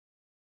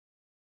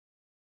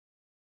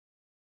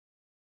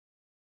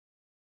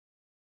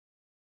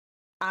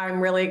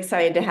I'm really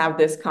excited to have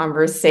this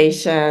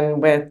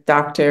conversation with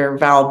Dr.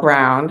 Val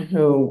Brown,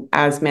 who,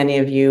 as many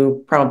of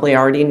you probably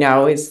already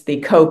know, is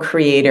the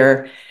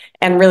co-creator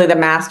and really the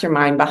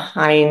mastermind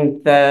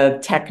behind the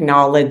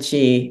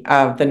technology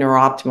of the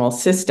NeurOptimal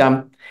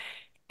system.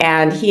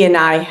 And he and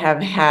I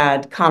have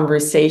had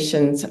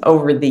conversations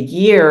over the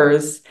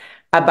years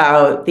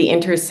about the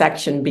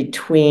intersection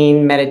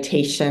between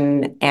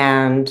meditation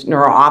and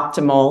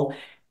neurooptimal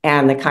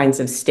and the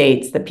kinds of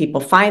states that people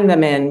find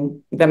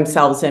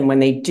themselves in when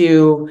they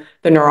do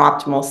the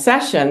neurooptimal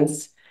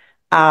sessions.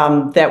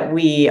 That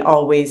we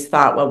always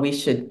thought, well, we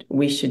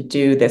should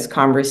do this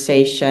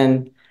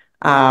conversation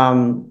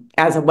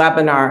as a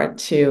webinar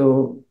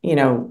to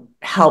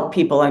help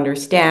people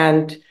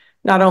understand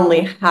not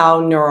only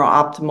how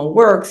neurooptimal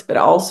works, but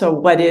also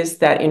what is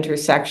that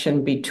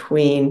intersection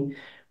between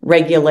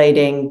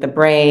regulating the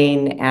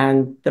brain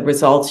and the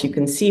results you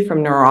can see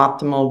from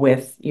neurooptimal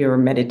with your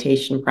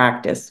meditation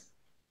practice.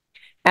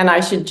 And I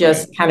should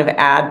just kind of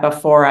add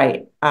before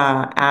I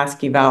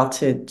ask you, Val,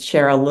 to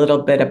share a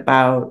little bit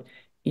about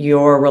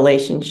your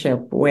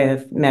relationship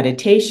with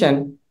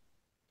meditation,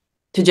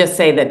 to just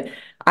say that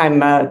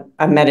I'm a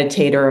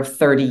meditator of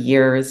 30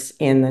 years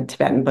in the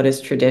Tibetan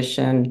Buddhist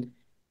tradition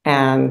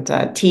and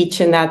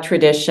teach in that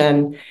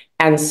tradition.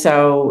 And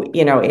so,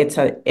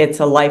 it's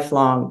a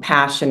lifelong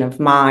passion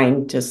of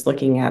mine, just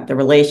looking at the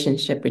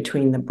relationship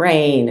between the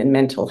brain and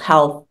mental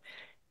health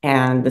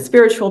and the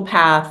spiritual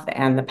path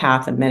and the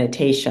path of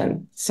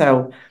meditation.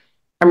 So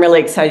I'm really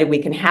excited we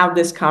can have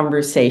this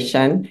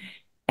conversation.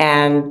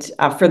 And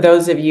for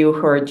those of you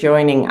who are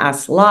joining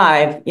us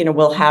live,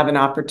 we'll have an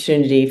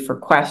opportunity for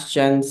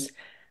questions.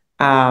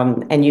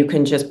 And you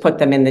can just put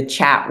them in the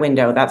chat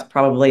window. That's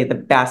probably the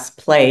best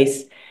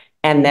place.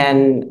 And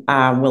then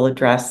we'll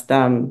address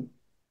them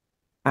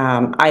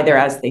either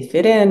as they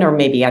fit in or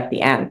maybe at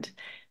the end.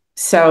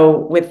 So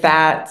with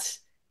that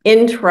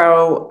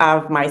intro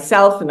of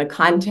myself in the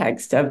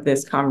context of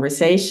this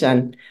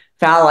conversation,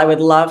 Val, I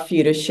would love for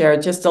you to share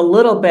just a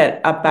little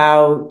bit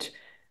about,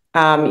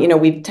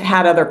 we've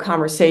had other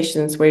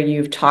conversations where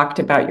you've talked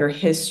about your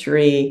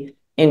history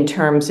in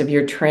terms of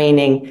your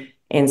training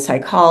in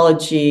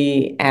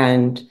psychology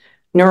and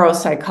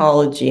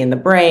neuropsychology in the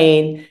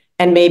brain.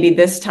 And maybe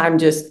this time,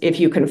 just if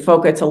you can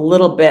focus a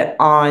little bit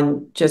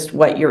on just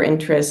what your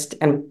interest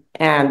and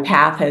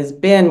path has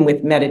been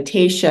with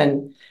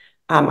meditation,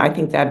 I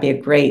think that'd be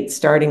a great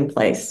starting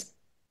place.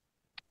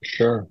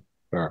 Sure,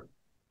 sure.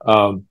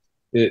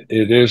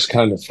 It is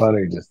kind of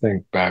funny to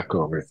think back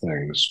over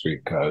things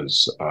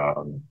because,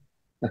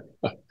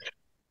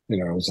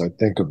 as I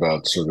think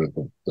about sort of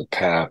the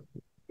path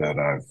that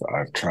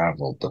I've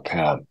traveled, the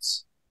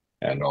paths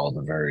and all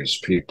the various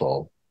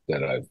people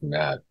that I've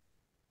met,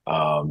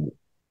 um,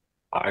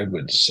 I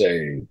would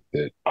say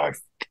that I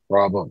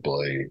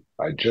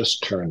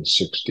just turned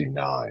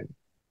 69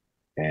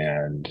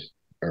 and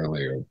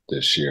earlier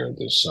this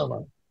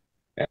summer.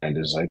 And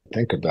as I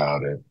think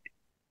about it,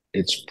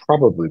 it's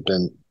probably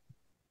been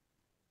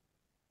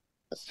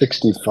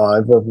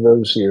 65 of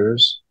those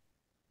years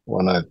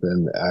when I've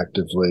been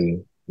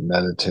actively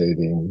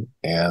meditating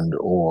and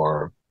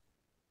or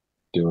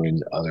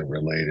doing other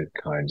related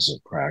kinds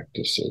of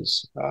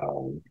practices.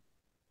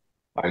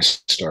 I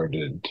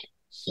started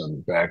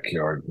some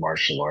backyard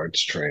martial arts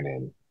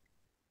training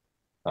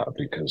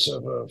because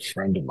of a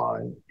friend of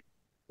mine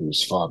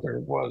whose father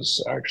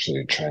was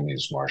actually a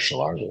Chinese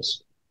martial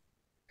artist.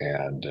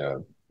 And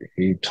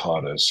he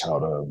taught us how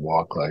to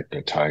walk like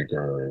a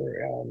tiger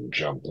and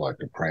jump like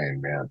a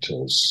praying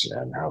mantis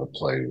and how to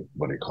play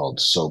what he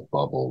called soap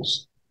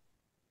bubbles,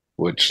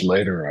 which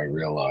later I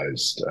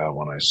realized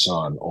when I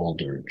saw an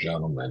older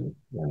gentleman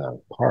in a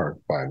park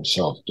by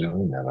himself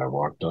doing that. I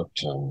walked up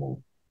to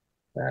him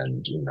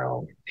and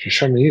he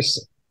showed me,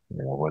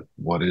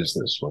 what is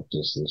this? What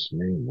does this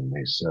mean? And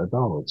he said,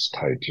 oh, it's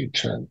Tai Chi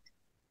Chuan.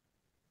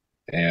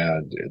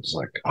 And it's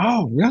like,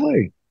 oh,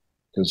 really?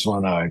 Because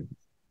when I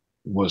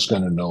was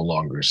going to no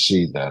longer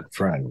see that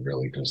friend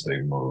really because they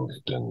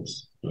moved and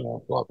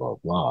blah blah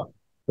blah,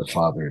 the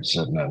father had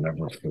said, no,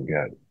 never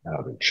forget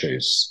how to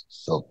chase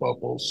soap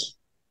bubbles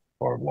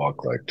or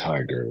walk like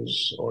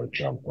tigers or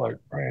jump like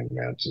praying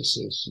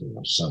mantises.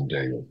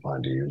 Someday you'll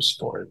find a use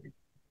for it.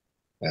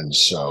 And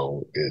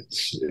so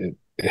it's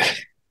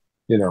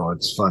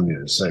funny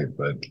to say,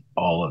 but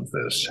all of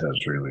this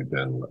has really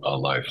been a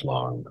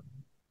lifelong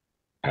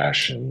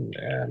passion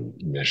and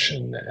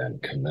mission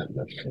and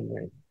commitment for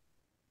me.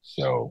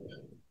 So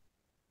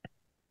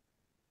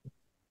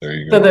there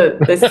you So go.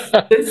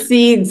 the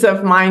seeds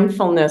of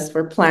mindfulness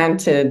were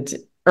planted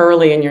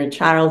early in your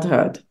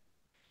childhood.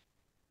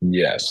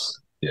 Yes,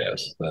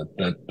 yes,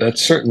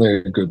 that's certainly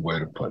a good way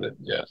to put it.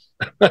 Yes.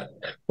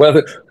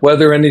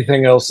 Whether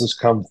anything else has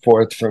come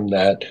forth from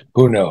that,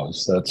 who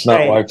knows? That's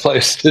not my Right.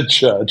 place to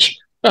judge.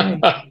 Right.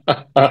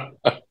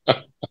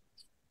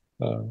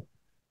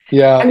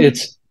 Yeah, And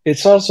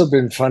it's also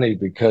been funny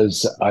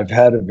because I've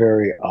had a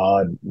very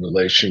odd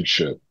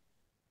relationship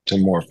to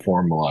more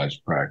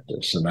formalized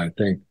practice, and I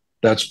think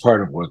that's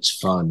part of what's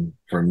fun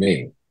for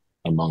me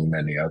among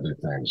many other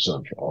things,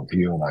 of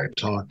you and I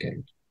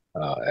talking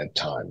at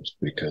times,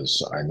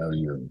 because I know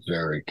you're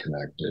very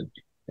connected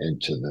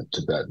into the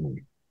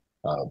Tibetan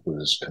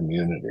Buddhist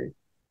community,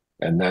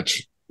 and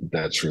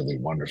that's really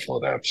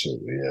wonderful. It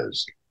absolutely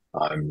is.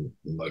 I'm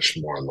much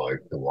more like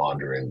the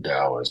wandering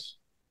Taoist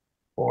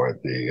or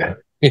the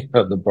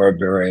the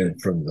barbarian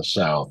from the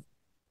south,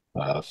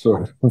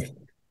 sort of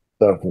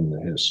stuff in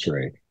the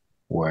history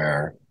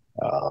where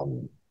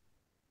um,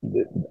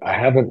 I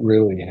haven't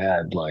really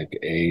had like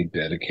a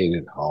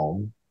dedicated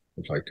home,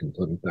 if I can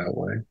put it that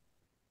way.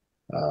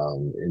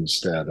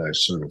 Instead, I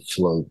sort of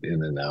float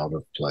in and out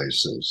of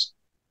places,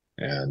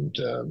 and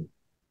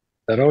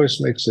that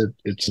always makes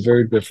it's a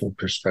very different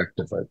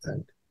perspective, I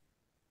think.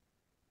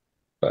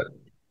 But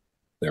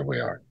there we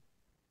are.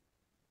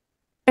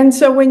 And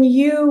so when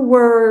you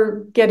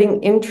were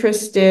getting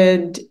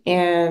interested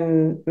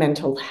in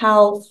mental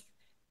health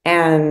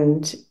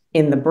and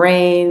in the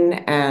brain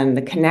and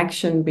the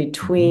connection Mhm.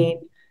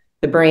 between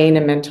the brain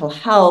and mental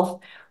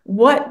health,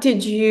 what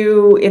did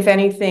you, if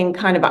anything,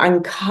 kind of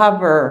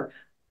uncover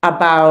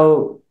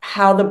about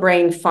how the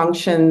brain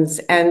functions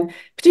and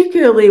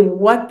particularly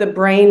what the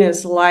brain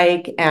is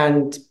like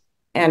and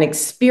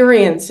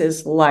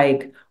experiences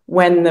like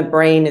when the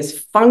brain is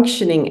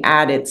functioning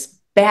at its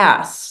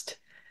best?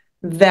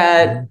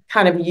 That Mhm.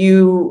 kind of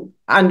you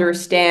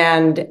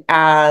understand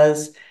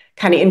as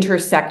kind of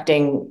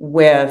intersecting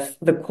with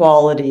the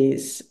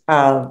qualities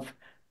of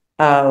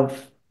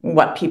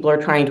what people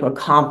are trying to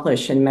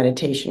accomplish in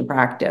meditation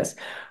practice.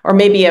 Or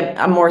maybe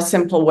a more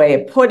simple way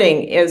of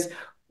putting is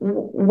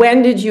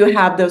when did you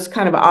have those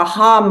kind of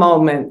aha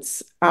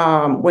moments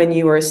when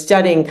you were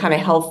studying kind of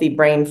healthy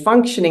brain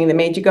functioning that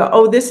made you go,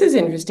 oh, this is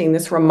interesting.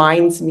 This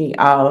reminds me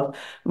of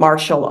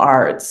martial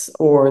arts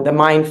or the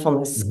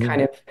mindfulness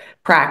kind Mhm. of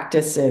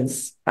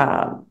practices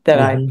that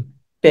I've Mhm.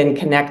 been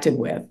connected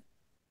with.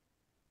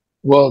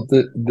 Well,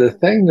 the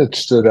thing that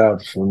stood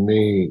out for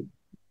me,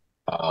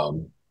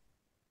 um,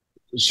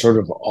 sort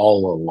of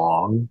all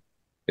along,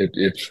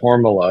 it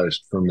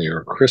formalized for me,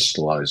 or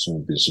crystallized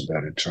would be a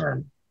better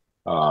term,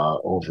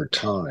 over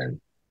time.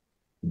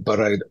 But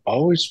I'd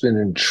always been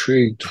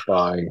intrigued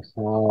by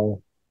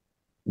how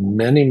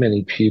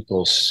many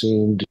people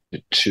seemed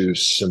to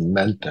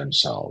cement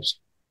themselves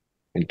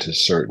into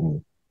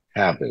certain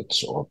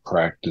habits or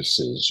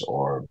practices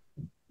or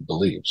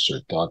beliefs or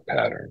thought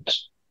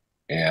patterns,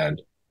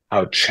 and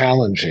how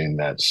challenging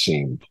that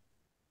seemed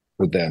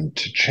for them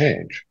to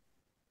change.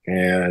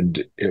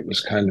 And it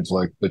was kind of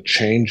like, but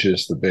change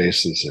is the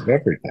basis of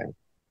everything.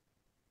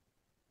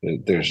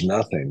 There's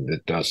nothing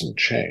that doesn't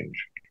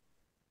change.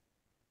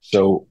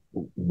 So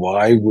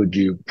why would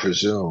you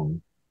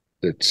presume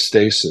that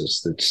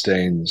stasis, that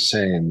staying the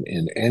same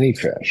in any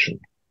fashion,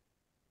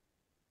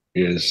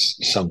 is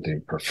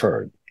something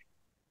preferred?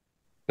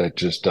 That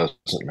just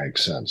doesn't make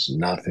sense.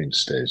 Nothing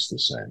stays the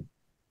same.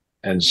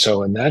 And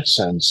so, in that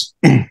sense,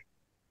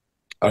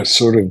 I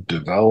sort of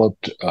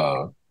developed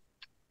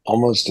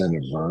almost an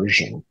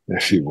aversion,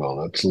 if you will.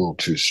 That's a little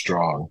too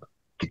strong,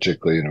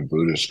 particularly in a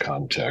Buddhist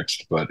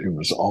context, but it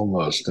was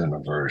almost an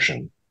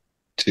aversion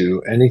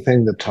to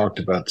anything that talked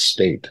about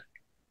state,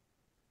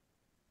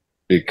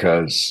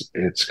 because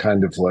it's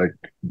kind of like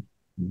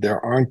there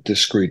aren't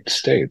discrete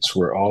states.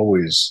 We're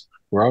always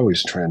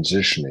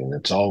transitioning.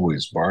 It's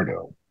always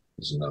Bardo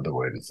is another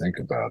way to think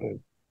about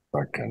it. If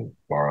I can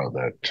borrow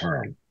that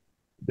term.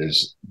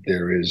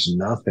 There is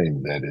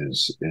nothing that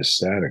is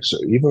static. So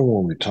even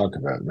when we talk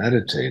about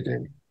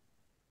meditating,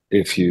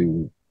 if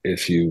you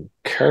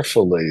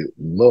carefully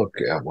look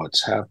at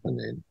what's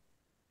happening,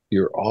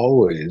 you're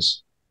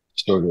always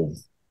sort of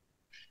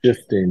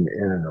shifting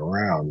in and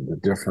around. The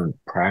different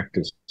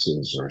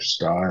practices or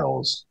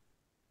styles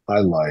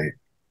highlight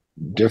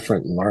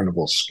different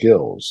learnable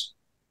skills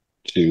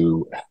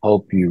to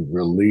help you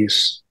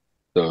release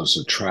those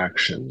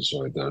attractions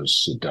or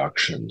those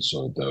seductions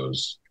or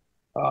those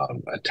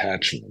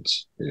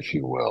attachments, if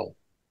you will,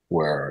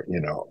 where,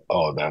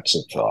 oh, that's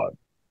a thought,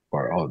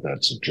 or oh,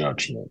 that's a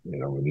judgment,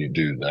 when you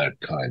do that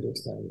kind of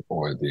thing,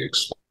 or the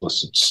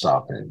explicit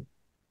stopping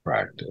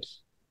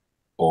practice,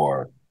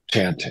 or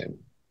chanting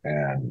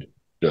and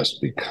just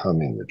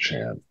becoming the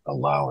chant,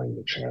 allowing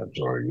the chant,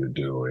 or you're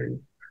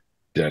doing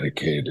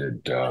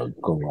dedicated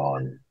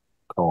koan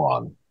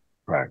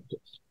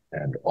practice,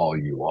 and all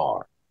you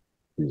are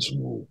is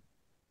move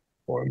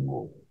or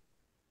move,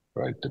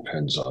 right?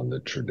 Depends on the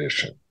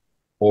tradition.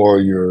 Or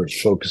you're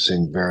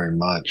focusing very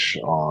much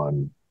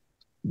on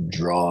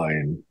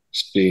drawing,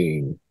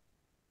 seeing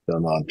the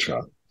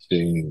mantra,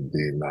 seeing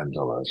the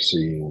mandala,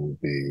 seeing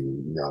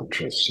the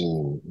yantra,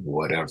 seeing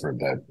whatever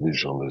that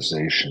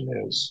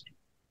visualization is,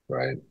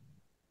 right?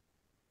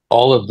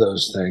 All of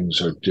those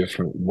things are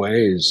different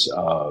ways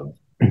of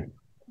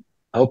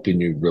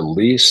helping you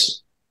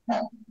release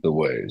the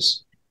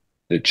ways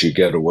that you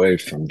get away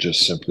from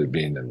just simply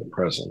being in the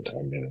present.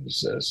 I mean,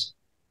 as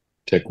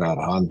Thich Nhat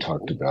Hanh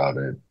talked about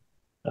it,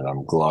 and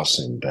I'm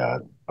glossing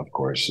that, of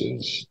course,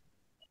 is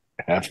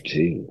have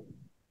tea.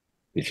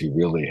 If you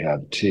really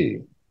have tea,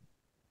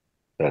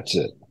 that's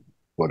it.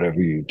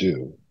 Whatever you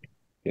do,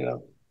 you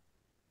know,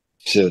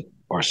 sit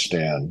or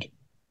stand,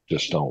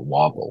 just don't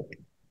wobble.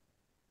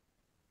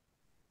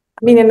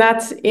 I mean, and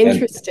that's And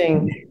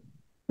interesting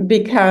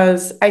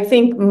because I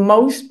think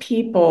most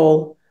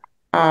people,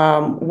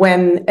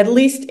 when at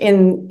least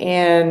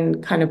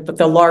in kind of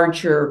the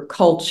larger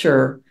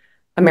culture,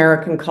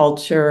 American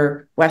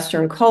culture,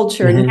 Western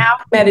culture, now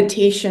Mhm.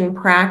 meditation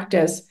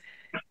practice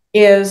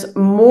is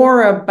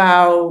more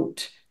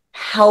about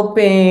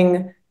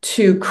helping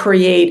to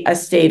create a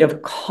state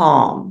of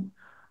calm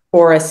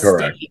or a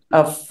Correct. state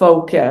of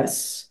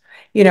focus.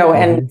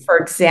 And Hmm. for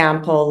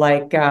example,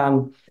 like,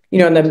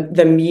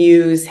 the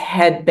Muse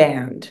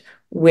headband,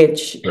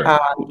 which Sure.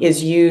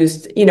 is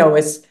used,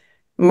 is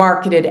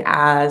marketed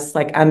as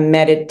like a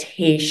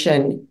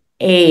meditation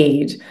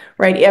aid,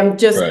 right? I'm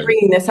just Right.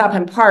 bringing this up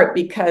in part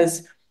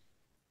because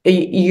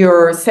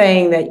you're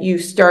saying that you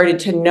started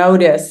to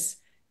notice,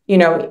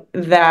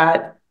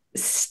 that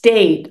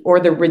state or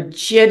the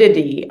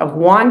rigidity of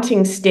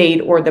wanting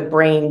state or the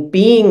brain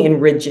being in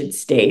rigid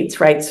states,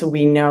 right? So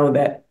we know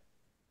that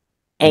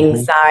Hmm.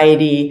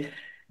 anxiety,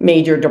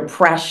 major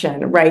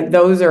depression, right?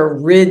 Those are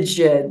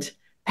rigid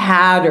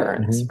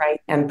patterns, Hmm. right?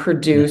 And Hmm.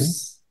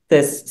 produce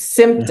this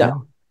symptom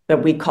Hmm.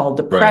 that we call Right.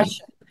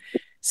 depression.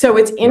 So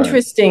it's Right.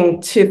 interesting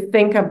to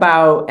think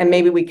about, and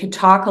maybe we could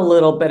talk a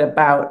little bit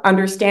about,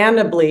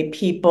 understandably,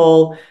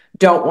 people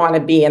don't want to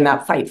be in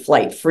that fight,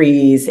 flight,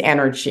 freeze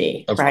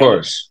energy, Of right?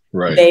 course.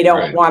 Right. They don't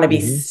Right. want to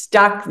be Hmm.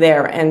 stuck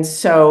there. And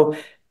so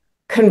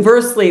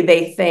conversely,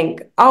 they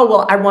think, oh,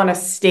 well, I want a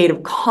state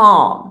of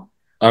calm.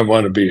 I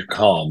want to be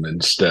calm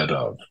instead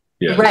of,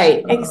 yes.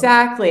 Right,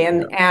 exactly.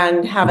 Yeah.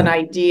 And have an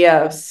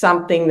idea of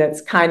something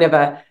that's kind of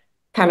a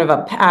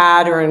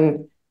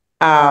pattern,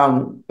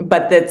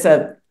 but that's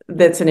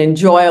an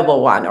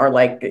enjoyable one, or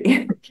like,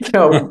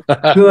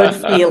 good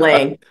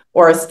feeling,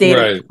 or a state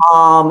of Right.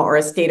 calm, or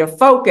a state of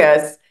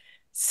focus.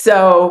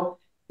 So,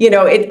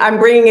 I'm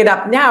bringing it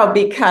up now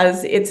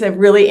because it's a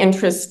really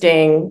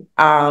interesting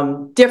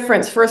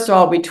difference, first of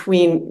all,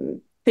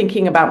 between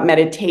thinking about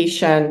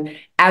meditation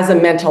as a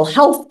mental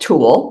health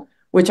tool,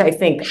 which I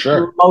think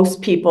Sure.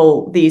 most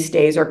people these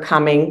days are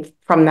coming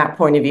from that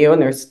point of view,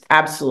 and there's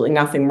absolutely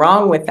nothing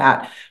wrong with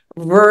that,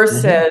 Hmm.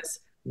 versus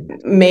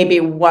maybe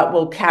what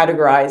we'll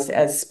categorize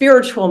as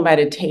spiritual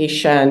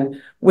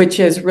meditation, which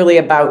is really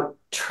about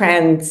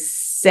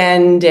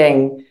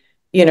transcending,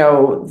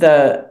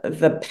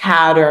 the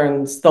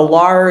patterns, the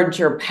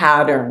larger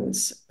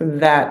patterns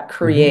that Hmm.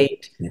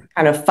 create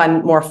kind of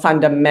more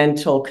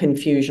fundamental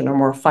confusion or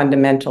more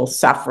fundamental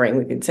suffering,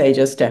 we could say,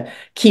 just to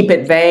keep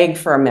it vague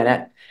for a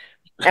minute.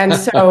 And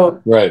so,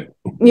 Right.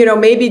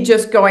 maybe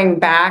just going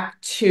back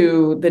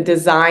to the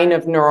design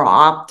of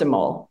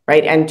NeuroOptimal,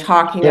 right? And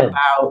talking Sure.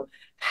 about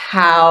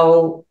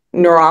how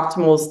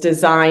NeuroOptimal is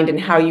designed and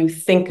how you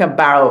think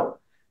about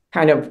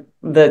kind of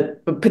the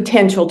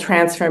potential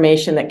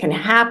transformation that can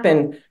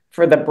happen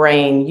for the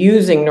brain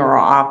using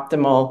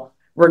NeuroOptimal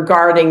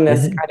regarding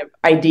this Hmm. kind of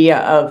idea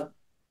of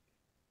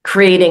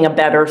creating a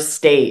better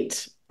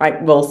state,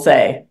 like we'll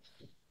say.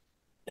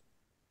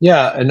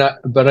 Yeah,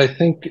 but I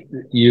think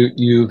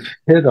you've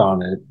hit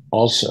on it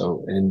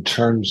also in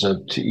terms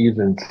of to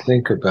even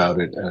think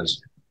about it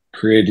as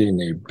creating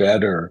a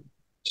better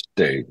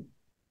state.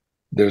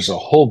 There's a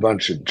whole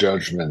bunch of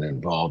judgment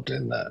involved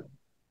in that.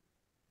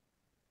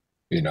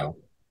 You know,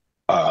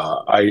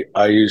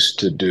 I used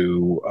to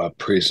do a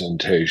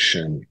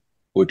presentation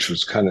which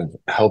was kind of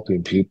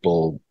helping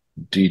people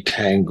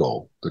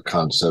detangle the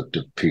concept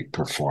of peak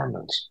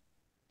performance.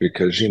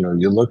 Because, you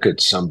look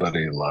at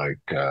somebody like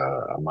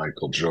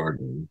Michael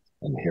Jordan,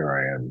 and here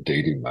I am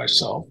dating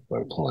myself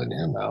by pulling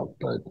him out,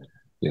 but,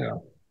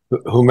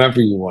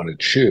 whomever you want to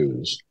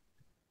choose,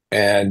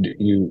 and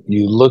you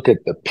look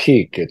at the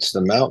peak, it's the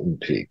mountain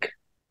peak,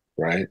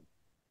 right?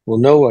 Well,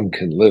 no one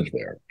can live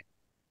there.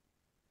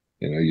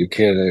 You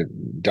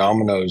can't,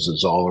 Domino's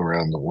is all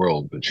around the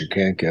world, but you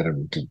can't get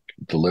them to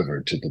deliver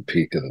to the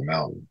peak of the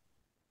mountain.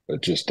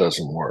 It just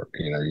doesn't work.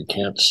 You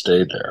can't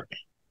stay there.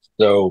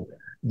 So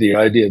the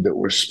idea that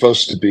we're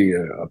supposed to be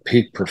a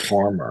peak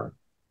performer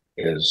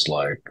is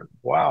like,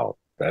 wow,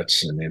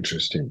 that's an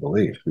interesting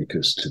belief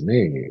because to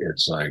me,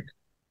 it's like,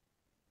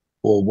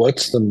 well,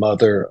 what's the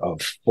mother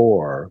of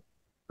four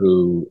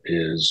who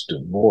is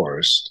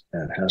divorced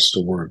and has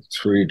to work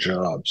three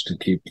jobs to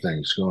keep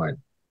things going?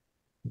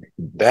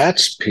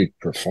 That's peak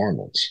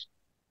performance.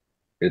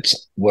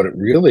 It's what it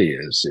really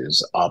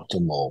is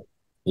optimal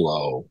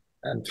flow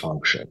and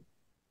function.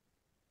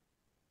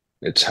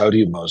 It's how do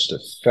you most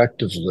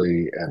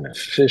effectively and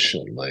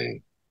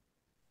efficiently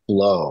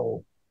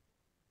flow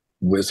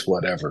with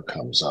whatever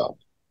comes up,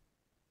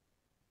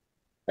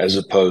 as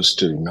opposed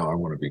to, no, I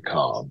want to be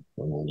calm.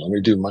 Well, let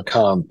me do my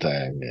calm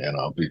thing and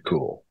I'll be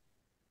cool.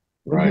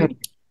 Mhm. Right.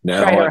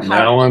 Now, Right, or how.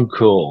 now I'm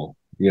cool,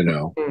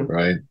 Mhm.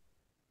 right.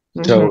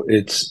 Mhm. So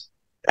it's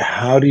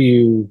how do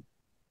you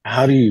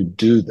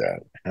do that?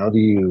 How do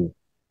you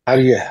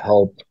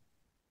help,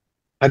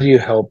 how do you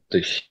help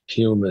the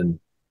human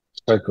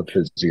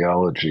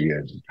psychophysiology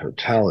as a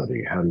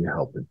totality? How do you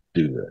help it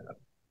do that?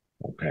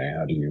 Okay.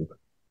 How do you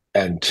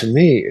And to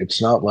me,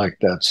 it's not like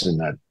that's an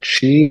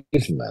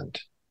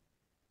achievement.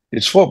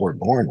 It's what we're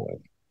born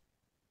with.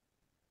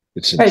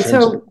 It's Right.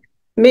 intrinsic. So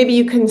maybe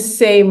you can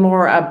say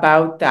more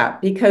about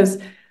that because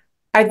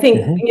I think,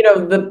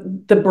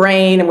 Mm-hmm. the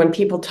brain and when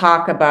people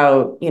talk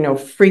about,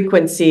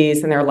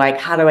 frequencies and they're like,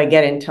 how do I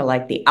get into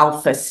like the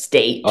alpha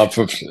state? Off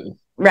of,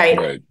 Right.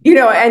 right.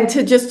 And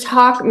to just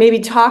maybe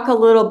talk a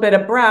little bit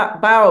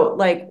about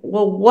like,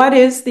 well, what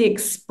is the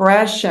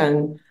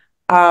expression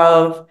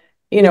of,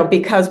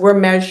 because we're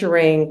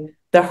measuring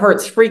the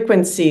Hertz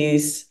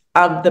frequencies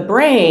of the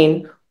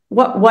brain,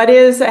 what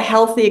is a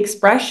healthy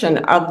expression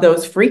of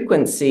those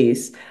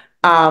frequencies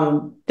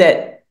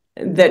that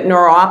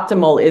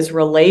neurooptimal is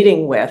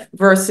relating with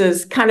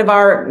versus kind of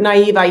our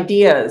naive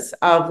ideas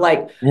of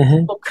like,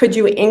 Mm-hmm. well, could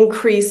you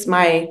increase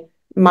my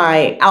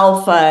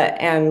alpha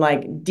and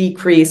like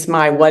decrease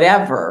my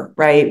whatever,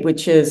 right?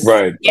 Which is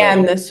Right, right,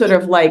 again this sort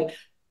of like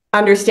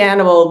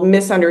understandable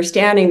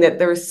misunderstanding that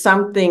there's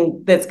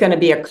something that's going to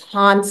be a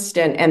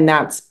constant and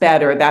that's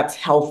better, that's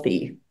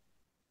healthy.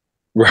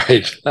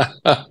 right.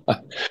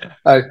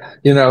 I,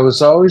 I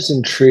was always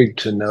intrigued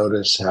to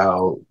notice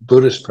how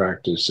Buddhist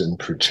practice in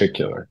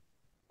particular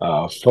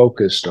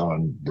focused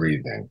on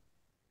breathing,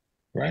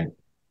 right?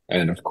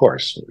 And of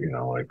course,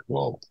 like,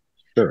 well,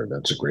 sure,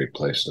 that's a great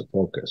place to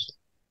focus.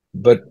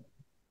 But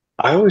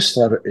I always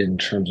thought in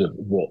terms of,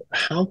 well,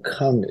 how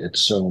come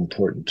it's so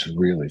important to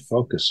really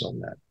focus on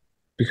that?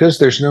 Because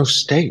there's no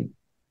state,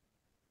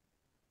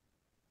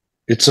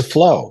 it's a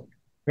flow,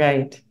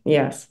 Right.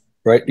 Yes.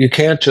 right? You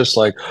can't just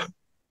like,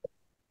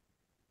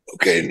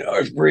 okay, now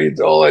I've breathed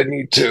all I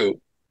need to.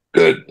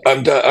 Good,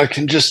 I'm done. I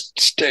can just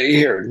stay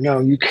here. No,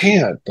 you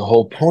can't. The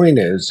whole point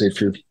is if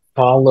you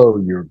follow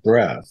your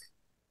breath,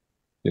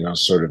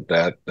 sort of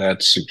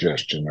that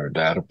suggestion or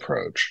that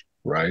approach,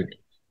 right?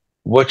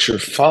 What you're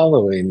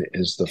following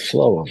is the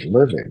flow of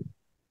living.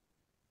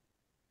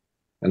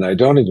 And I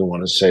don't even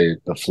want to say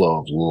the flow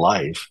of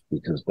life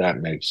because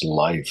that makes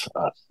life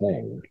a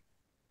thing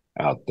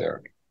out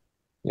there.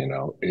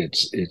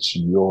 It's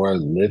your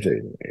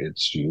living,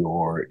 it's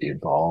your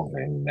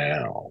evolving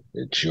now,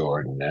 it's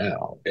your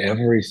now.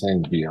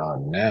 Everything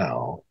beyond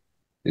now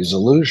is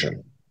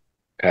illusion,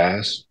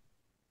 past,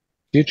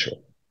 future,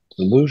 it's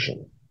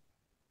illusion.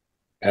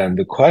 And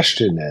the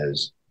question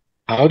is,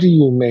 how do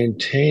you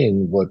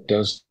maintain what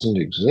doesn't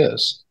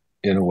exist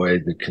in a way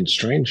that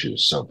constrains you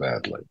so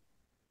badly?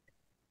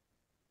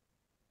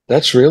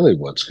 That's really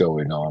what's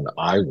going on,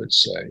 I would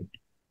say.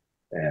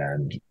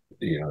 And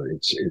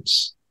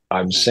it's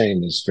I'm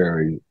saying this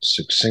very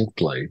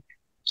succinctly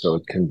so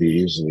it can be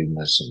easily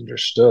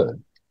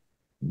misunderstood,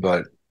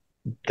 but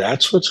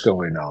that's what's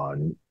going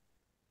on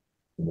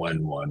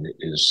when one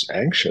is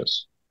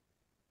anxious.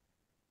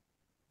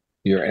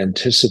 You're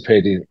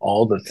anticipating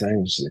all the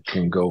things that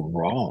can go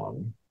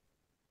wrong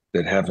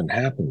that haven't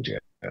happened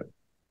yet,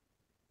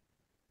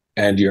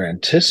 and you're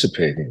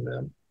anticipating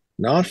them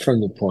not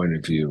from the point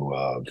of view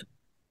of,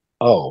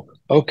 oh,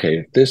 okay,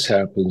 if this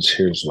happens,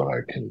 here's what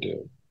I can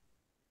do,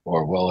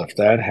 or well, if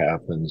that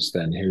happens,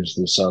 then here's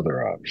this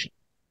other option.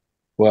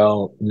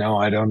 Well, no,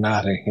 I don't know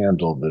how to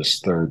handle this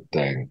third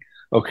thing.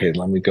 Okay,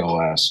 let me go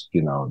ask,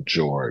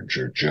 George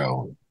or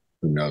Joan,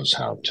 who knows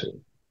how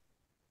to,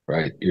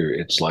 right?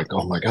 It's like,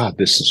 oh my God,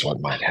 this is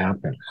what might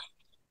happen.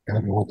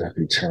 God, won't that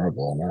be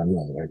terrible? And I don't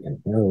know that I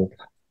can do it.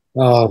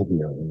 Oh, it'll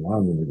be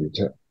overwhelming to be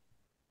terrible.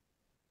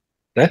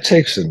 That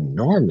takes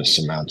enormous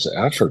amounts of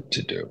effort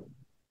to do.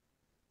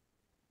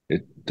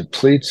 It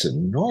depletes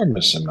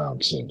enormous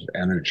amounts of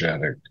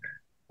energetic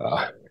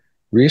uh,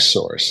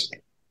 resource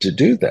to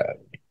do that.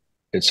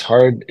 It's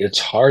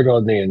hard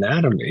on the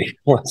anatomy,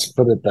 let's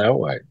put it that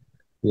way,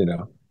 you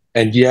know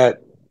and yet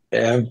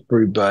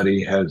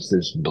everybody has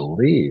this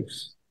belief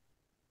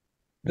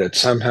that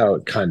somehow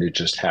it kind of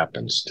just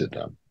happens to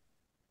them.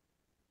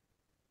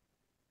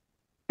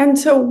 And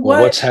so Well,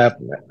 what what's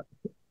happening?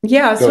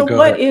 Yeah, go so go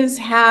what ahead. is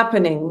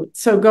happening?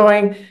 So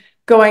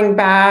going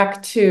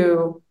back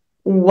to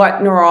what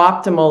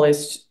neurooptimal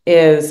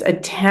is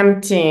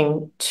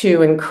attempting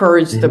to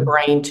encourage the Hmm.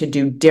 brain to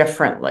do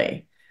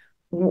differently.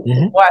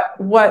 Hmm.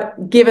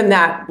 What given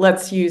that,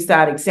 let's use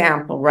that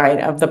example, right,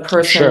 of the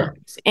person Sure.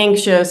 who's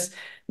anxious,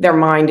 their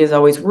mind is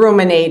always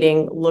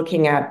ruminating,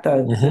 looking at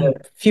the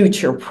Hmm.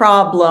 future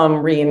problem,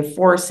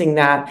 reinforcing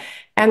that.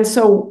 And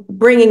so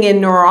bringing in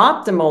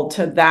neurooptimal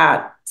to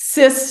that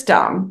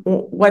system,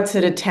 what's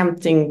it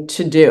attempting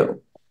to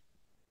do?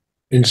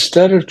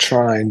 Instead of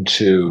trying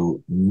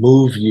to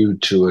move you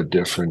to a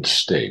different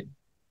state,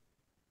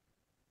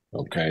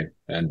 okay,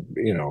 and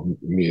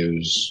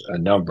muse a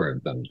number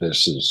of them,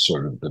 this is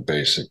sort of the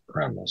basic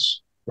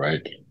premise,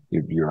 right?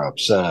 You're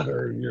upset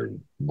or you're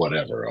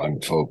whatever,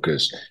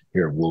 unfocused.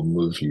 Here, we'll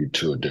move you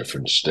to a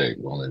different state.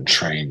 We'll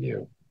entrain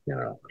you. You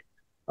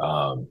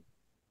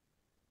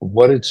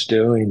what it's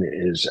doing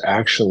is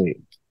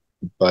actually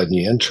by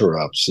the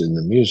interrupts in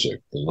the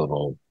music, the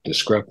little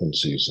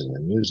discrepancies in the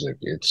music,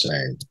 it's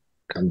saying,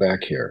 come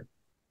back here.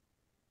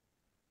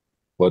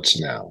 What's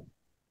now?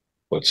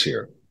 What's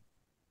here?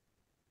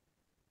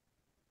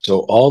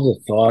 So all the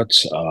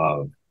thoughts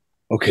of,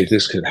 okay,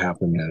 this could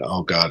happen, and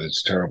oh God,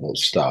 it's terrible.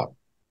 Stop.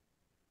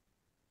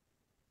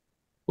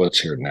 What's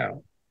here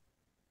now?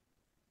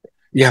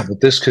 Yeah,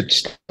 but this could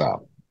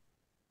stop.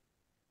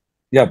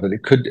 Yeah, but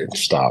it could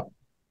stop.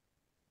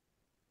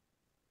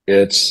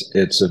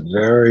 It's a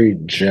very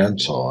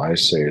gentle, I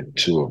say it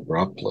too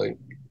abruptly,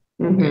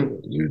 Mm-hmm.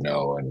 and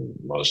and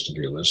most of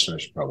your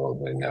listeners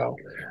probably know,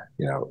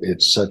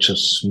 it's such a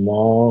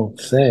small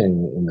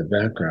thing in the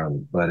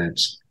background, but I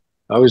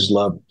always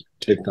loved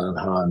Thich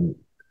Nhat Hanh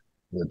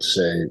would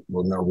say,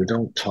 well, no, we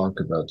don't talk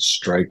about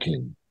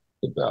striking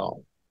the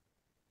bell.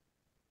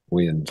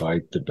 We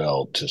invite the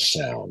bell to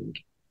sound.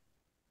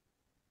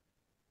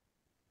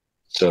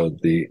 So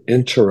the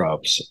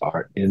interrupts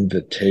are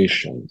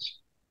invitations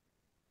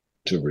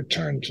to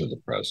return to the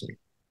present.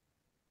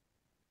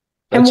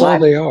 And That's all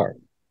they are.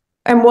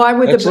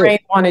 would the That's it. brain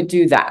want to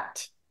do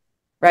that?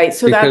 Right.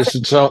 So that's Because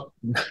it's all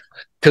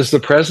because the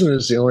present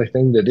is the only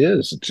thing that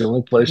is. It's the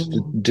only place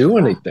to do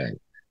anything.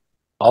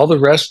 All the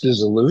rest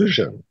is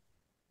illusion.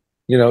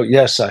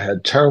 Yes, I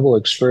had terrible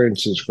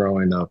experiences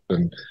growing up,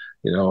 and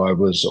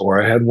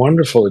or I had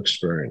wonderful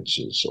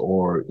experiences,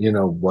 or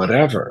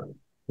whatever,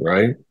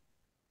 right?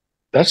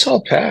 That's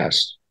all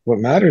past. What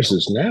matters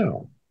is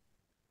now.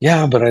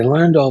 Yeah, but I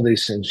learned all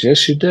these things.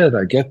 Yes, you did.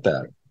 I get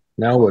that.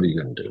 Now what are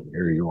you going to do?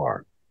 Here you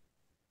are.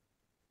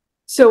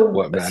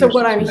 What so matters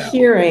what is I'm now.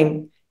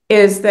 hearing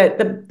is that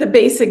the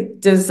basic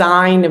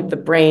design of the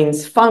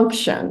brain's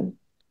function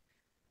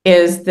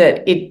is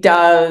that it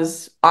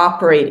does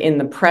operate in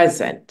the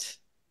present.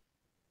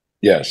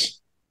 Yes,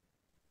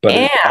 but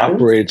it And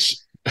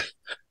operates,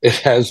 it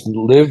has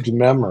lived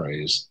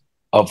memories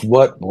of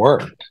what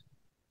worked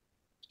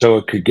so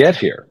it could get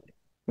here.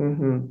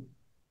 mhm.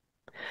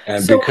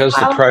 And So because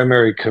the how,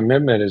 primary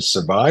commitment is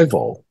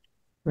survival,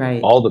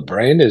 right. all the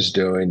brain is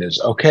doing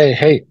is, okay,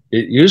 hey,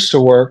 it used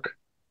to work.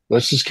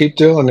 Let's just keep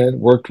doing it. It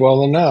worked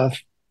well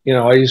enough.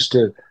 I used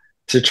to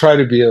try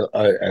to be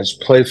as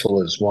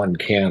playful as one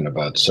can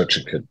about such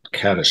a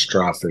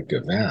catastrophic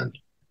event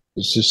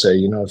is to say,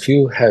 if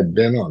you had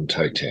been on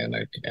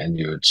Titanic and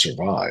you had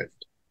survived,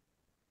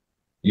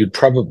 you'd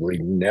probably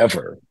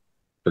never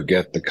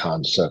forget the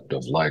concept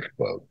of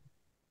lifeboat.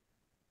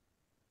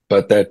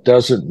 But that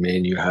doesn't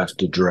mean you have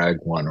to drag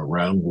one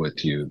around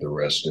with you the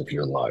rest of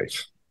your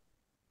life.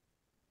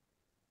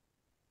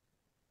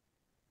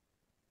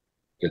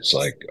 It's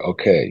like,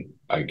 okay,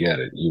 I get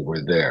it. You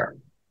were there.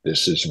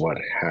 This is what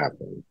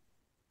happened.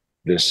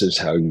 This is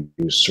how you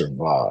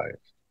survived.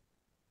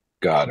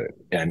 Got it.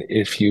 And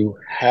if you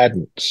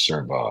hadn't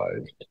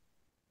survived,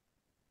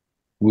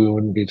 we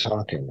wouldn't be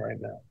talking right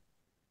now.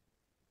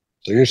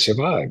 So you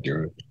survived.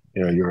 You're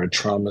a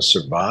trauma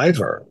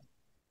survivor.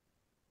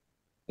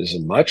 Is a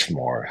much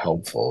more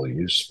helpful,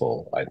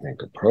 useful, I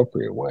think,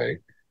 appropriate way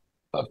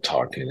of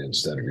talking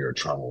instead of you're a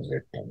trauma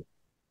victim.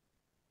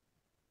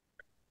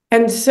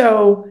 And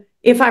so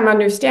if I'm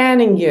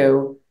understanding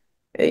you,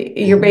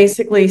 you're Mm-hmm.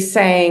 basically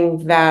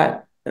saying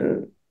that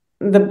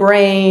the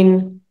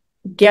brain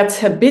gets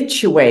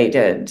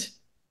habituated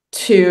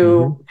Mm-hmm.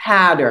 to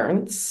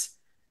patterns,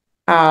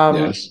 um,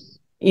 Yes.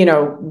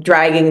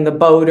 dragging the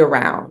boat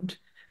around,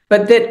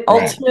 but that Right.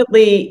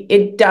 ultimately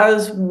it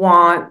does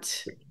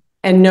want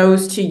and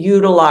knows to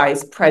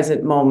utilize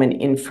present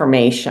moment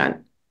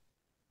information.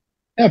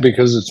 Yeah,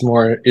 because it's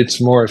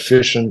more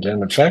efficient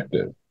and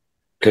effective.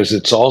 Because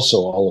it's also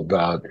all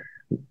about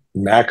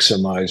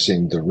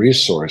maximizing the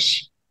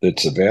resource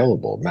that's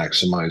available,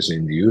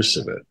 maximizing the use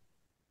of it.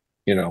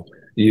 You know,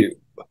 you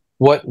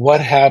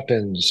what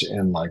happens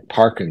in like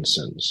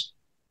Parkinson's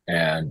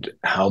and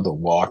how the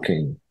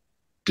walking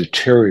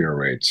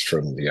deteriorates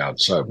from the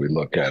outside. We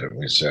look at it and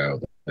we say, oh,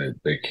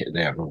 they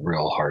have a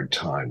real hard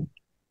time,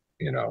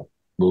 you know,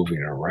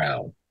 moving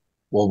around.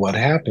 Well, what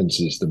happens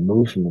is the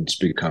movements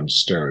become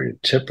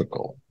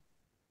stereotypical.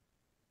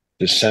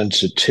 The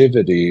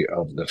sensitivity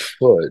of the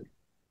foot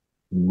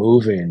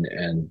moving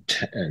and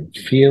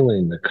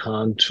feeling the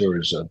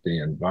contours of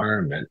the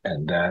environment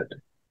and that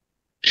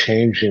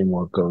changing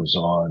what goes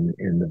on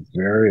in the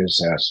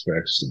various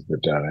aspects of the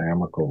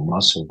dynamical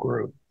muscle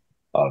group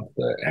of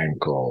the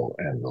ankle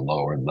and the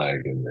lower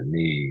leg and the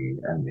knee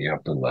and the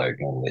upper leg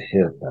and the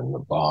hip and the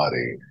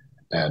body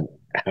and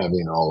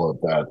having all of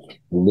that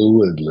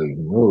fluidly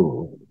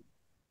move,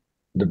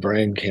 the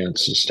brain can't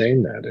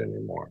sustain that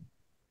anymore.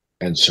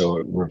 And so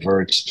it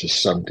reverts to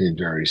something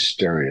very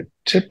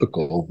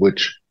stereotypical,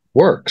 which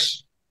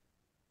works.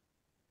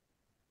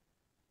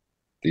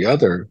 The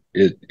other,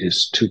 it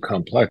is too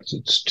complex.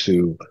 It's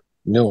too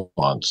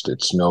nuanced.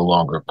 It's no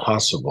longer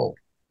possible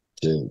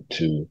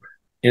to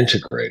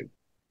integrate.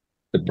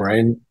 The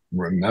brain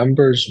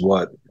remembers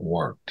what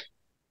worked,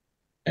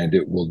 and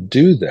it will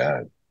do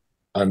that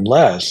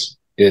unless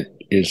it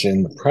is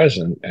in the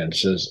present and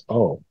says,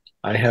 oh,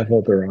 I have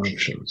other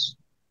options.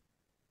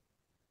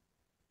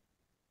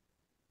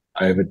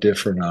 I have a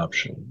different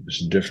option.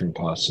 There's a different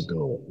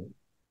possibility.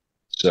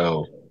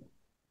 So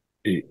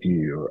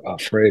you're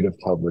afraid of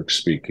public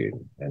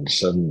speaking, and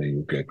suddenly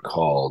you get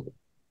called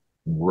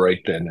right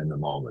then in the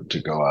moment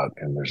to go out,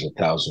 and there's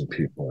 1,000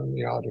 people in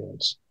the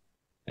audience,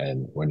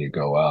 And when you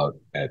go out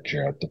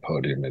you're at the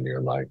podium and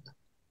you're like,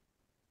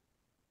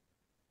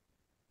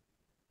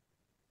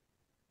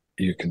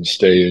 you can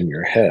stay in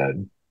your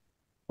head,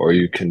 or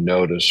you can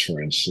notice,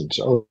 for instance,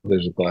 oh,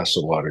 there's a glass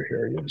of water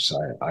here. You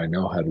decide, I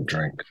know how to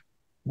drink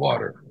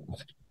water.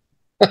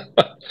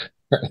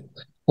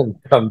 And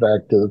come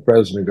back to the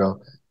president and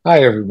go,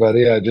 hi,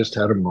 everybody. I just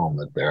had a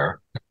moment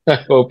there.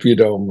 I hope you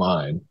don't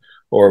mind,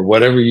 or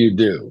whatever you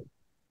do,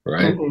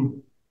 right?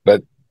 Mhm.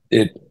 But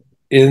it,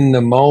 in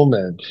the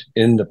moment,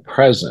 in the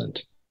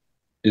present,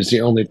 is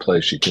the only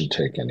place you can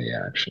take any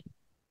action.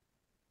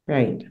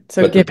 Right.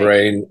 So But the giving.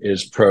 brain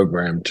is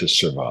programmed to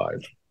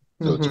survive.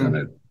 So it's going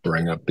to Mhm.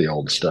 bring up the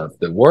old stuff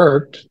that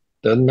worked.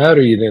 Doesn't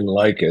matter you didn't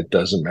like it.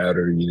 Doesn't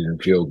matter you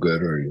didn't feel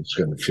good or it's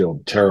going to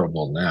feel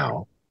terrible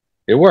now.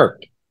 It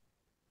worked.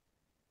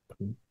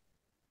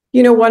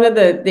 One of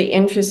the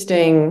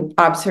interesting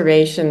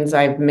observations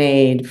I've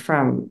made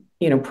from,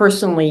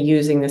 personally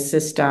using the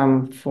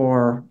system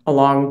for a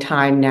long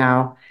time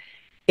now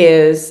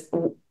is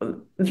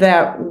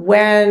that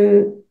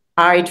when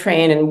I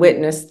train and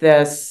witness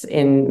this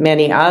in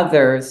many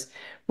others,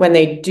 when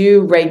they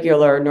do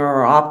regular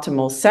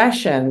neurooptimal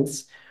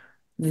sessions,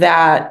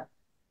 that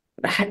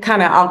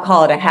kind of, I'll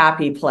call it a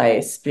happy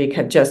place,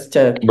 because just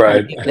to kind of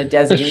Right. give it a Sure.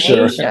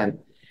 designation,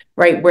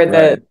 right? Where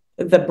Right.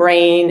 the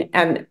brain,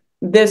 and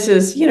this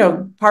is,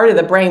 part of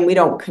the brain we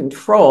don't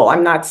control.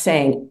 I'm not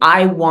saying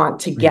I want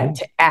to get Mhm.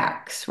 to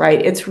X,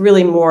 right? It's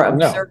really more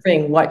No.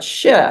 observing what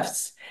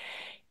shifts.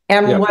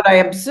 And Yep. what I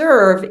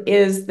observe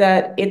is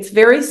that it's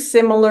very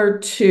similar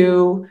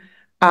to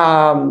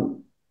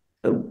um,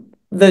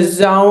 the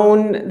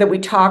zone that we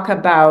talk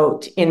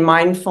about in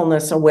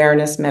mindfulness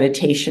awareness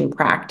meditation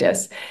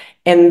practice.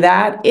 And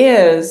that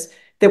is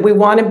that we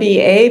want to be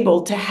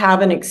able to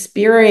have an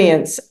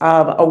experience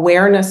of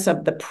awareness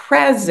of the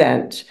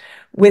present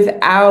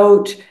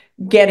without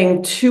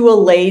getting too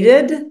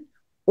elated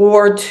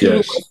or too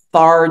Yes.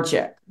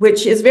 lethargic,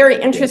 which is very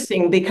Yes.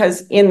 interesting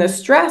because in the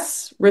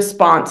stress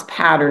response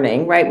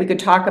patterning, right, we could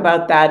talk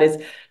about that as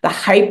the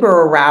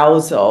hyper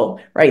arousal,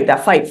 right, the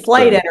fight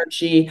flight Sure.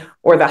 energy,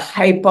 or the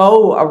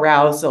hypo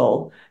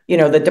arousal,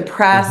 the Hmm.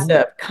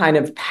 depressive kind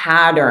of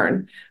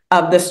pattern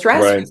of the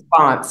stress Right.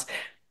 response.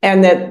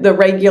 And that the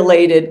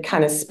regulated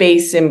kind of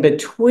space in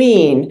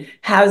between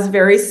has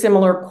very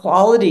similar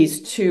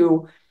qualities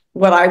to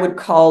what I would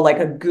call like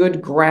a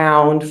good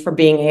ground for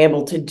being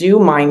able to do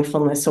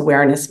mindfulness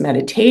awareness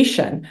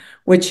meditation,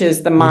 which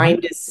is the Hmm.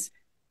 mind is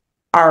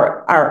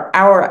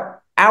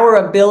our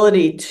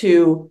ability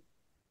to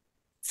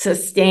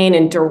sustain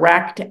and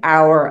direct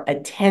our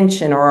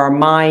attention or our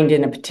mind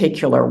in a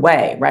particular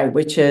way, right?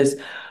 Which is,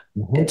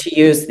 Hmm. to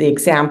use the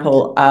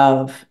example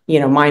of,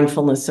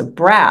 mindfulness of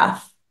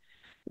breath,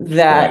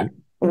 that Right.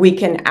 we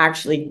can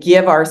actually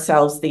give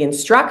ourselves the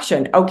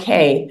instruction,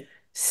 okay,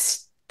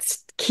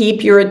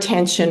 keep your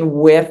attention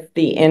with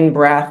the in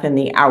breath and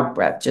the out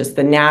breath, just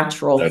the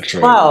natural That's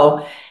right.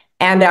 flow,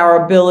 and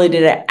our ability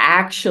to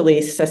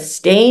actually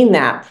sustain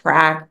that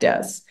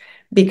practice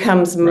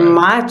becomes Right.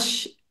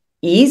 much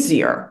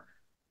easier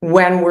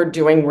when we're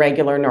doing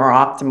regular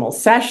neurooptimal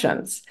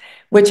sessions,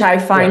 which I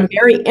find Right.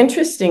 very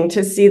interesting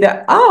to see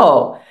that,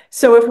 oh,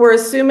 so if we're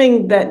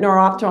assuming that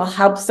neurooptimal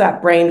helps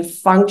that brain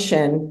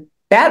function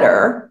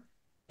better,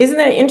 isn't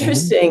that Hmm.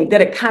 interesting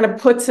that it kind of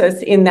puts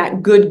us in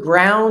that good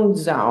ground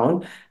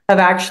zone of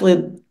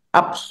actually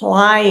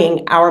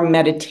applying our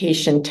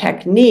meditation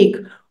technique,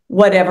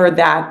 whatever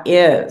that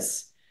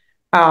is?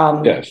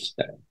 Um, Yes.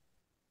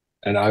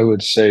 And I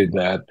would say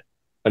that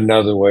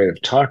another way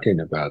of talking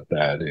about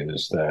that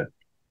is that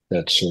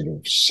that sort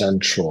of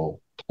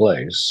central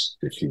place,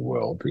 if you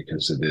will,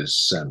 because it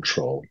is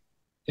central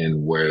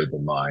in where the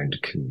mind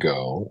can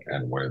go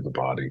and where the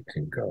body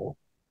can go,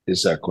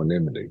 is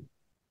equanimity.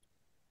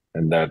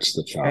 And that's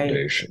the right.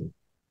 foundation.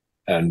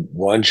 And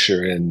once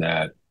you're in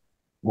that,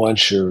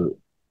 once you're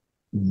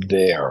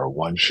there,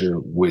 once you're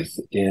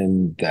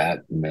within that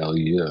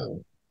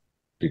milieu,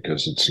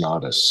 because it's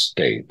not a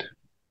state,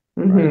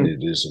 right? Mm-hmm.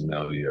 It is a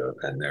milieu,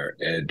 and there are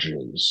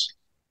edges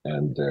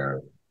and there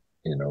are,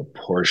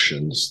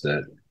 portions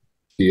that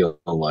feel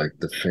like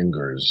the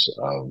fingers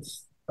of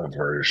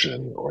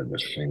aversion or the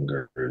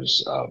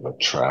fingers of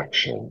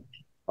attraction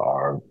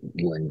are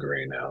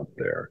lingering out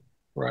there,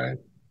 right?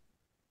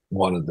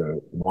 One of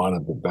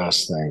the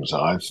best things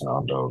I've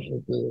found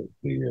over the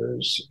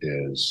years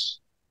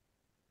is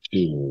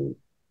to,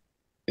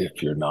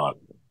 if you're not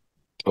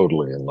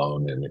totally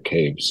alone in a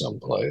cave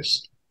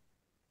someplace,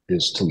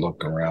 is to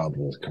look around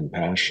with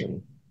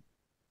compassion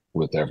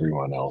with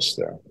everyone else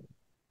there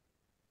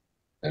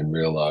and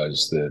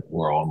realize that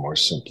we're all more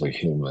simply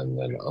human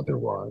than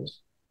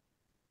otherwise.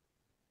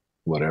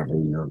 Whatever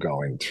you're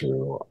going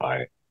through,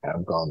 I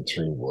have gone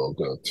through, will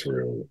go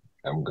through,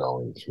 am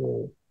going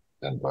through,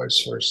 and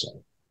vice versa.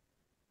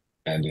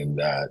 And in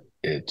that,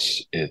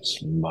 it's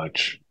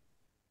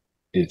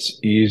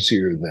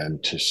easier then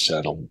to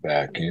settle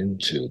back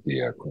into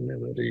the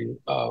equanimity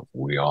of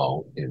we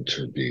all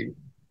intervene.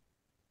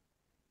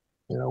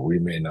 We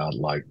may not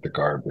like the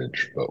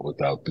garbage, but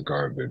without the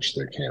garbage,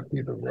 there can't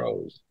be the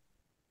rose.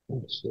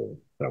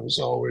 That was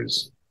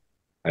always,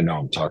 I know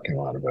I'm talking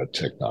a lot about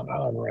Thich Nhat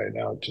Hanh right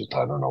now, just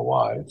I don't know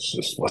why. It's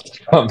just what's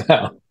come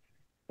out.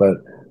 But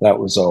that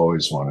was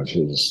always one of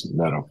his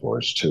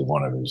metaphors too,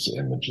 one of his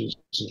images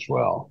as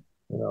well.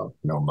 No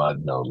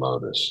mud, no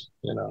lotus,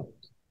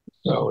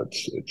 So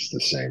it's the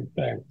same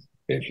thing.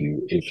 If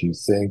you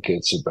think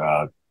it's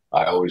about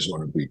I always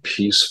want to be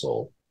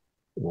peaceful,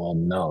 well,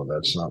 no,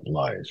 that's not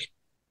life.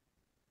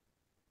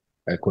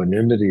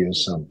 Equanimity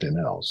is something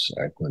else.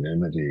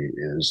 Equanimity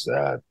is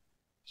that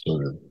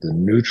sort of the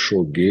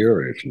neutral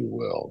gear, if you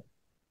will,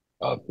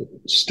 of the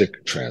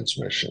stick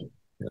transmission.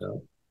 You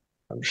know,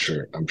 I'm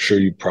sure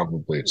you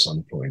probably at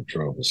some point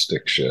drove a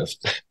stick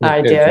shift. I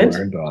Have did.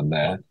 learned on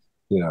that.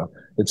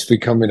 It's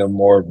becoming a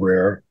more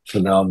rare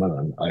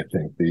phenomenon, I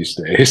think, these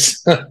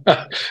days.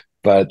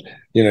 But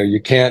you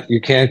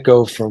can't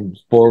go from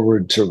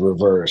forward to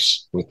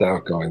reverse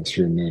without going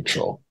through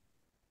neutral.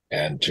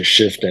 And to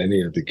shift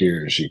any of the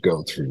gears, you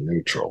go through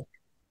neutral,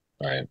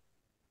 right?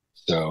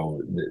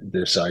 So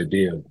this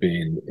idea of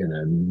being in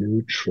a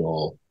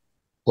neutral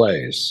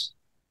place,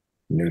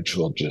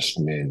 neutral just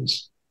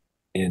means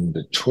in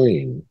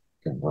between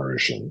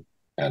conversion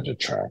and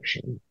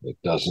attraction. It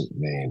doesn't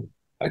mean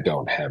I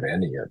don't have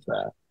any of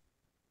that.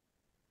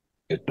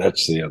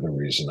 That's the other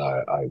reason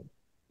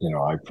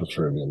I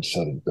prefer it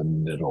instead of the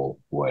middle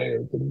way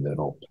or the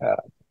middle path.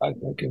 I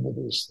think of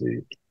it as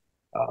the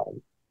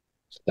um,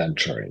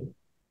 centering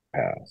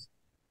path.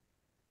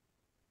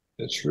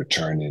 It's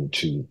returning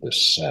to the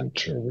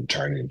center,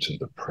 returning to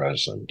the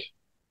present.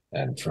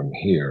 And from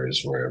here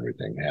is where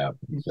everything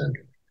happens. And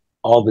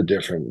all the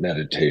different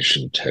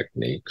meditation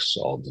techniques,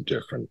 all the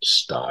different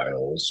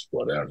styles,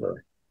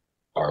 whatever,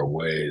 are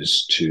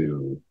ways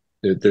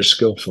they're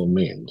skillful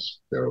means.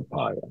 They're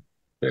upaya.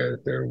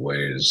 They're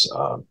ways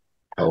of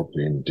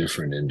helping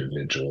different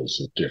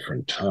individuals at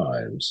different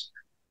times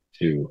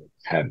to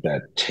have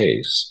that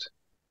taste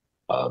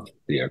of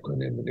the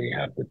equanimity,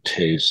 have the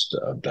taste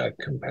of that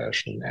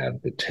compassion,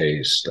 have the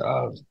taste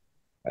of,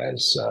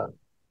 as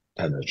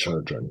Pema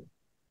Chodron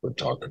would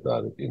talk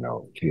about it,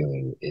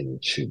 feeling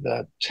into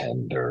that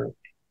tender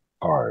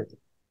heart,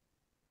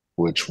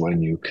 which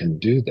when you can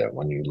do that,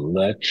 when you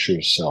let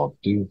yourself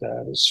do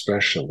that,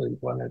 especially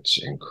when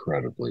it's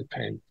incredibly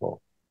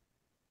painful,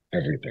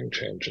 everything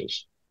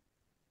changes.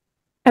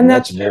 And And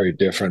that's that's very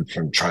different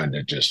from trying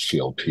to just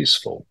feel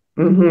peaceful,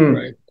 mm-hmm.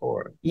 right?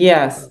 Or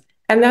Yes.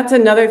 And that's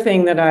another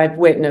thing that I've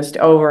witnessed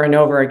over and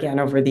over again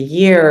over the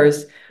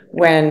years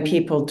when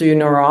people do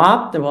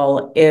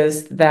neurooptimal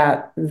is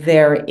that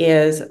there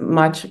is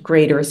much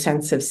greater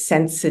sense of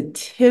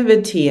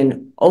sensitivity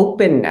and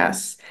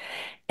openness.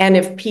 And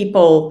if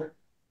people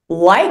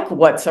like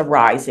what's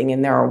arising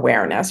in their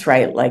awareness,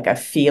 right, like a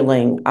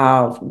feeling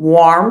of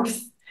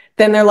warmth,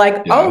 then they're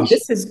like, oh, yes.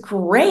 this is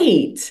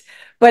great.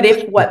 But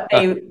if what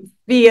they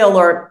feel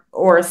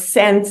or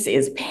sense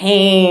is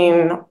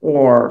pain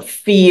or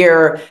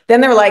fear,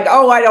 then they're like,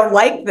 oh, I don't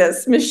like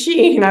this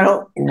machine. I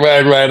don't,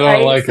 Right, right. I don't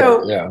right? like it.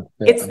 So Yeah,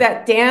 it's yeah.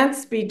 that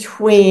dance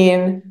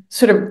between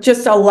sort of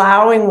just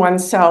allowing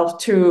oneself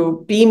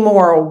to be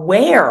more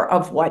aware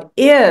of what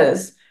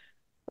is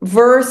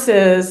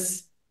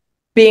versus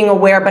being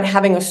aware but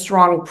having a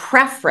strong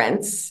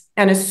preference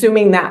and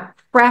assuming that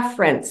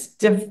preference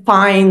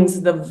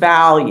defines the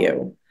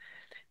value.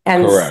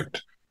 And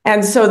Correct.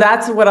 and so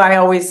that's what I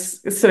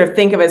always sort of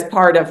think of as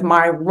part of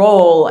my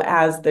role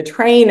as the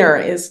trainer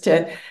is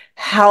to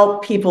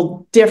help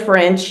people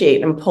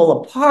differentiate and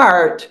pull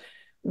apart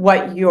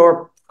what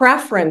your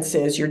preference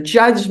is, your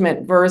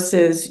judgment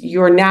versus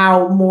you're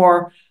now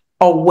more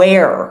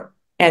aware.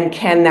 And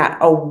can that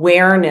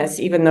awareness,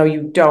 even though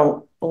you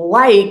don't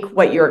like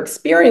what you're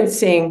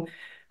experiencing,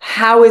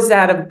 how is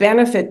that a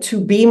benefit to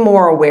be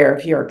more aware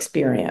of your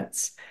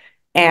experience?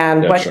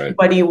 And That's right.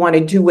 what do you want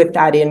to do with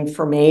that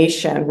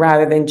information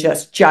rather than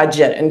just judge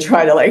it and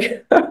try to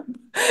like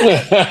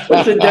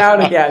push it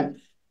down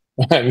again?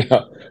 I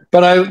know.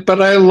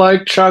 But I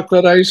like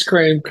chocolate ice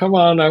cream. Come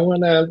on, I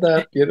want to have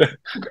that,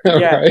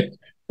 Yeah. right?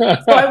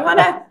 So I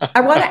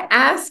want to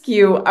ask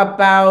you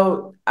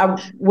about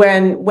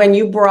when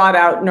you brought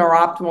out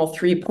NeurOptimal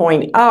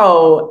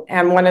 3.0,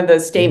 and one of the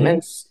Mhm.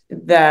 statements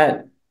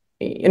that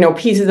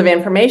pieces of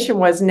information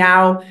was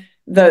now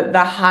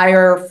the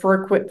higher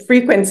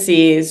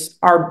frequencies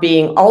are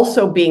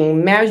also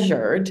being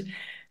measured.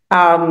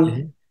 Um,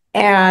 Mhm.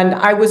 and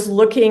I was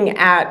looking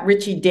at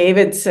Richie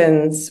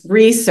Davidson's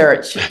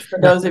research. For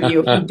those of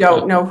you who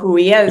don't know who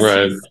he is,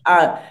 Right, he's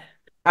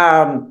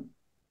um,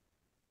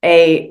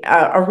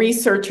 a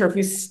researcher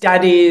who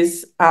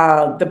studies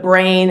the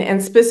brain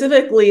and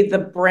specifically the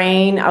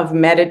brain of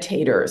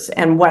meditators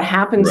and what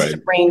happens to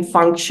right, brain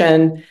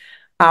function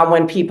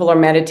when people are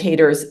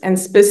meditators. And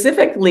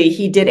specifically,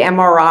 he did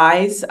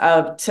MRIs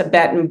of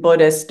Tibetan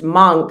Buddhist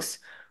monks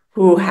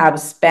who have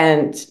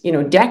spent,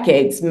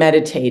 decades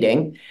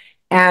meditating.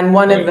 And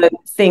one of right. the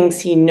things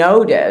he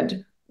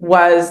noted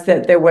was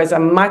that there was a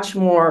much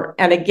more,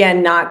 and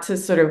again, not to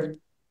sort of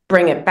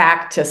bring it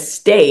back to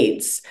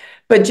states,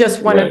 But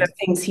just one of Right. the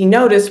things he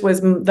noticed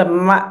was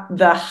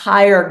the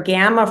higher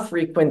gamma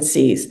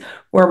frequencies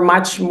were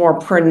much more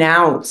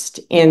pronounced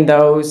in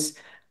those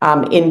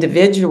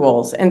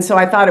individuals. And so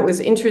I thought it was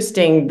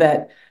interesting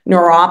that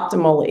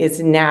NeurOptimal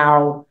is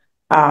now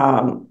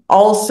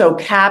also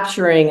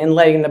capturing and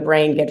letting the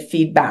brain get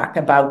feedback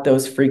about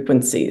those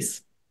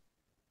frequencies.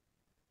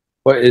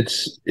 Well, it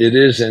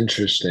is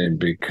interesting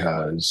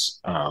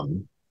because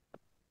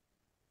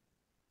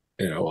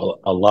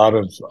a lot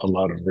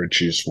of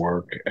Richie's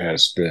work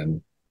has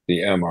been the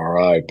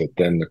MRI, but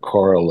then the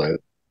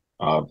correlate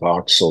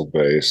voxel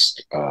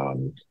based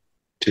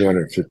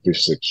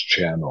 256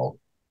 channel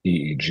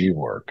EEG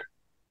work,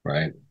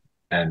 right?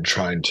 And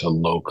trying to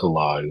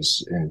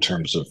localize in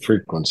terms of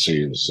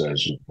frequencies,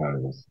 as you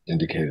kind of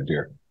indicated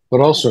here,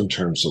 but also in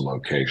terms of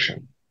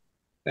location.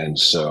 And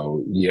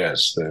so,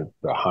 yes,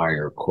 the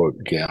higher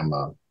quote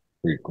gamma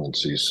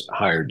frequencies,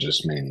 higher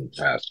just meaning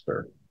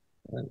faster.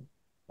 And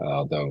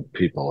although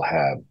people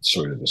have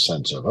sort of the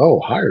sense of,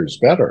 oh, higher is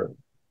better,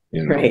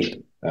 you know.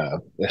 Right.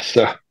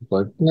 So,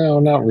 but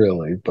no, not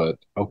really. But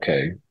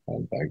okay,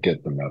 I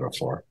get the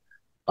metaphor.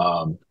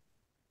 Um,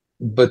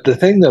 but the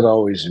thing that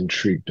always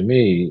intrigued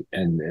me,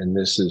 and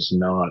this is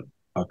not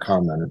a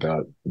comment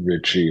about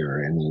Richie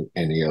or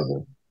any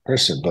other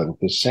person, but at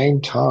the same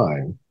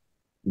time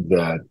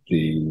that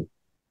the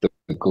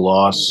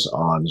gloss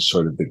on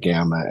sort of the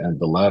gamma and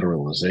the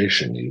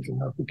lateralization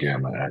even of the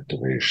gamma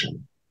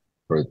activation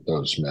for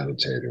those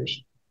meditators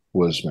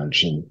was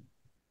mentioned.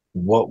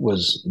 What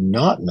was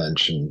not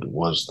mentioned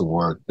was the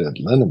work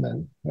that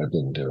Linneman had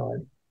been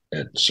doing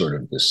at sort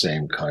of the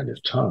same kind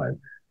of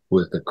time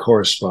with the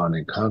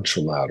corresponding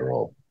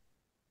contralateral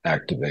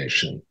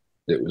activation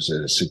that was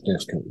at a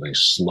significantly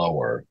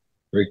slower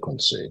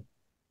frequency,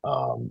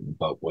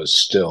 but was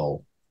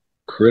still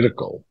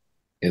critical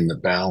in the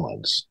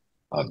balance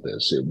of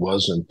this. It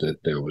wasn't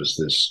that there was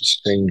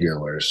this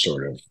singular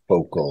sort of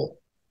focal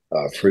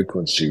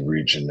frequency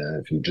region,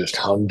 and if you just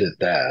hummed at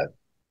that,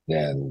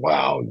 then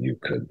wow, you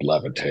could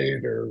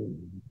levitate or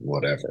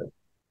whatever.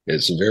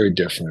 It's a very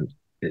different,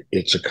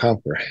 it's a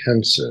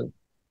comprehensive,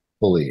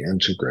 fully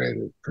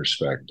integrated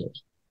perspective.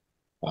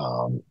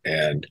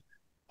 And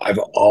I've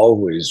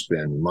always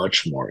been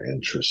much more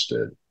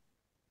interested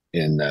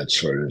in that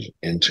sort of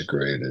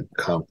integrated,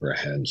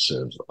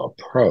 comprehensive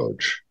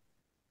approach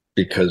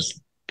because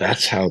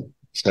that's how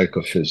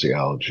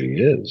psychophysiology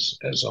is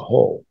as a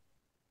whole.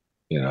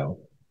 You know,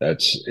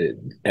 that's it,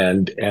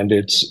 and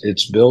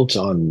it's built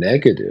on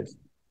negative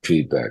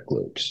feedback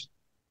loops.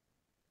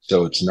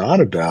 So it's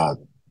not about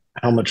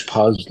how much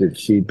positive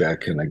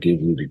feedback can I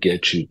give you to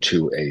get you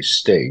to a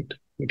state,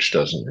 which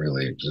doesn't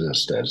really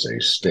exist as a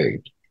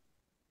state.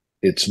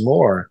 It's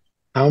more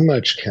how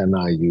much can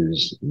I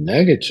use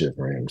negative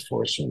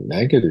reinforcement,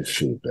 negative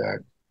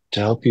feedback to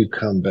help you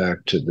come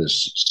back to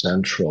this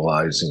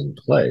centralizing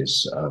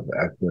place of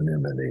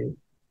equanimity,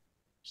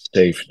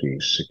 safety,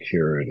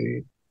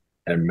 security,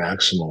 and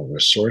maximal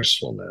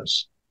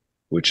resourcefulness,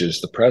 which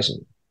is the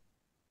present.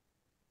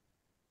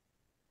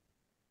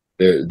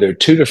 There are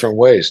two different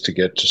ways to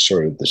get to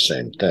sort of the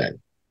same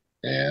thing.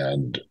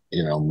 And,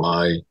 you know,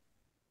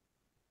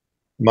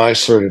 my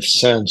sort of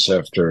sense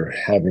after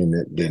having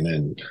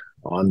been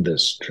on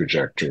this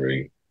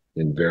trajectory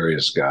in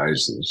various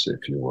guises,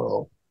 if you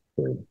will,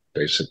 for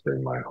basically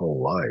my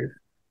whole life,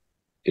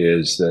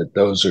 is that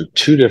those are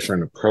two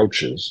different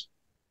approaches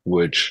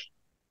which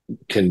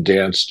can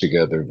dance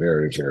together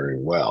very, very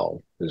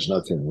well. There's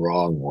nothing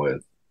wrong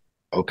with,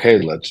 okay,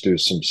 let's do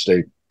some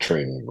state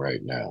training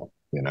right now,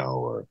 you know,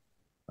 or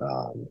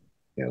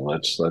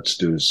let's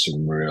do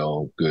some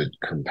real good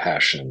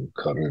compassion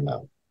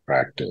karuna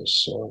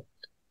practice, or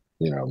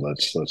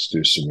let's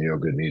do some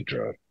yoga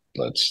nidra.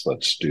 Let's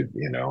do,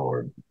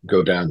 or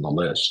go down the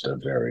list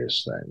of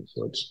various things.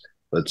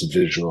 Let's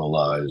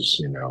visualize,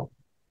 the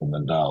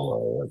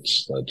mandala.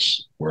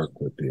 Let's work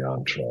with the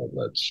yantra.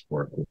 Let's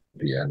work with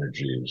the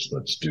energies.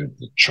 Let's do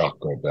the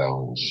chakra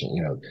balance.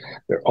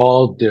 They're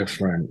all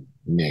different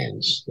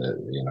means that,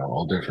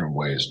 all different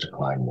ways to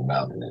climb the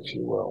mountain, if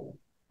you will.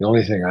 The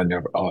only thing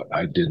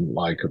I didn't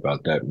like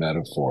about that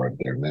metaphor,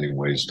 there are many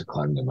ways to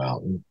climb the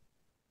mountain,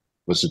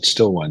 was it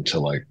still went to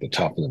like the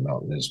top of the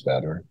mountain is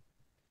better.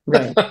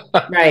 Right.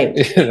 Right.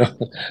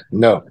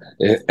 No,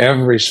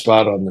 every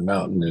spot on the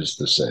mountain is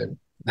the same.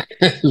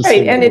 It's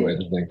Right. the way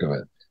to think of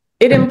it.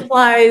 It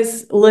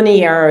implies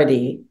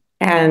linearity.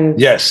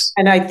 Yes.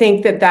 And I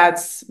think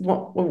that's,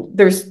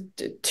 there's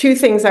two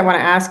things I want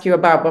to ask you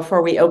about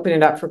before we open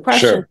it up for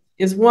questions.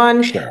 Is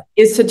one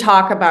is to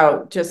talk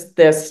about just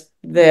this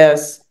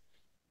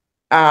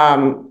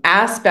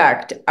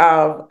aspect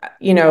of,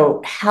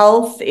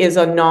 health is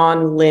a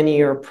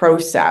non-linear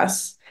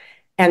process.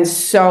 And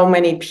so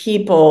many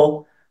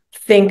people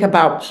think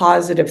about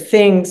positive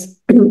things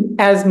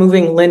as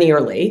moving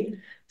linearly.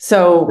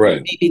 So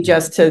maybe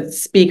just to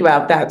speak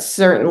about that,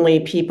 certainly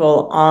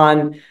people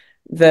on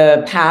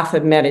the path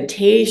of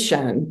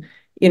meditation,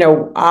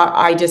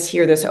 I just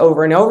hear this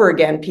over and over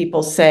again.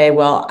 People say,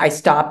 well, I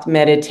stopped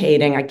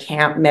meditating. I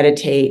can't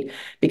meditate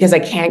because I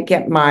can't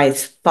get my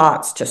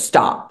thoughts to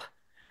stop.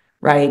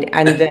 right?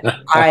 And then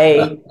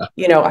I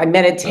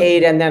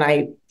meditate, and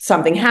then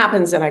something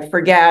happens and I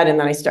forget, and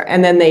then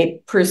and then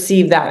they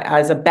perceive that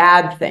as a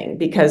bad thing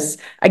because,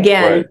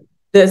 again, Right.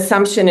 the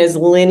assumption is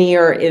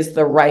linear is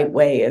the right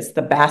way, is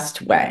the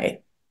best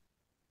way.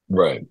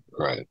 Right.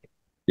 Right.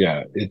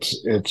 Yeah. It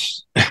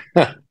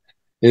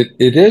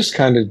is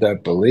kind of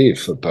that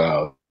belief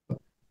about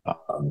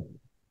um,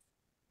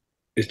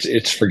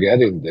 it's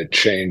forgetting that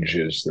change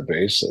is the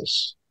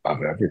basis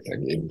of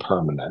everything,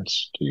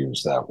 impermanence, to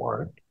use that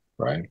word,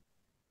 right?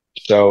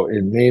 So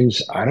it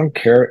means I don't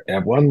care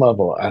at one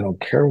level, I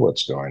don't care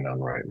what's going on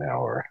right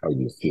now or how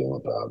you feel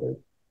about it,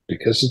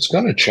 because it's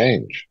going to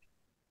change.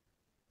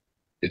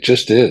 It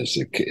just is.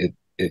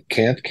 It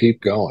can't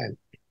keep going.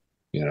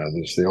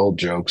 There's the old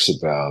jokes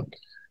about,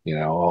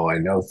 oh, I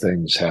know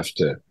things have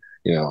to,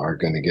 are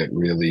going to get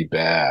really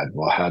bad.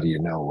 Well, how do you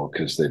know? Well,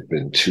 because they've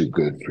been too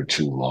good for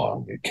too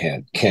long. It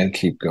can't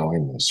keep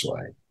going this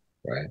way,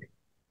 right?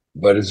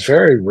 But it's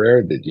very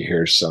rare that you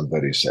hear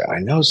somebody say, I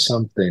know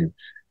something,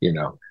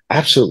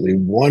 absolutely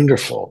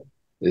wonderful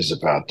is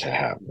about to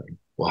happen.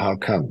 Well, how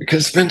come?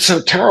 Because it's been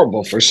so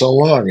terrible for so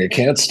long. It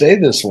can't stay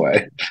this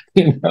way.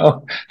 You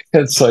know,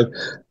 it's like,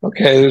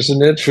 okay, there's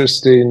an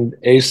interesting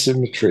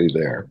asymmetry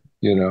there,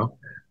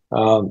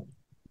 Um,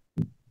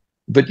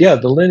 but yeah,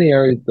 the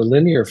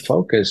linear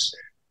focus,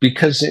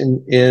 because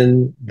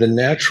in the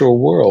natural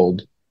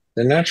world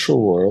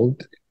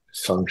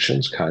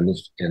functions kind of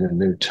in a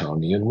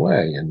Newtonian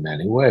way in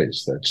many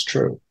ways. That's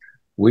true.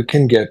 We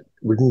can get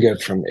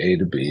from A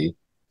to B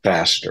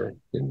faster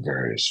in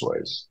various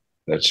ways.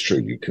 That's true.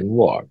 You can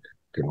walk,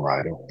 you can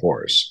ride a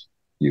horse,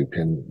 you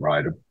can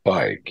ride a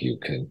bike, you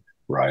can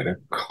ride a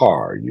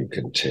car, you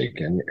can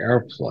take an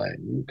airplane,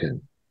 you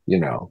can,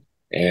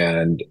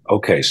 and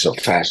okay, so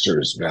faster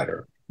is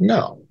better.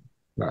 No,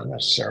 not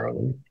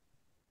necessarily.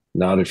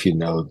 Not if you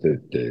know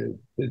that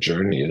the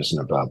journey isn't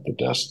about the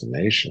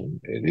destination.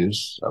 It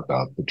is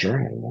about the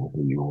journey and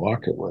who you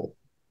walk it with.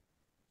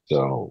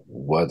 So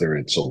whether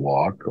it's a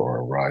walk or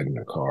a ride in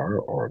a car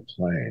or a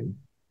plane,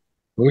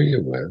 who are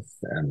you with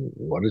and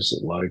what is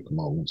it like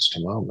moments to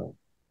moment,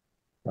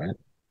 right?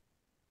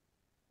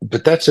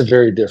 But that's a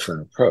very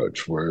different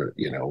approach where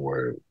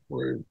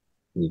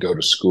we go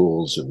to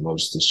schools and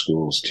most of the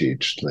schools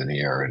teach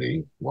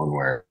linearity one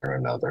way or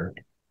another,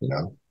 you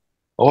know.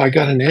 Oh, I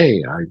got an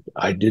A.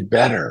 I did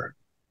better.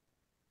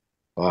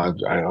 I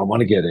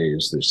want to get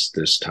A's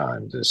this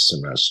time, this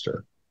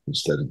semester,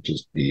 instead of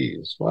just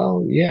B's.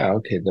 Well, yeah,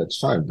 okay, that's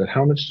fine. But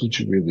how much did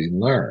you really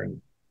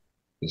learn?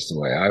 Is the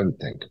way I would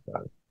think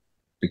about it.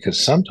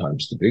 Because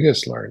sometimes the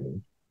biggest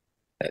learning,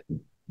 as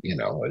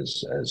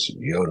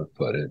Yoda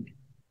put it,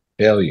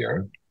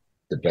 failure,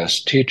 the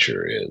best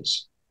teacher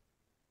is.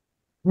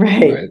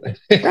 Right,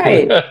 Right.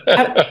 right.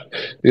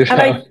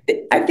 And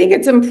I think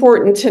it's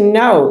important to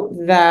note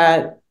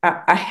that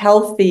a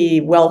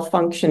healthy,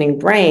 well-functioning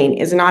brain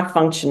is not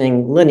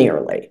functioning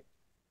linearly.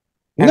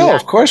 And No, that,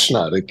 of course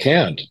not. It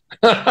can't.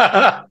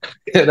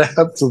 It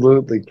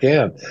absolutely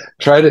can't.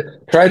 Try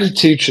to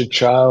teach a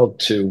child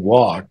to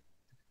walk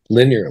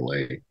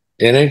linearly.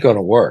 It ain't going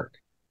to work.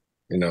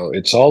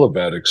 It's all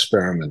about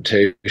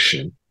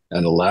experimentation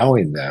and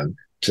allowing them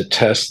to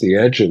test the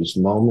edges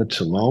moment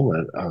to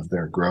moment of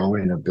their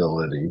growing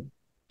ability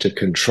to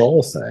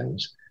control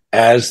things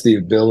as the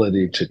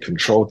ability to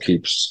control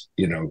keeps,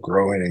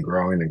 growing and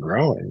growing and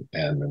growing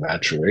and the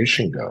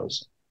maturation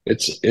goes.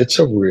 It's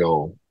a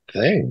real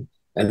thing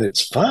and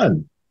it's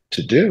fun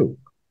to do.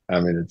 I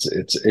mean,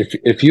 it's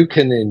if you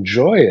can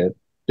enjoy it,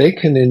 they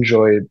can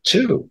enjoy it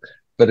too.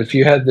 But if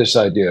you had this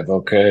idea of,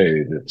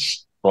 okay,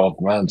 it's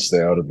 12 months,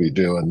 they ought to be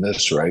doing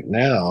this right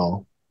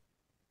now,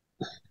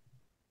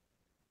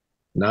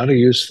 not a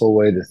useful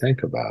way to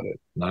think about it,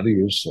 not a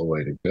useful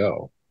way to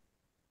go,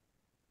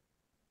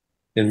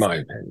 in my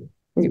opinion,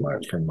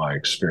 from my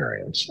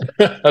experience.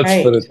 Let's put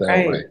right, it that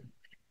right. way.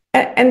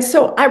 And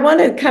so I want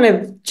to kind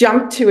of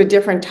jump to a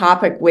different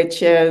topic,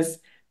 which is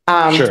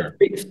Sure.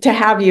 to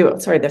have you,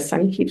 sorry, the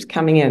sun keeps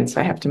coming in,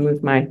 so I have to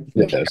move my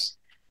computer. Yes.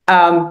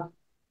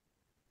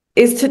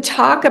 Is to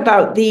talk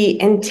about the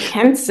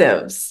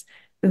intensives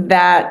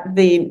that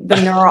the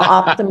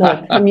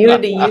NeurOptimal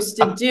community used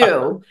to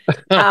do.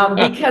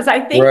 Because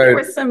I think there Right.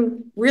 were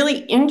some really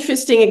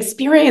interesting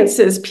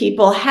experiences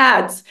people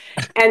had,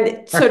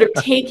 and sort of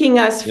taking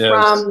us Yes.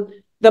 from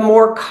the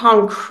more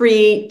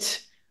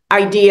concrete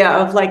idea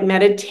of like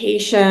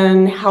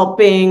meditation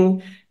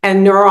helping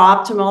and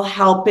NeurOptimal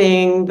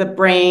helping the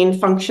brain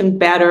function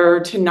better,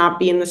 to not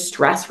be in the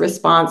stress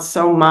response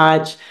so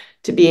much,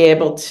 to be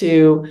able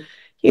to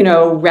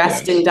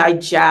rest and Yes.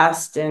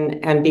 digest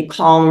and be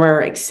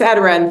calmer, et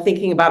cetera, and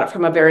thinking about it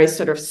from a very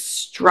sort of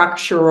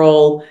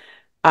structural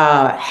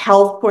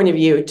health point of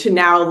view, to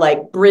now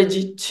like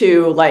bridge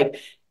to like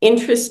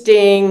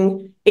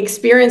interesting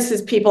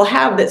experiences people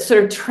have that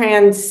sort of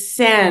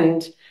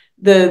transcend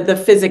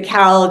the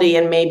physicality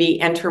and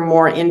maybe enter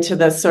more into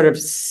the sort of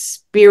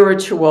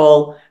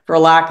spiritual, for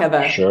lack of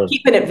a, Sure.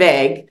 keeping it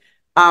vague,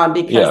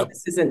 because Yeah.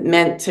 this isn't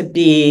meant to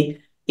be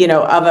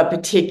of a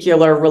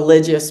particular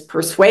religious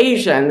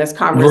persuasion, this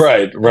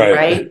conversation,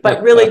 right?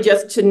 But really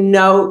just to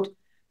note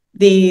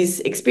these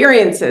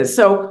experiences.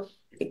 So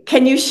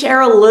can you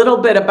share a little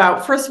bit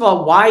about, first of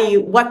all,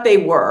 what they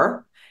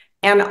were,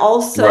 and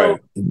also,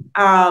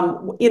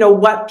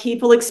 what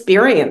people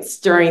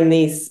experienced during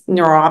these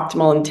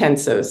neurooptimal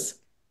intensives?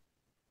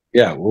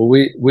 Yeah, well,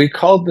 we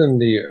called them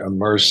the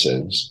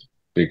immersives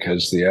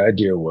because the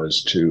idea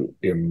was to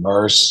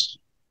immerse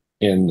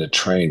in the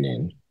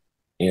training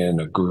in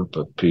a group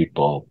of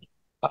people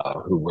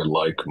who were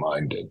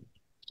like-minded.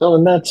 So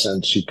in that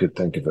sense, you could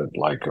think of it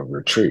like a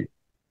retreat,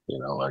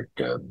 like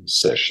a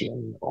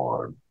session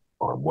or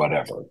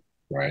whatever,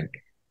 right?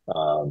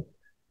 Um,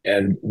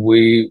 and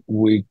we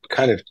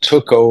kind of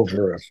took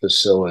over a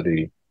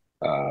facility.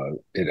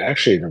 It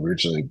actually had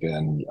originally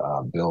been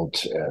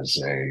built as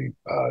a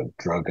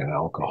drug and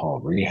alcohol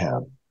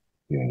rehab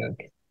unit,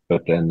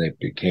 but then they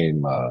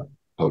became a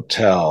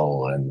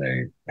hotel, and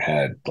they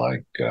had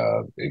like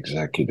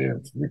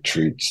executive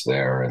retreats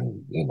there,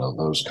 and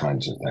those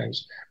kinds of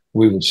things.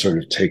 We would sort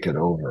of take it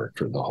over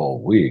for the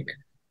whole week.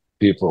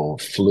 People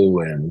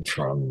flew in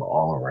from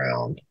all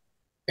around,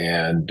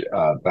 and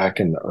back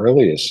in the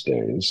earliest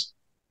days,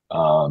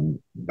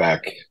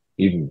 back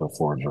even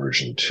before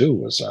version 2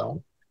 was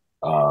out,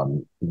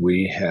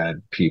 we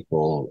had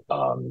people,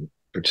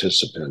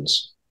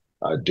 participants,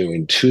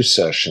 doing 2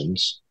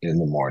 sessions in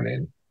the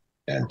morning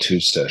and 2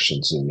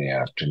 sessions in the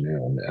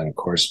afternoon. And of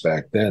course,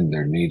 back then,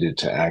 there needed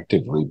to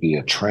actively be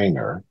a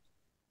trainer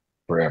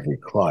for every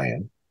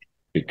client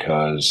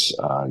because,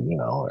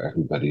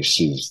 everybody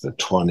sees the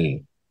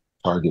 20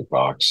 target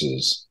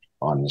boxes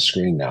on the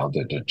screen now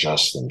that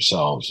adjust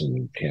themselves, and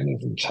you can't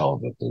even tell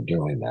that they're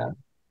doing that.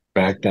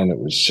 Back then, it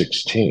was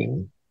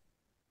 16,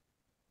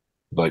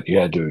 but you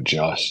had to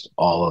adjust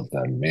all of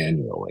them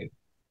manually.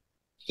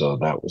 So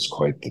that was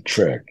quite the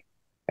trick.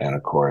 And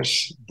of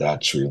course,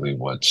 that's really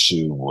what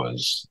Sue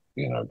was,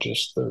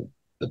 just the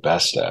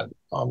best at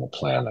on the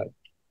planet.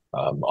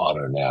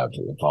 AutoNav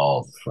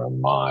evolved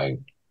from my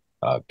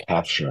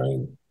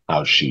capturing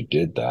how she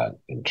did that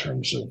in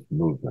terms of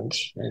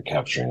movements and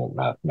capturing it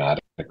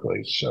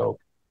mathematically. So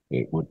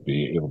it would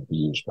be able to be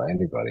used by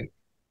anybody.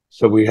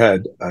 So we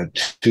had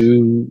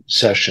 2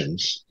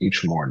 sessions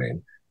each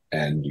morning,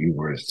 and you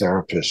were a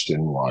therapist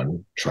in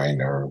one,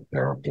 trainer,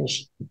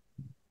 therapist,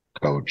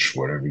 coach,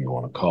 whatever you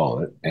want to call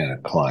it, and a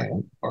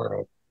client or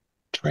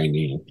a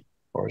trainee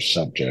or a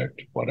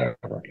subject,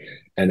 whatever.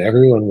 And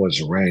everyone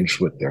was arranged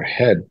with their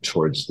head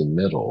towards the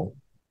middle,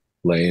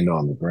 laying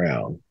on the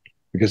ground,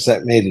 because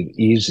that made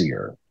it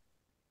easier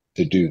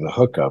to do the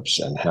hookups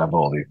and have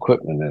all the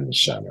equipment in the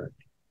center.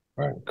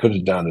 Right? Could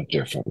have done it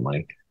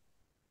differently.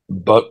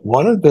 But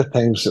one of the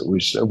things that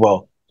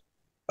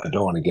I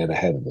don't want to get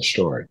ahead of the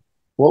story.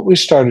 What we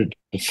started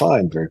to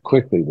find very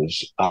quickly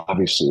was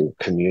obviously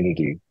a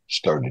community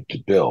started to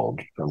build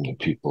from the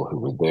people who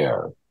were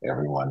there.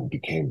 Everyone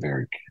became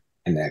very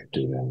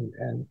connected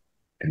and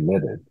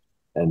committed.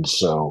 And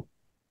so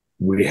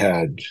we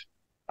had,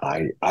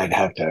 I'd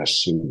have to ask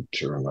Sue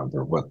to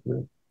remember what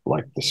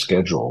the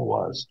schedule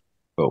was,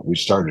 but we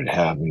started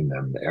having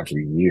them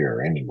every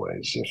year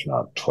anyways, if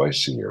not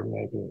twice a year,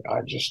 maybe.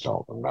 I just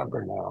don't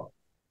remember now.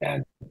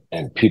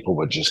 And people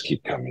would just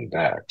keep coming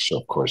back. So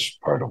of course,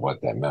 part of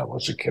what that meant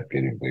was it kept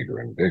getting bigger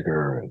and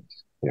bigger. And,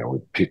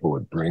 people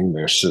would bring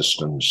their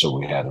systems. So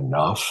we had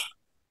enough,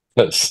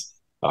 because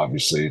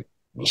obviously it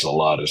was a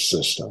lot of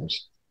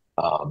systems.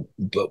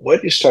 But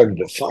what you started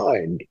to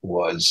find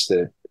was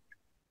that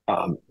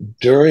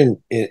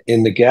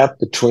in the gap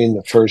between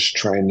the first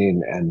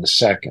training and the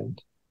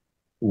second,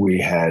 we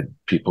had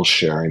people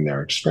sharing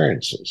their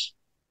experiences,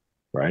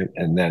 right?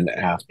 And then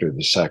after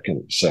the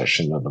second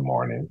session of the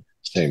morning,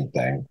 same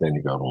thing. Then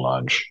you go to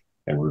lunch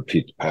and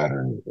repeat the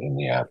pattern in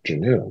the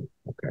afternoon.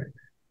 Okay.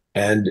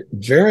 And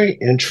very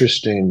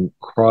interesting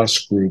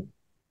cross-group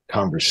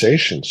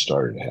conversations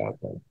started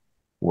happening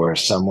where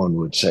someone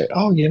would say,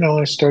 oh,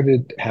 I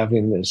started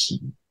having this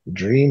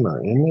dream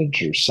or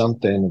image or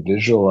something,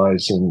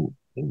 visualizing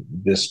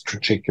this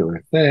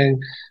particular thing.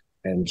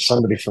 And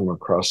somebody from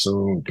across the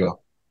room would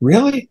go,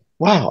 really?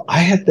 Wow, I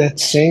had that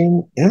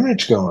same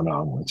image going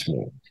on with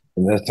me.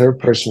 And the third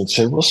person would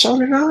say, well, so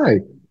did I,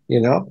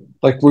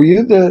 like, were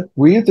you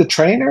the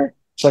trainer?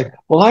 It's like,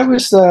 well, I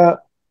was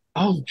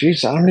oh,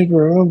 geez, I don't even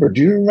remember.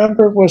 Do you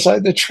remember? Was I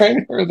the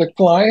trainer or the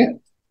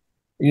client?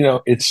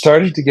 It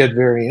started to get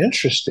very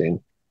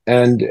interesting.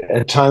 And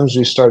at times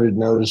we started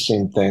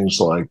noticing things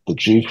like the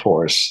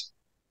G-Force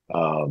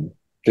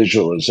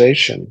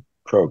visualization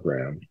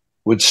program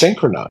would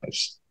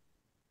synchronize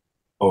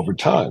over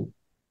time,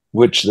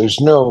 which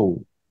there's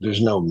no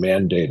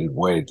mandated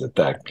way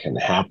that can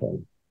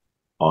happen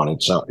on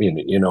its own.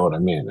 You know what I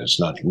mean?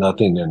 There's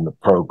nothing in the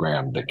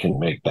program that can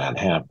make that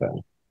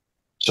happen.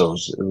 So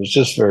it was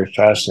just very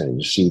fascinating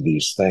to see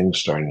these things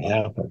starting to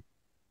happen.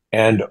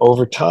 And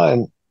over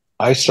time,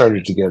 I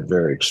started to get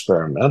very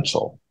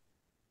experimental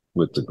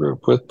with the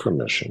group, with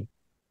permission.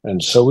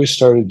 And so we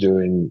started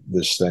doing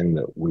this thing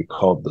that we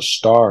called the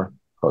star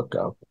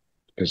hookup,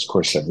 because of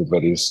course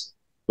everybody's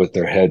with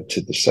their head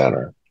to the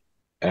center.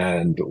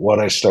 And what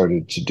I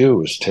started to do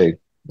was take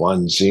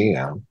one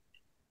ZM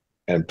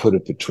and put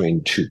it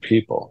between two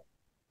people.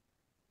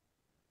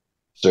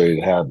 So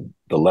you'd have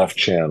the left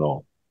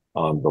channel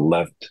on the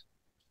left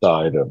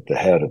side of the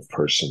head of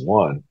person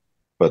one,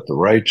 but the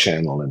right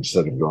channel,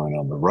 instead of going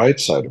on the right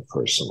side of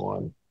person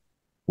one,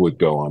 would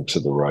go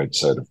onto the right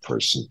side of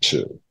person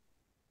two.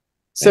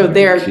 So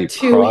there are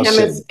two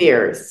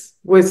hemispheres,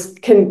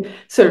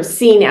 sort of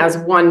seen as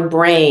one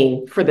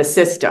brain for the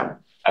system.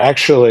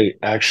 Actually,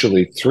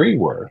 three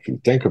were, if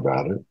you think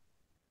about it,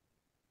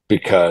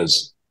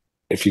 because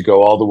if you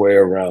go all the way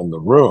around the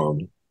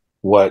room,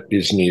 what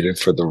is needed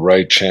for the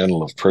right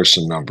channel of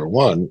person number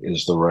one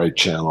is the right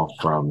channel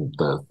from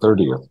the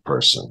 30th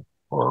person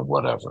or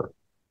whatever,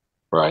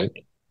 right?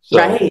 So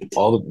right.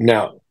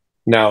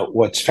 Now,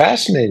 what's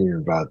fascinating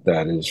about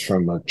that is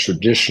from a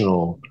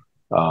traditional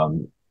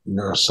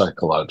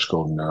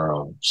neuropsychological,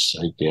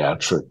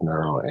 neuropsychiatric,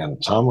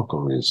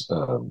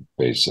 neuroanatomical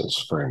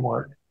basis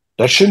framework,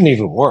 that shouldn't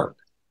even work.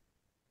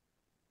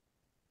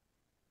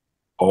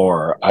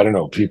 Or, I don't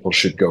know, people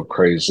should go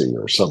crazy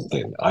or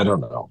something. I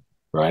don't know,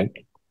 right?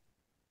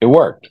 It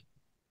worked.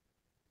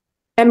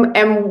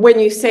 And when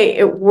you say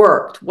it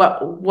worked,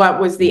 what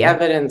was the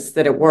evidence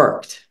that it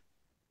worked?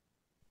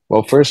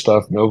 Well, first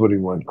off, nobody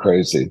went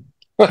crazy.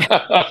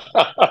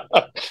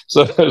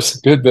 So there's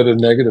a good bit of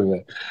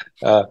negative.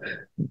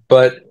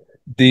 But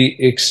the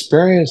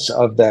experience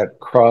of that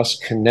cross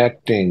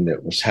connecting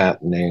that was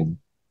happening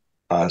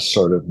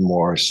sort of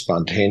more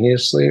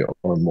spontaneously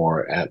or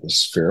more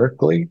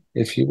atmospherically,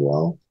 if you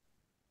will,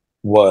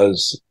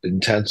 was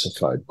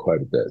intensified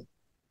quite a bit.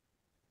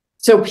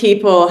 So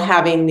people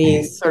having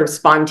these sort of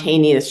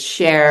spontaneous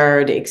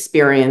shared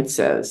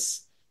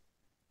experiences.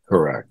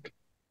 Correct.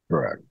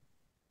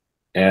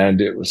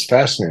 And it was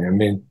fascinating. I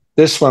mean,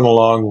 this went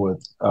along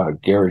with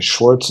Gary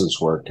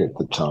Schwartz's work at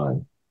the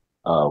time,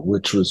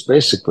 which was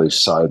basically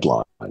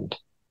sidelined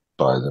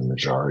by the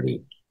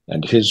majority.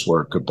 And his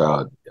work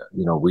about,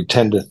 we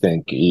tend to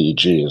think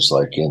EEG is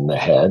like in the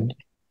head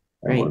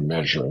and we're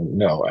measuring.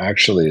 No,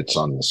 actually, it's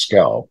on the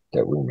scalp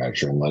that we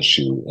measure unless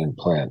you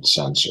implant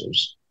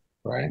sensors,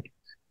 right?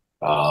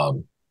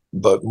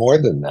 But more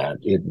than that,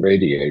 it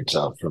radiates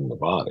out from the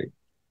body.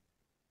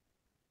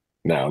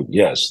 Now,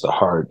 yes, the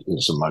heart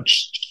is a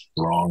much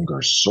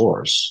stronger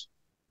source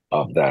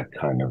of that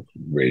kind of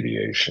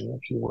radiation,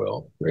 if you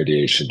will.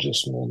 Radiation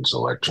just means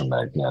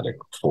electromagnetic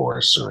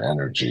force or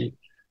energy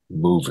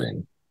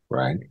moving,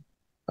 right?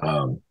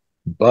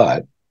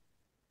 But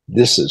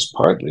this is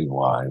partly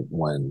why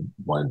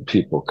when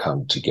people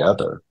come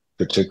together,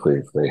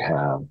 particularly if they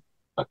have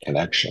a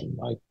connection,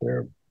 like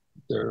they're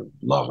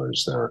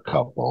lovers, they're a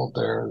couple,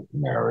 they're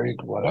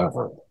married,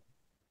 whatever,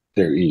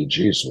 their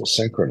EEGs will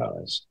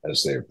synchronize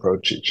as they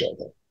approach each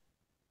other,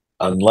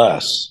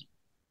 unless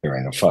they're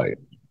in a fight.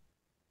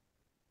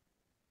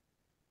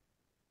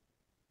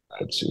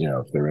 That's,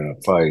 if they're in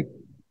a fight,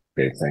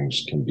 okay,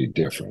 things can be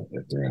different.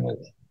 If they're in a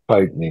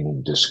fight,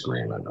 meaning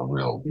disagreement, a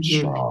real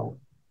strong,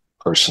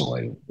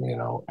 personally,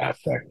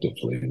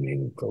 affectively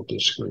meaningful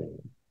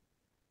disagreement.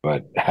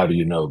 But how do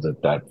you know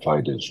that that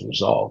fight is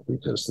resolved?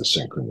 Because the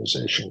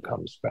synchronization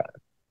comes back,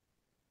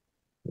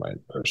 right?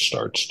 Or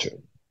starts to.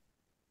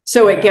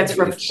 So it gets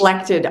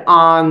reflected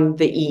on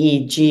the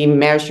EEG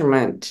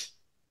measurement.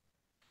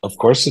 Of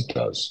course it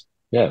does.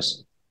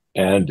 Yes.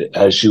 And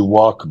as you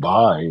walk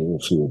by,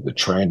 if you're the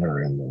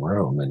trainer in the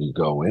room and you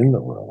go in the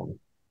room,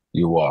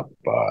 you walk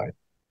by,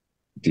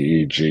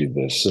 the EEG,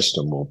 the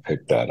system will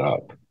pick that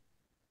up.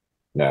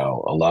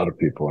 Now, a lot of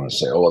people want to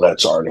say, oh, well,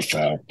 that's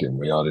artifact and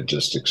we ought to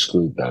just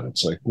exclude that.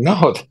 It's like,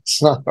 no,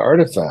 that's not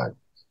artifact.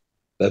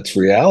 That's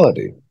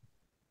reality.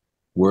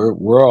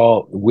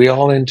 We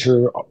all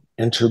enter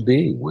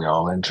B, we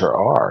enter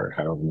R,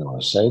 however you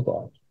want to say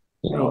that,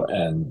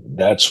 and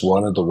that's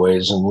one of the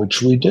ways in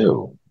which we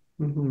do.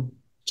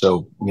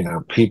 So,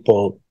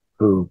 people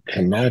who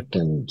connect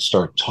and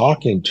start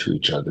talking to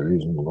each other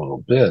even a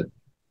little bit,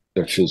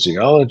 their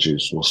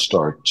physiologies will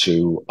start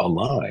to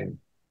align.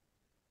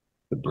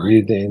 The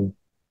breathing,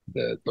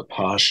 the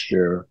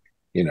posture,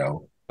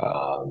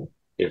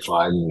 if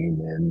I lean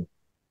in,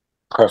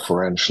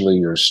 preferentially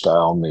your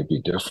style may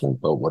be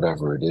different, but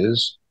whatever it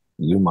is,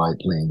 you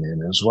might lean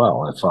in as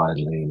well. If I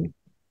lean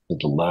to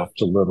the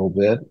left a little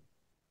bit,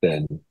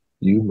 then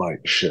you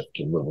might shift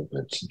a little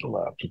bit to the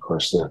left. Of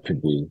course, there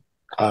could be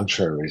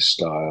contrary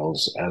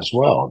styles as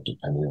well,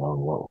 depending on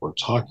what we're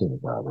talking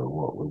about or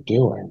what we're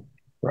doing,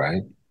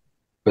 right?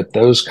 But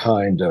those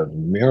kind of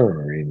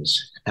mirrorings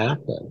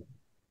happen.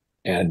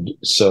 And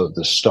so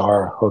the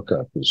star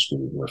hookup, as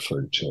we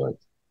referred to it,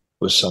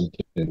 was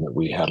something that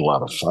we had a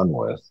lot of fun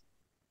with.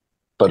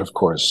 But of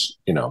course,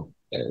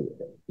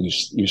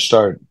 you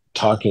start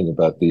talking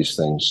about these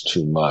things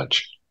too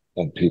much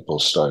and people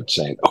start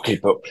saying, okay,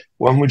 but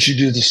when would you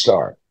do the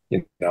star?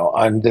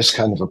 I'm this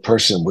kind of a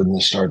person. Wouldn't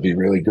the star be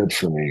really good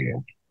for me?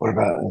 And what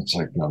about, and it's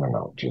like,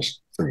 no,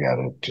 just forget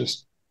it.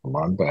 Just come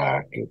on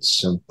back. It's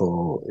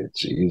simple.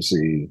 It's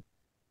easy.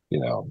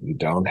 You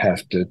don't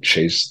have to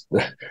chase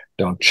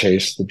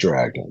the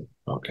dragon.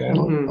 Okay,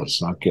 Mm-hmm.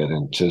 let's not get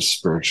into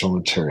spiritual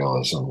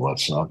materialism.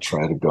 Let's not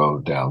try to go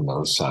down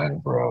those kind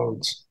of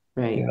roads.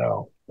 You Right.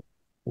 know,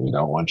 we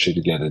don't want you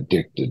to get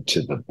addicted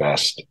to the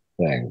best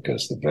thing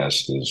because the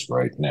best is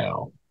right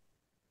now.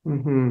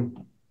 Mm-hmm.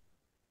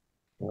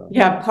 Yeah.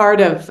 Yeah,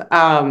 part of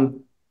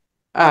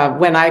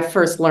when I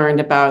first learned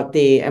about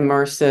the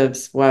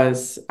immersives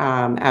was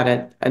at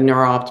a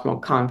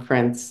NeurOptimal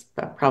conference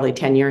probably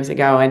 10 years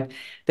ago. And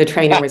the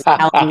trainer was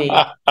telling me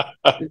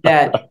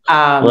that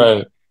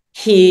Right,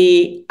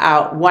 he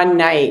one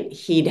night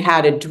he'd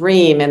had a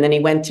dream, and then he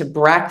went to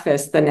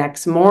breakfast the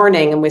next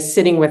morning and was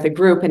sitting with a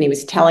group, and he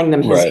was telling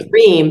them his right.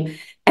 dream.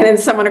 And then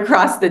someone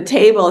across the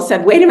table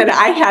said, "Wait a minute,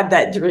 I had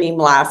that dream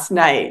last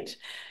night."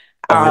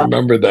 I Um,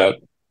 remember that.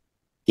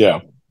 Yeah,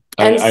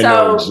 and I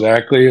know so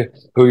exactly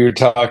who you're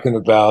talking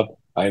about.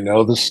 I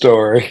know the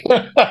story.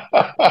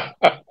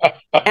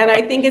 And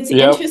I think it's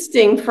Yep.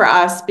 interesting for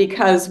us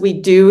because we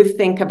do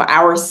think of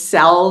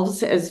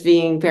ourselves as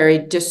being very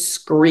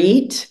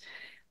discrete.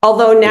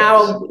 Although Yes.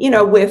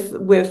 now,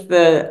 with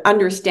the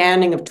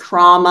understanding of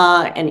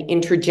trauma and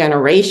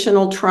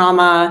intergenerational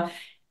trauma,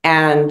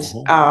 and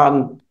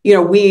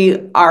Mhm. we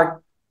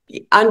are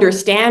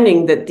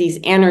understanding that these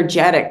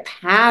energetic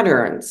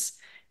patterns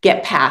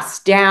get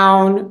passed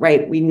down,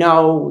 right? We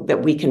know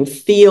that we can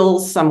feel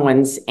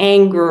someone's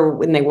anger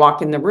when they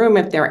walk in the room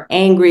if they're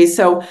angry.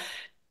 So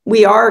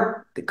we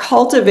are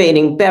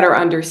cultivating better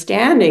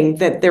understanding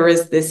that there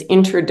is this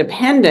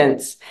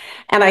interdependence.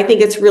 And I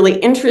think it's really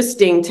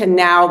interesting to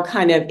now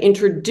kind of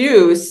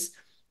introduce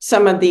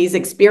some of these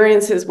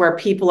experiences where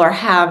people are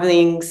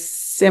having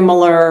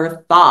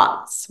similar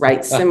thoughts,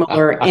 right?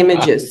 Similar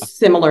images,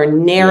 similar Yes.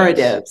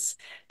 narratives.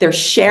 They're Mhm.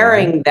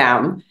 sharing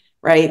them,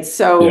 right?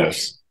 So,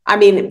 Yes. I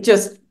mean,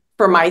 just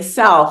for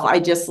myself, I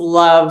just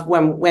love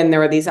when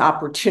there are these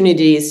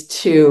opportunities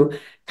to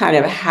kind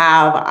of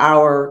have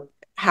our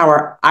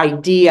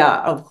idea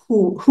of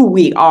who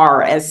we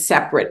are as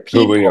separate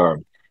Who we people, are.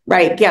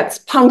 right, gets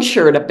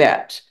punctured a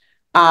bit.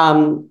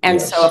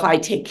 And so if Yes. I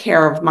take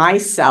care of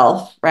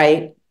myself,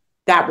 right,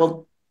 that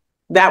will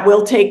that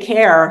will take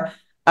care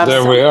of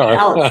There we somebody are.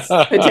 else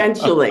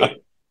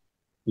potentially.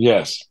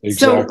 Yes, So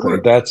exactly.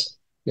 That's,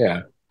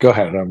 yeah. Go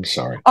ahead. I'm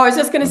sorry. I was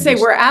just going to I'm say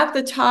just, we're at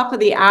the top of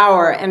the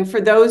hour, and for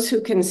those who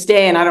can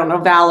stay, and I don't know,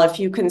 Val, if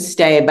you can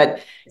stay, but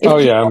if oh,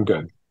 yeah, I'm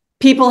good.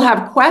 people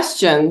have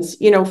questions,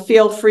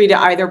 feel free to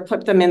either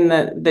put them in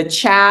the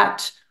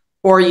chat,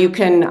 or you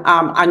can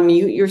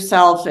unmute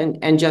yourself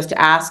and just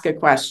ask a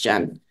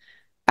question.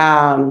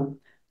 Um,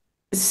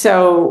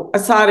 so,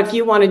 Assad, if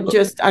you want to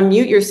just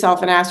unmute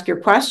yourself and ask your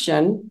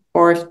question,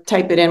 or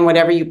type it in,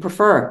 whatever you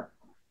prefer.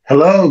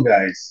 Hello,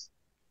 guys.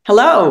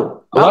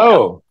 Hello, welcome.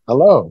 Hello.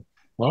 Hello.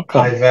 Hi,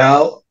 Welcome.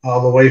 Val,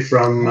 all the way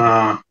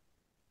from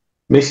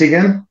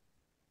Michigan.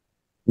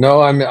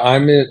 No, I'm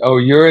in, oh,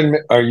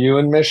 are you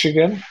in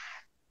Michigan?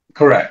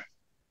 Correct.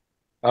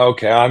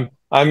 Okay,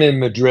 I'm in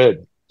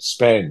Madrid,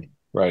 Spain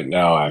right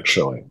now,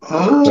 actually. So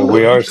Oh,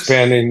 we are interesting.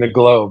 spanning the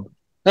globe.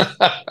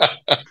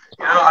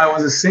 I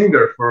was a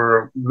singer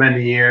for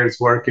many years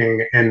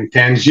working in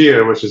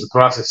Tangier, which is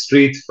across the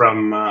street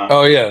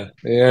Oh yeah,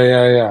 yeah,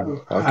 yeah, yeah.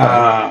 Okay.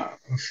 uh,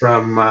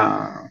 from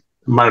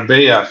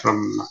Marbella.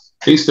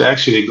 I used to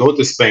actually go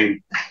to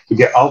Spain to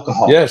get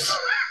alcohol. Yes,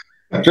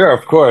 sure,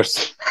 of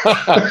course.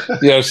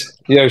 Yes,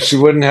 yes.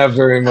 You wouldn't have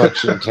very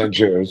much in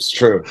Tangier. It's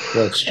true.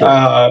 That's true.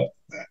 uh,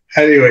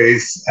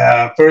 Anyways,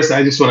 first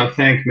I just want to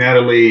thank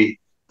Natalie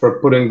for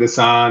putting this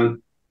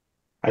on.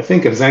 I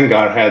think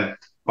Zengar had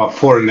about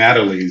four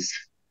Natalies.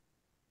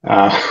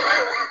 Uh,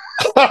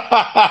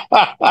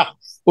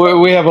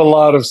 We have a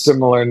lot of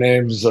similar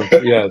names of,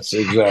 yes,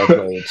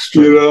 exactly. It's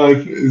true. like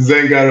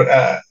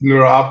Zengar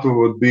NeurOptimal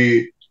would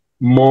be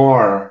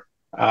more,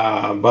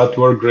 but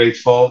we're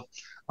grateful.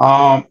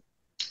 Um,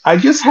 I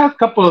just have a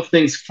couple of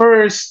things.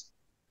 First,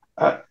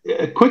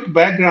 a quick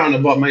background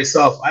about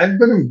myself. I've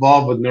been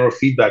involved with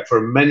neurofeedback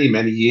for many,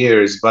 many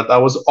years, but I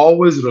was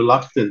always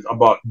reluctant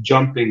about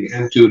jumping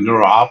into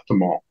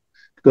NeurOptimal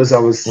because I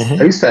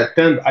Hmm. used to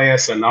attend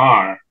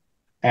ISNR,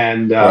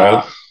 and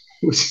Right.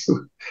 which,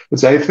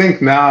 which I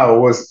think now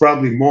was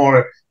probably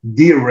more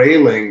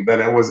derailing than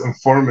it was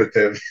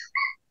informative.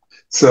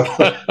 So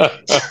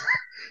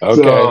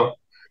Okay.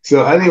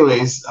 so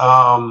anyways,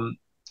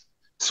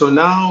 so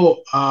now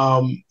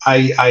I've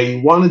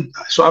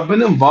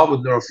been involved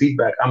with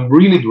neurofeedback. I'm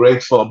really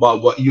grateful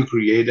about what you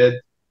created.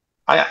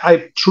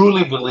 I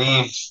truly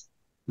believe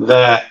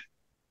that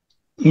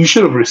you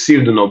should have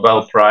received a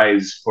Nobel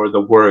Prize for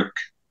the work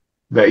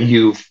that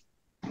you've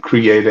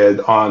created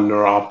on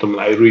NeurOptimal.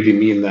 I really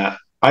mean that.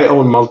 I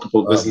own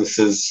multiple Well,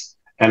 businesses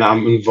and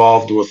I'm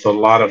involved with a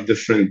lot of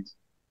different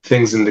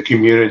things in the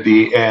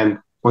community. And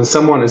when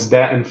someone is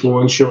that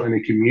influential in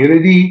the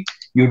community,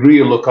 you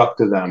really look up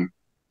to them.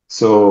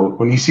 So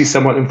when you see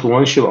someone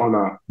influential on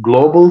a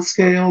global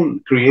scale,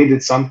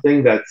 created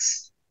something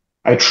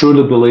I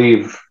truly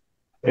believe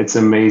it's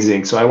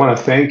amazing. So I want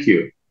to thank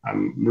you.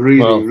 I'm really,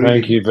 well, thank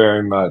really you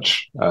very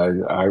much.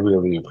 I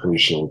really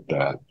appreciate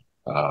that.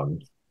 Um,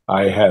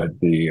 I had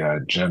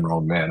the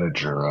general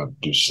manager of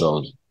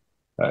Dussault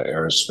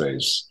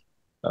aerospace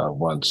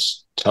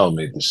once tell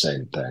me the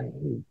same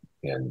thing.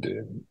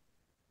 And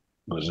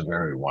was a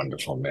very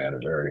wonderful man, a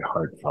very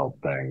heartfelt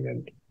thing.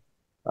 And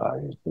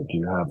he said,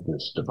 you have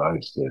this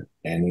device that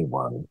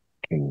anyone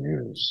can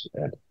use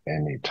at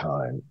any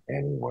time,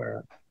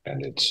 anywhere,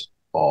 and it's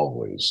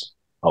always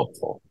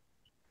helpful.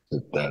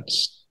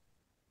 That's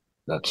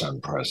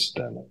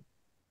unprecedented.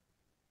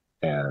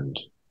 And,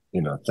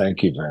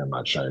 thank you very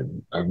much. I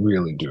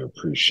really do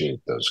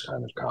appreciate those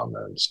kind of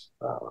comments.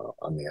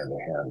 On the other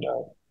hand,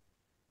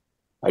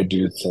 I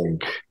do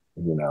think,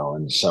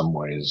 in some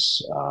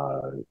ways,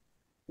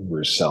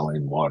 we're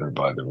selling water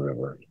by the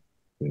river.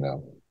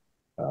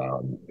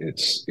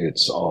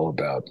 It's all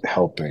about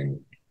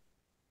helping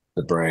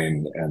the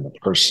brain and the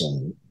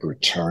person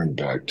return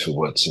back to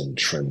what's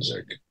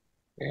intrinsic,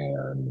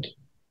 and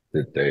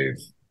that they've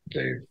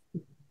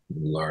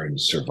learned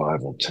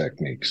survival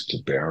techniques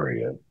to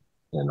bury it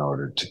in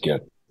order to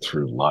get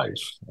through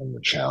life and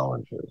the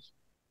challenges.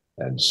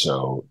 And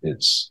so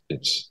it's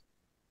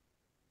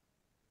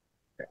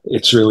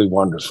really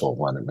wonderful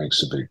when it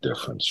makes a big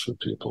difference for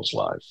people's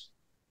lives.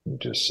 You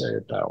just say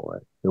it that way.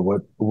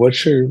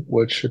 What's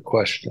your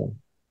question?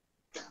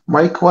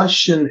 My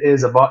question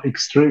is about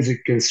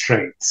extrinsic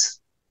constraints.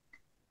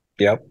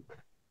 Yep.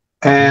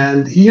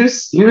 And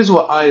here's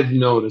what I've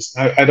noticed.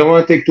 I don't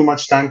want to take too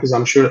much time because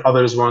I'm sure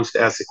others want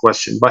to ask a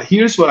question. But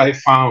here's what I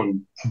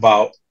found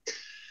about.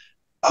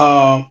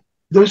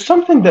 There's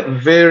something that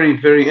very,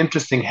 very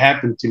interesting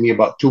happened to me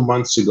about 2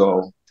 months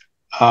ago.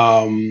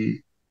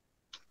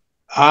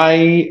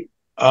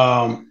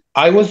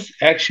 I was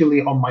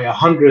actually on my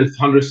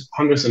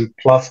 100th and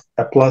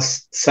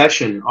plus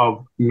session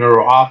of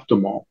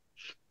NeurOptimal,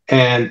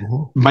 and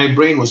my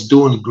brain was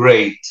doing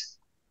great.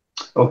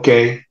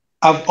 Okay,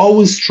 I've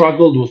always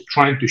struggled with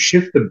trying to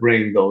shift the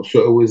brain though, so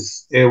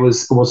it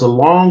was a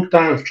long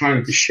time of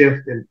trying to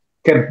shift and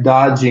kept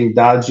dodging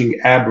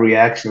ab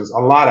reactions, a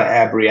lot of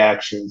ab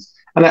reactions,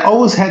 and I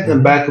always had in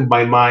the back of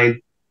my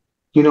mind,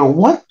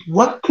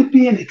 what could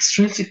be an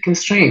extrinsic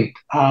constraint?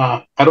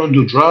 I don't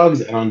do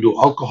drugs. I don't do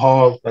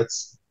alcohol.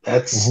 That's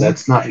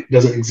not, it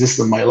doesn't exist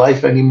in my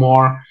life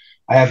anymore.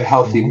 I have a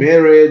healthy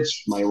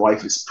marriage. My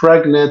wife is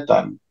pregnant.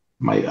 I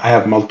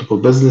have multiple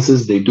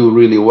businesses. They do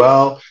really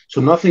well.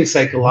 So nothing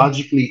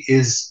psychologically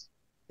is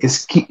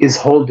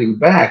holding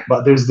back.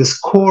 But there's this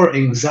core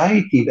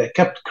anxiety that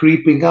kept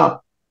creeping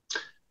up.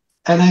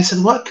 And I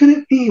said, what could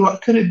it be?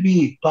 What could it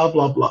be? Blah,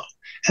 blah, blah.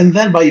 And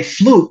then by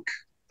fluke,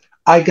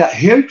 I got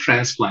hair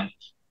transplant.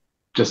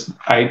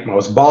 I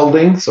was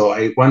balding, so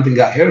I went and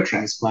got hair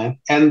transplant.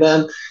 And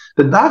then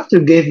the doctor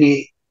gave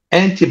me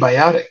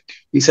antibiotic.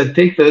 He said,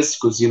 take this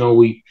because,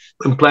 we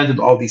implanted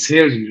all these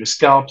hairs in your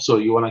scalp. So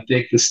you want to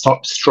take this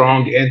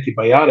strong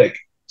antibiotic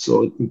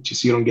so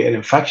just you don't get an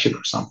infection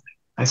or something.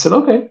 I said,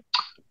 okay.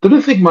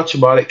 Didn't think much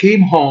about it.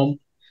 Came home,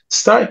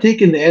 started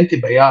taking the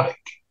antibiotic.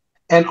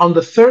 And on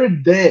the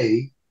third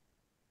day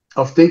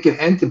of taking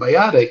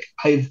antibiotic,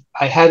 I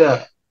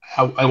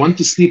went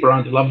to sleep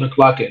around 11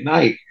 o'clock at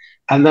night.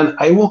 And then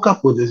I woke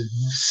up with a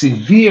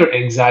severe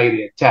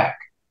anxiety attack.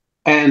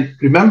 And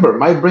remember,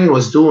 my brain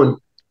was doing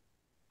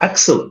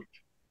excellent.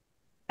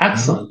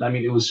 I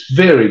mean, it was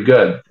very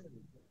good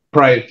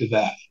prior to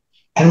that.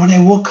 And when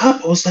I woke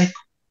up, I was like,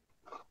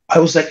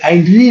 I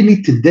really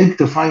need to dig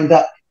to find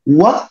out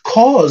what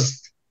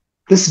caused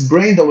this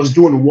brain that was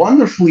doing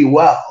wonderfully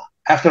well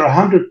after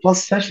 100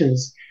 plus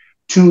sessions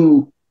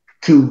to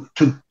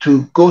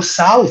go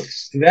south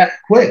that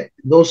quick.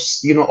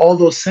 Those, all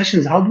those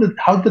sessions, how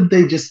did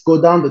they just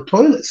go down the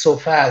toilet so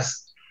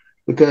fast?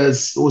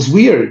 Because it was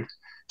weird.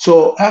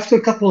 So after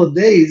a couple of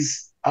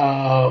days,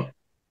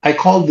 I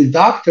called the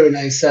doctor and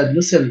I said,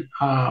 listen,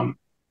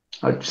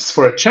 just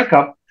for a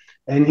checkup.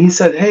 And he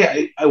said,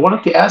 hey, I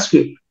wanted to ask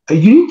you,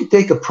 you need to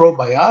take a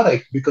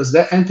probiotic because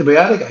that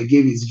antibiotic I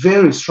gave you is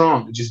very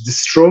strong. It just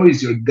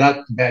destroys your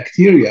gut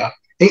bacteria.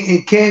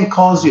 It can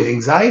cause you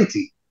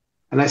anxiety.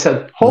 And I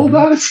said, hold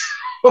on a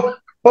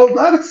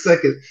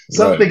second.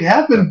 Something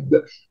happened,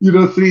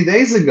 3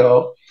 days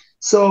ago.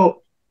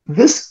 So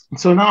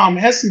now I'm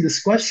asking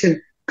this question,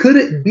 could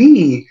it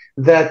be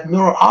that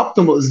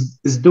NeurOptimal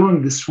is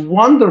doing this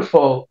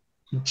wonderful,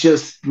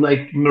 just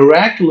like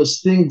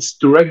miraculous things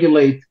to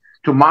regulate,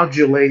 to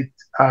modulate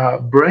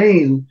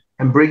brain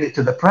and bring it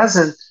to the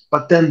present?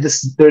 But then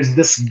there's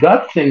this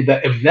gut thing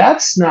that if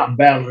that's not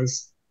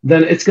balanced,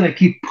 then it's going to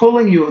keep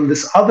pulling you in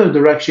this other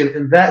direction.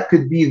 And that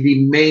could be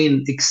the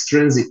main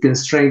extrinsic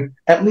constraint,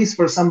 at least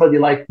for somebody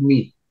like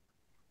me.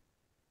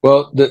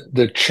 Well,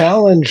 the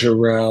challenge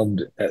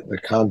around the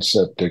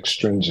concept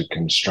extrinsic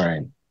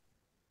constraint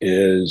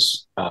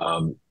is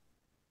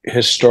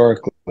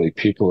historically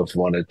people have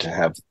wanted to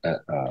have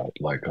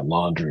like a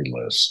laundry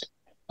list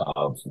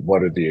of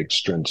what are the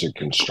extrinsic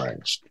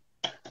constraints.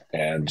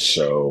 And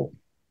so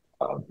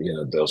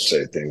they'll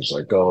say things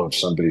like, oh, if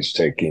somebody's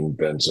taking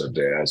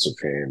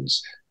benzodiazepines,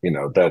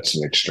 that's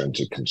an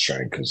extrinsic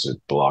constraint because it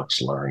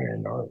blocks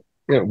learning, or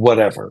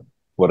whatever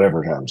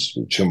it happens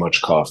to be, too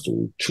much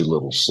coffee, too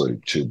little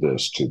sleep, too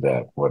this, too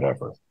that,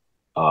 whatever.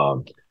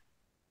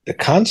 The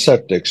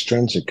concept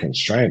extrinsic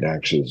constraint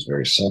actually is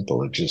very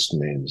simple. It just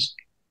means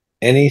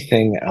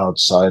anything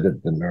outside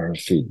of the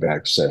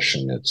neurofeedback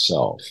session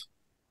itself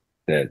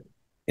that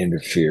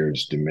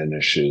interferes,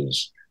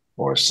 diminishes,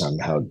 or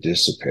somehow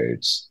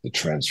dissipates the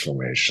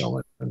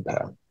transformational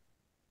impact.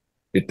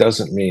 It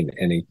doesn't mean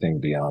anything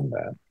beyond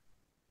that.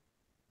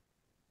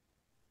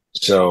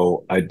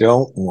 So I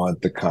don't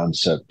want the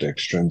concept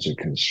extrinsic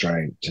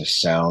constraint to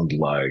sound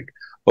like,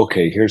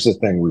 okay, here's the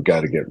thing we've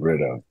got to get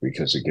rid of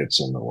because it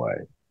gets in the way.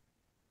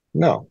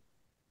 No,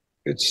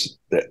 it's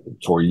that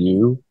for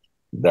you,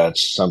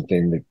 that's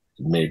something that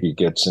maybe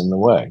gets in the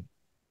way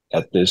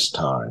at this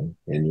time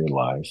in your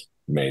life.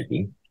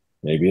 Maybe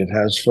it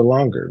has for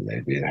longer.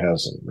 Maybe it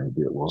hasn't.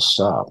 Maybe it will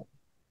stop.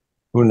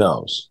 Who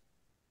knows?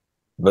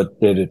 But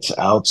that it's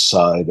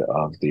outside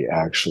of the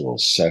actual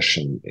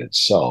session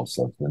itself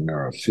of the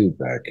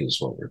neurofeedback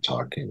is what we're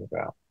talking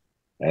about.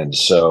 And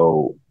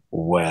so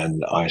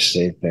when I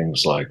say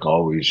things like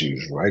always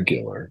use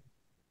regular,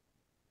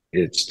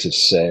 it's to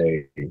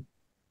say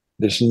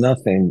there's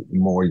nothing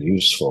more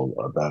useful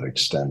about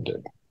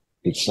extended.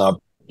 It's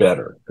not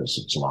better because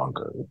it's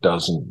longer. It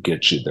doesn't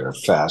get you there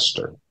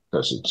faster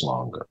because it's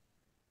longer.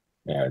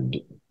 And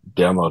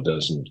demo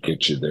doesn't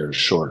get you there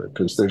shorter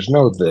because there's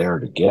no there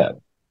to get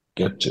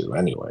to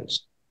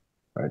anyways,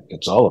 right?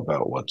 It's all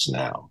about what's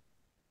now.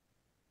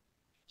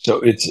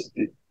 So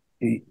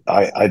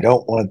I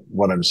don't want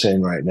what I'm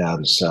saying right now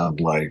to sound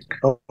like,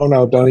 oh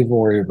no, don't even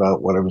worry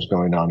about whatever's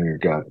going on in your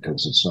gut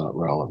because it's not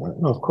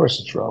relevant. No, of course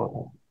it's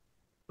relevant.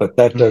 But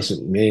that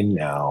doesn't mean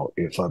now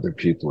if other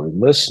people are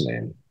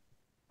listening,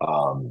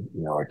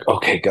 like,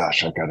 okay,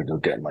 gosh, I got to go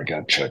get my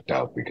gut checked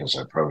out because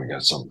I probably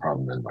got some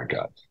problem in my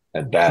gut.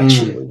 And that's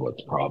really what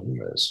the problem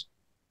is.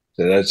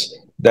 So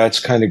that's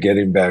kind of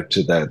getting back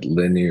to that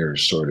linear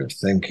sort of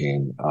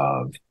thinking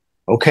of,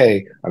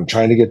 okay, I'm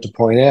trying to get to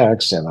point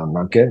X and I'm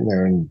not getting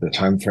there in the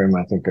time frame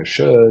I think I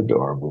should,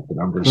 or with the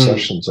number of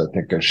sessions I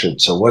think I should.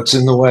 So what's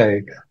in the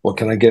way? What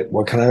can I get?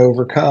 What can I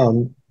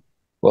overcome?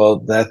 Well,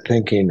 that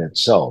thinking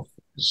itself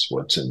is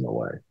what's in the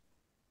way.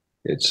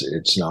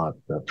 It's not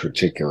a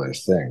particular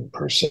thing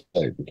per se,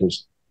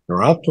 because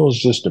NeurOptimal is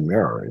just a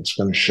mirror. It's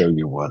going to show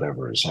you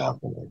whatever is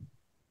happening.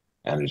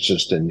 And it's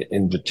just an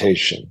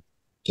invitation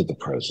to the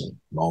present,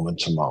 moment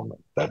to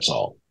moment. That's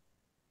all.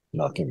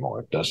 Nothing more.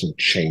 It doesn't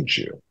change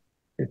you.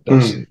 It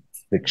doesn't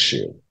fix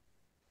you.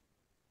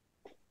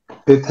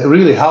 It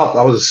really helped.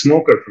 I was a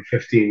smoker for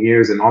 15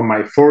 years, and on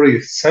my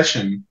 40th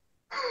session,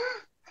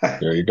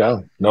 there you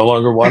go. No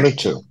longer wanted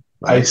to.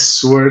 Right? I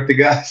swear to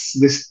God, this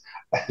is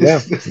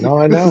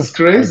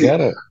crazy. I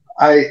get it.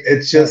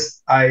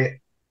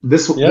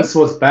 This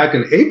was back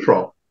in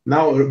April.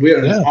 Now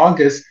we're in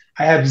August.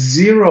 I have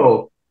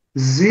zero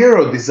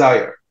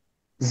desire.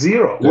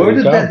 Zero. Where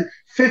did that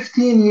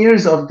 15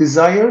 years of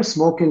desire,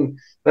 smoking,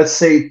 let's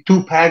say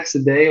 2 packs a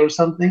day or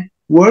something,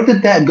 where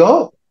did that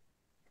go?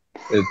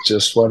 It's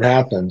just what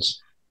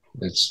happens.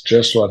 It's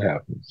just what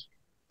happens.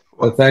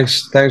 Well,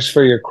 thanks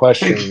for your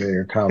question and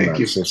your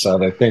comments.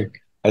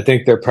 I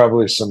think there are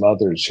probably some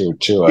others here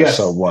too. Yes, I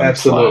saw one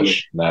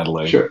flash,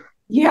 Natalie. Sure.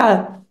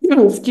 Yeah,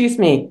 excuse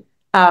me.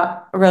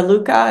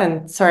 Raluca,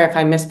 and sorry if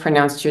I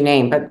mispronounced your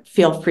name, but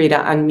feel free to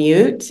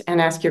unmute and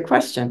ask your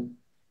question.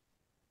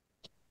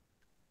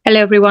 Hello,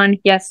 everyone.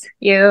 Yes,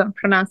 you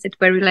pronounced it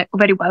very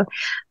well.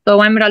 So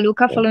I'm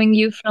Raluca, following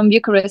you from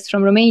Bucharest,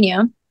 from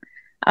Romania.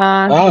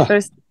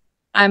 First,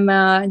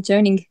 I'm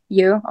joining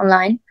you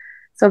online.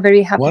 So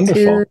very happy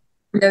to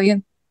know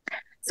you.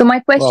 So my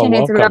question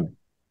is around...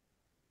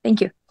 Thank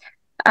you.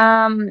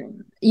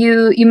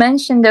 You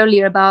mentioned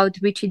earlier about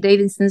Richie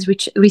Davidson's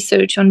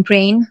research on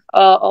brain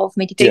of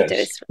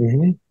meditators.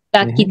 Yes.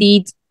 That he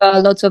did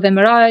lots of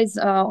MRIs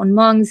on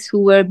monks who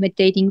were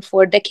meditating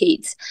for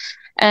decades.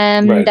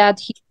 And that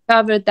he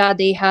discovered that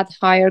they had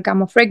higher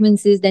gamma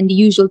frequencies than the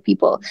usual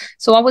people.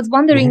 So I was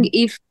wondering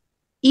if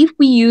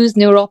we use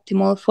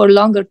NeurOptimal for a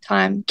longer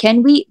time,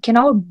 can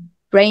our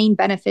brain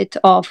benefit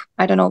of,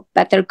 I don't know,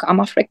 better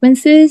gamma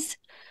frequencies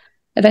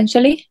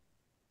eventually?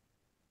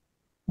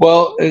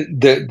 Well,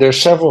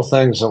 there's several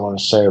things I want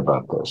to say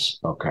about this.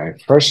 Okay.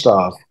 First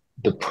off,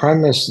 the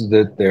premise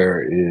that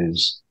there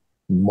is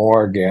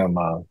more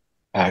gamma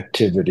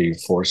activity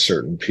for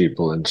certain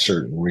people in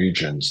certain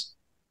regions,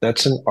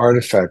 that's an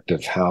artifact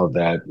of how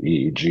that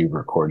EEG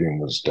recording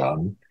was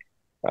done.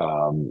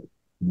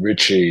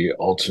 Richie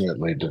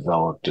ultimately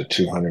developed a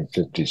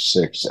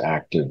 256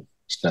 active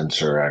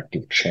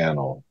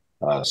channel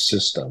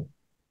system,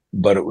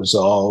 but it was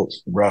all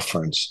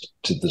referenced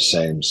to the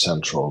same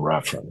central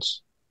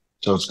reference.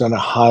 So it's going to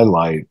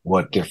highlight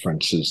what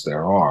differences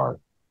there are,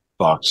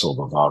 voxel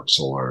to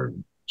voxel or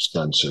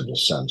sensor to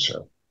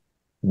sensor.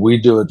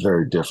 We do it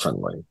very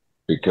differently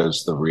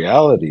because the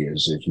reality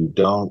is if you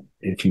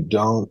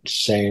don't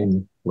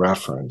same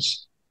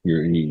reference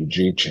your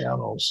EEG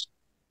channels,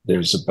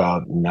 there's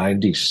about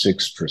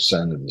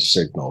 96% of the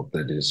signal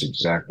that is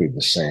exactly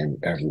the same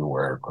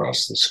everywhere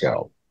across the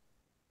scalp.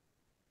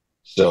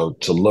 So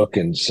to look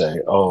and say,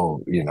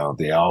 oh,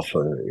 the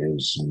alpha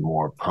is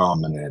more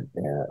prominent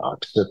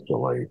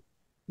occipitally,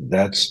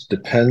 that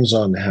depends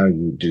on how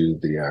you do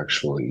the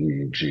actual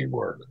EEG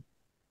work.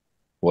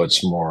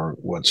 What's more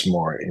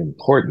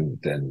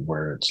important than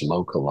where it's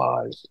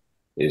localized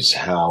is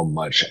how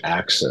much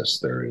access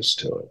there is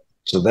to it.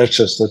 So that's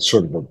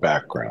sort of a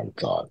background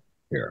thought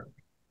here.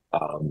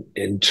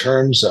 In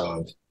terms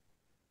of,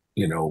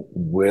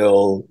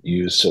 will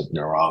use of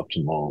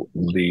NeurOptimal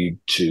lead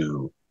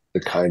to the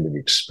kind of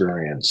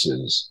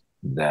experiences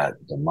that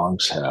the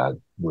monks had,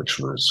 which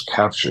was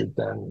captured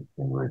then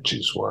in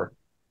Ritchie's work?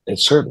 It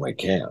certainly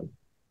can,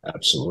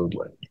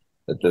 absolutely.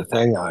 But the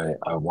thing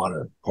I want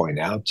to point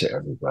out to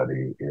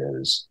everybody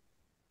is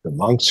the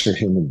monks are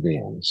human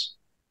beings.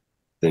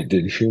 They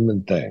did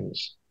human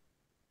things.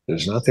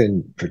 There's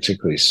nothing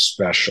particularly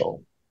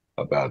special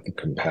about the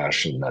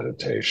compassion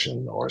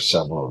meditation or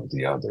several of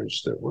the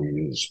others that were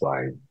used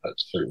by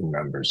certain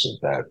members of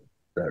that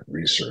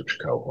research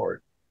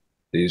cohort.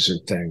 These are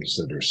things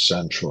that are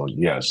central.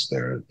 Yes,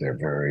 they're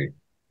very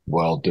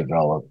well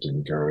developed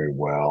and very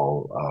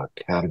well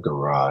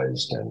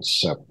categorized and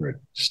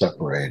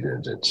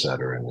separated, et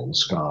cetera, and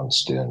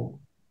ensconced in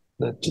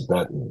the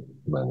Tibetan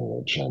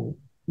lineage. And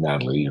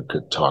Natalie, you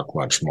could talk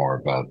much more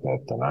about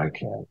that than I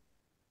can.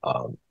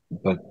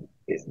 But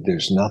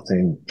there's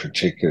nothing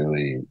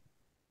particularly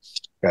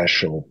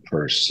special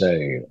per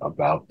se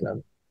about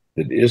them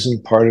that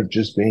isn't part of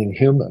just being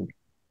human.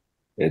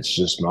 It's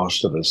just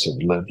most of us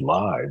have lived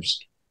lives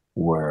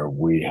where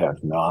we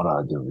have not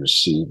either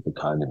received the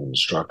kind of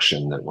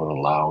instruction that would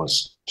allow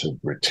us to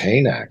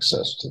retain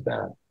access to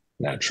that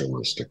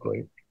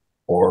naturalistically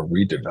or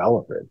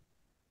redevelop it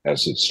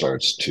as it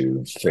starts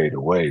to fade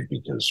away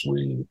because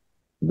we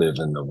live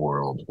in the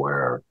world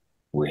where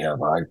we have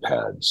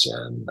iPads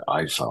and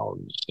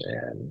iPhones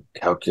and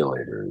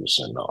calculators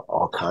and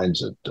all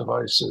kinds of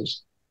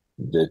devices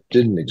that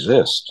didn't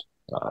exist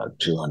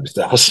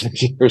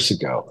 200,000 years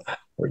ago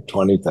or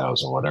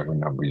 20,000, whatever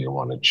number you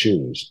want to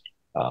choose,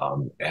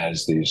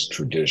 as these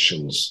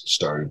traditions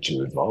started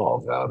to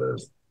evolve out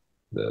of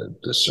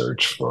the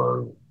search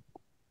for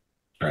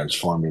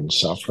transforming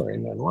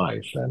suffering in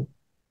life. And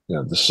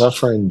the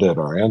suffering that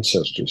our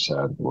ancestors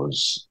had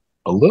was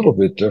a little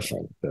bit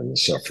different than the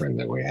suffering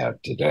that we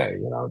have today.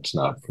 It's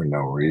not for no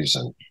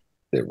reason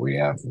that we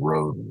have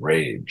road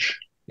rage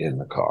in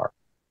the car.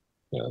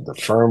 The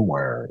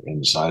firmware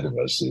inside of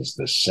us is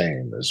the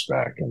same as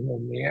back in the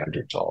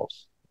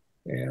Neanderthals.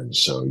 And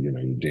so, you're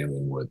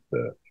dealing with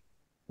the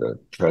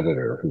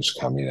predator who's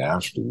coming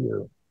after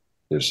you.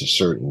 There's a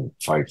certain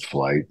fight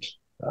flight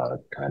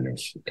kind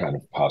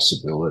of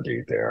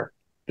possibility there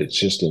that's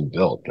just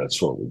inbuilt.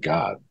 That's what we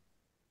got.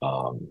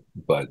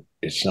 But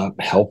it's not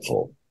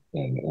helpful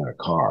in a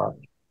car,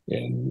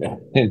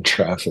 in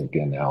traffic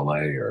in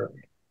LA or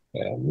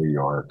New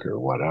York or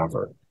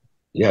whatever.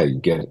 Yeah,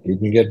 you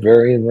can get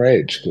very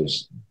enraged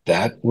because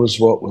that was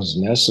what was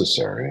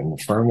necessary, and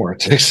the firmware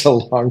takes a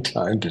long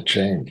time to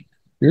change.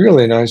 It'd be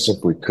really nice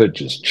if we could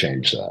just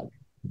change that.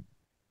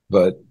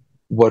 But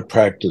what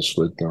practice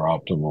with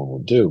NeurOptimal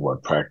will do,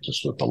 what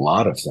practice with a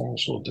lot of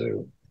things will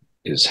do,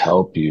 is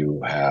help you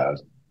have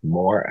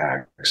more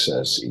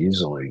access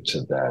easily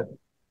to that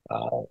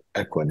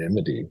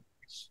equanimity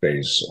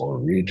space or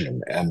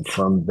region. And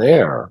from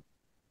there,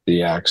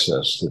 the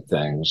access to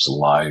things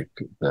like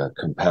the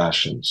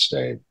compassion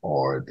state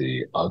or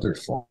the other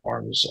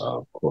forms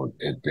of, quote,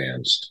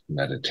 advanced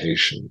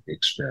meditation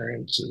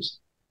experiences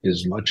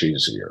is much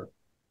easier.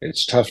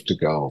 It's tough to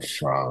go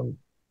from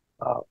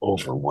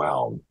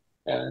overwhelm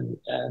and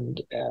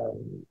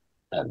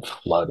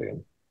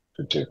flooding,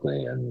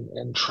 particularly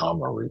in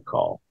trauma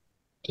recall,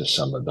 to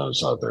some of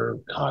those other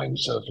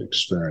kinds of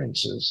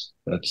experiences.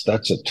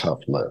 That's a tough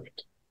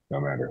lift,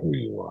 no matter who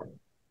you are.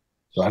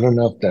 So I don't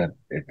know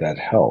if that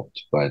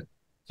helped, but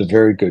it's a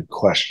very good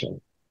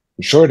question.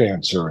 The short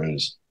answer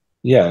is,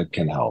 yeah, it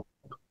can help.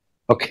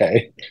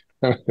 Okay,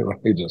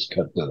 let me just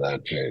cut to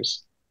that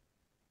chase.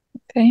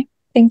 Okay,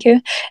 thank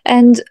you.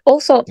 And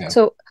also,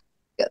 so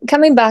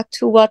coming back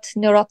to what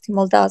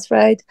NeurOptimal does,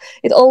 right?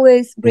 It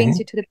always brings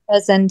you to the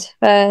present.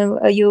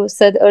 You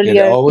said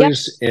earlier. It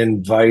always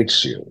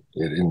invites you.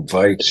 It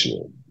invites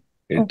you.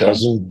 It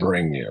doesn't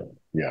bring you.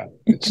 Yeah,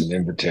 it's an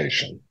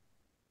invitation.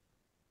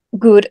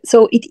 Good.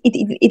 So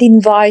it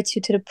invites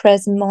you to the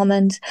present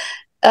moment.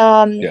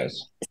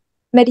 Yes.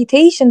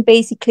 Meditation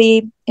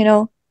basically,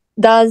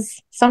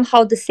 does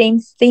somehow the same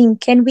thing.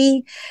 Can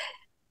we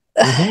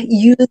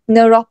use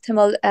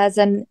NeurOptimal as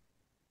an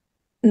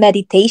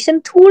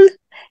meditation tool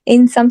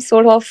in some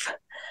sort of...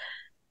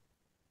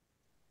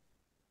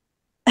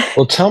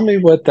 Well, tell me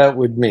what that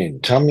would mean.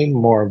 Tell me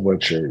more of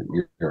what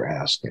you're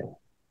asking.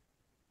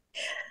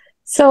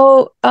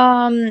 So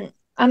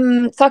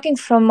I'm talking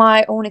from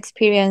my own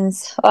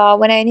experience.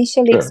 When I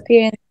initially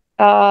experienced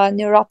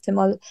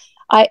NeurOptimal,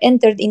 I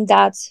entered in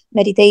that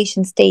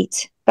meditation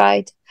state,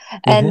 right?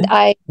 And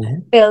I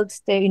felt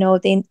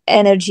the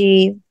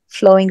energy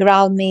flowing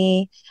around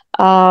me.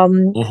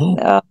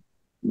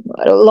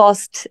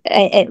 Lost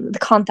the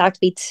contact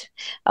with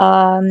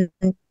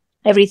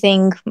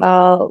everything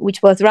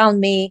which was around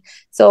me.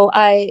 So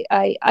I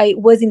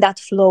was in that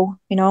flow,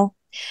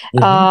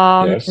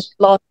 Yes.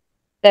 Lost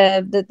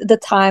the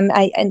time.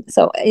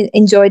 So I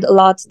enjoyed a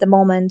lot the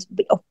moment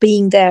of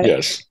being there.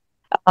 Yes.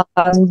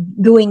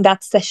 Doing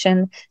that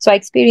session. So I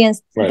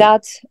experienced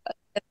that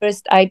the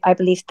first, I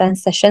believe, 10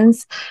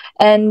 sessions.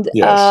 And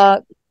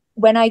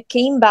when I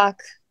came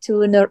back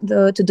to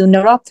do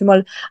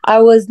NeurOptimal, I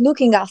was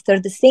looking after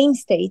the same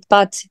state,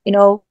 but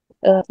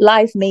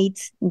life made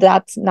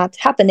that not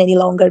happen any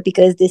longer,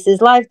 because this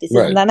is life, this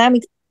is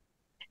dynamic,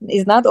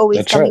 is not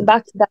always coming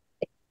back to that.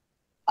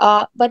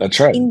 But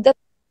in the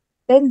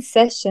 10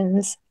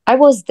 sessions, I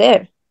was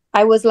there.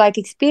 I was like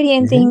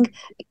experiencing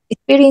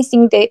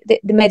the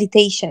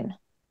meditation,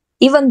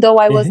 even though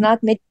I was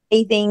not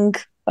meditating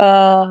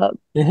as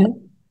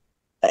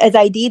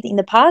I did in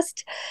the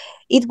past.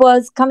 It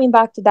was coming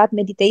back to that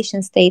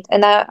meditation state.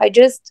 And I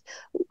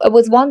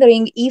was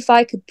wondering if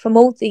I could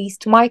promote these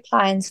to my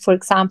clients, for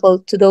example,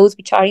 to those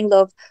which are in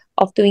love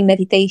of doing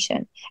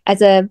meditation,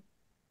 as a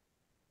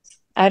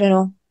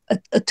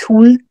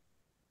tool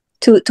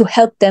to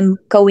help them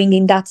going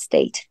in that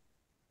state.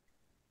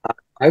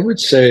 I would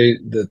say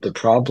that the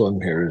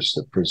problem here is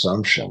the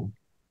presumption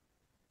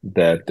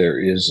that there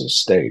is a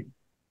state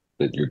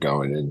that you're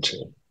going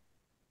into,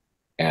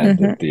 and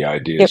that the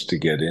idea is to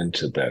get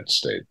into that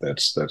state.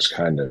 That's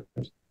kind of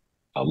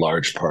a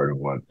large part of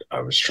what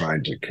I was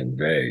trying to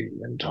convey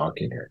in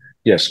talking here.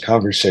 Yes,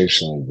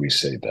 conversationally we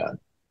say that,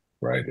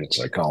 right? It's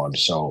like, oh, I'm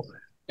so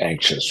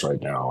anxious right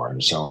now, or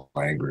I'm so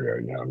angry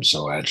right now, I'm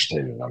so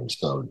agitated, I'm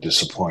so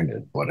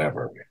disappointed,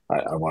 whatever.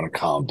 I want to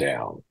calm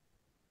down,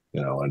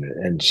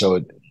 and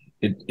so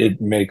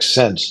it makes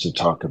sense to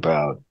talk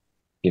about,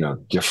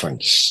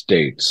 different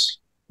states,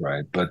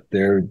 right? But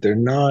they're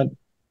not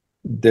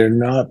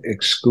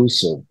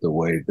exclusive the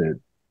way that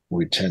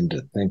we tend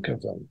to think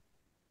of them.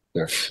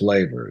 They're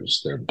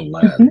flavors, they're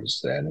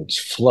blends, and it's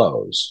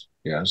flows.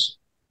 Yes.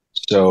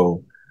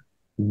 So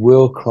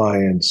will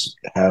clients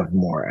have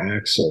more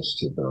access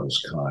to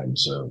those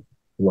kinds of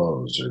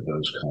flows or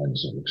those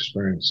kinds of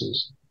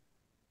experiences?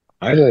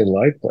 Highly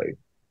likely,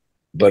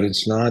 but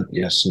it's not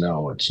yes,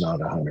 no, it's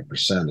not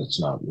 100%. It's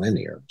not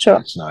linear. Sure.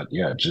 It's not,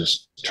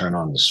 just turn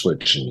on the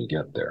switch and you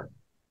get there.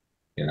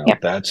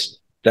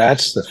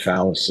 That's the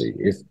fallacy.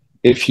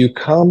 If you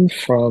come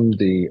from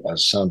the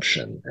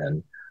assumption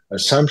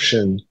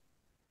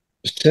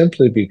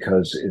simply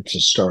because it's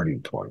a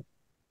starting point,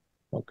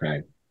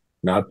 okay?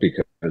 Not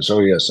because,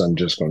 oh yes, I'm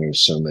just going to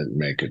assume it and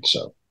make it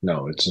so.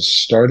 No, it's a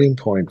starting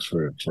point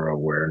for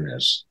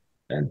awareness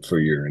and for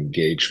your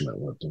engagement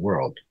with the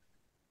world.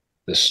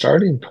 The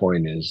starting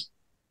point is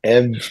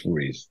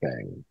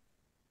everything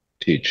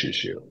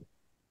teaches you.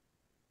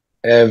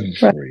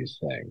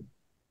 Everything,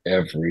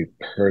 every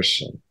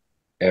person,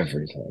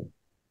 everything.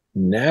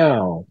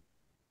 Now,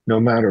 no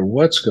matter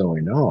what's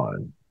going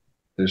on,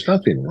 there's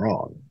nothing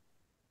wrong.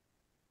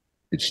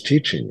 It's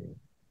teaching you.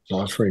 It's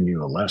offering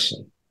you a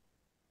lesson.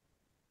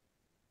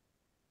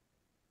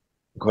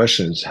 The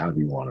question is, how do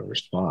you want to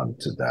respond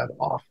to that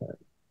offer,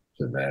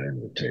 to that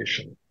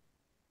invitation?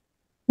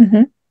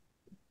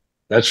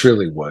 That's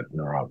really what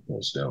NeurOptimal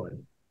is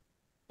doing.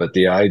 But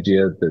the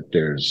idea that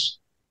there's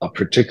a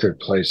particular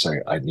place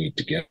I need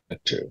to get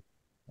to,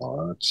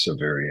 well, that's a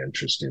very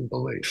interesting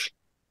belief.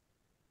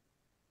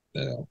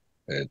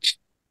 It's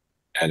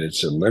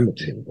a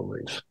limiting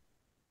belief.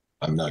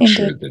 I'm not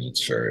sure that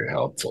it's very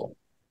helpful.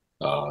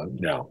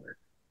 Now,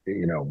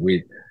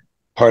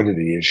 part of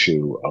the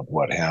issue of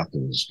what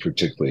happens,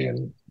 particularly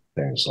in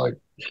things like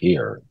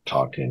here,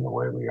 talking the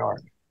way we are,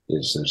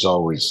 is there's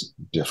always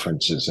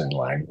differences in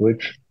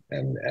language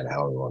and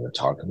how we want to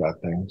talk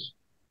about things.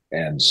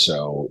 And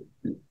so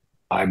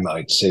I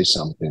might say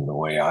something the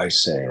way I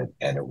say it,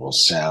 and it will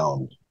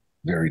sound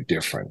very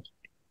different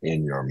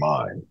in your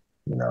mind,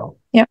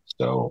 Yeah.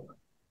 So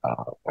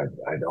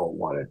I don't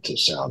want it to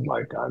sound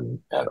like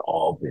I'm at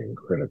all being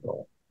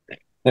critical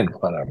in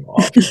what I'm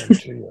offering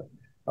to you.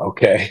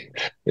 Okay,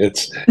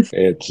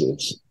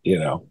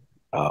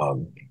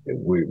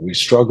 we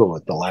struggle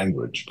with the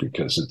language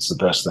because it's the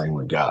best thing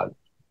we got.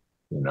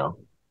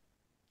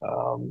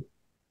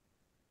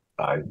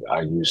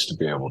 I used to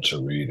be able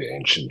to read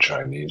ancient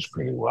Chinese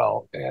pretty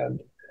well, and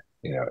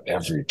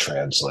every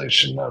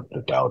translation of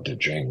the Tao Te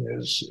Ching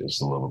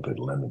is a little bit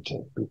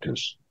limited,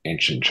 because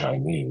ancient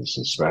Chinese,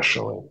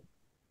 especially,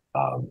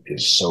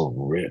 is so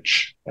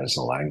rich as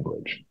a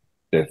language.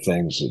 There are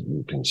things that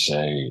you can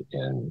say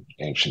in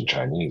ancient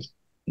Chinese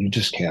you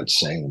just can't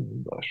say in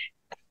English.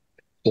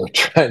 So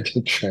trying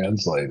to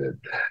translate it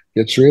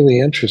gets really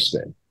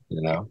interesting,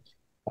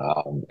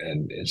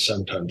 and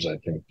sometimes I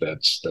think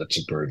that's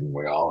a burden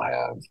we all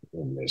have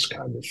in this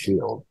kind of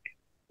field,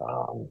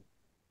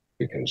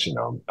 because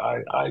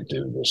I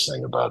do this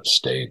thing about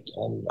state,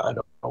 and I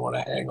don't want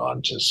to hang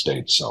on to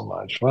state so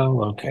much.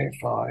 Well, okay,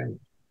 fine,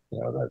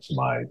 that's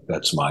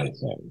my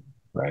thing,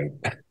 right?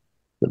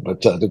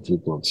 But to other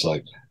people, it's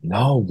like,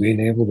 no,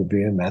 being able to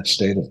be in that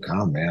state of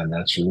calm, man,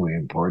 that's really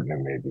important to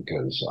me,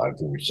 because I've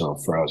been so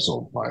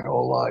frazzled my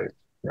whole life,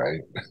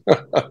 right?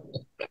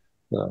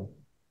 So,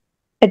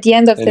 at the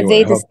end of anyway, the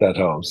day, I hope that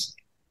helps.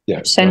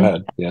 Yeah, go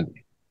ahead. Yeah.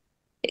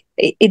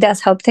 it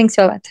does help. Thanks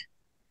a lot.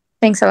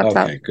 Thanks a lot,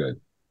 Val. Okay, good.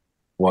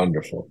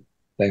 Wonderful.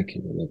 Thank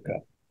you,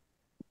 Luca.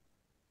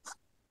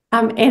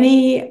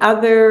 Any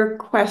other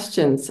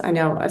questions? I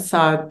know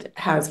Assad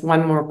has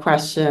one more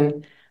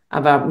question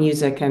about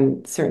music,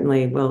 and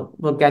certainly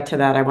we'll get to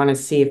that. I want to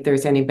see if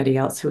there's anybody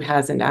else who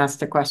hasn't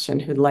asked a question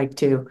who'd like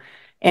to.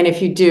 And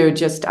if you do,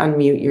 just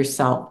unmute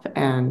yourself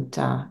and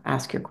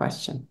ask your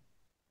question.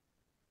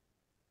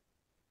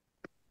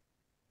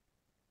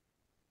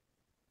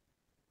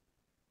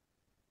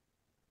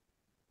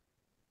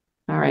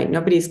 All right,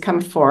 nobody's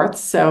come forth.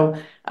 So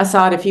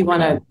Assad, if you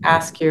want to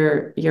ask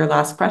your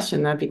last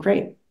question, that'd be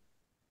great.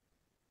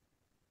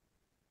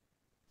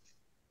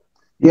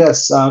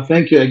 Yes,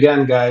 thank you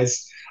again,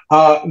 guys.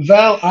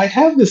 Val, I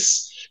have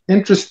this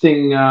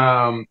interesting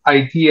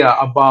idea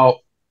about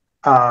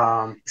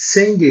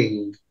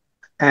singing,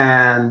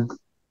 and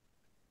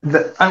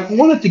I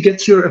wanted to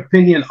get your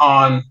opinion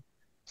on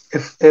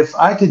if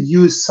I could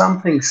use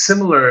something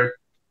similar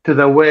to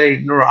the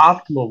way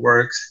NeurOptimal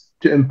works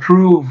to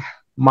improve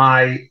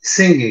my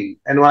singing.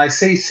 And when I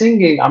say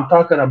singing, I'm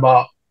talking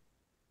about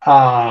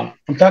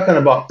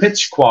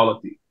pitch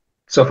quality.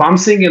 So if I'm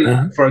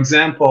singing, for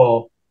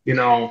example,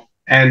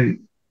 and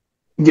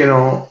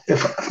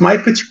if my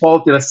pitch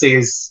quality, let's say,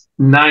 is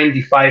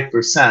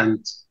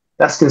 95%,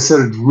 that's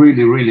considered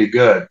really, really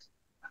good.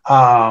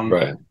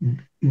 Right.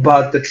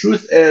 But the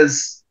truth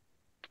is,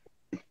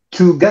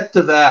 to get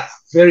to that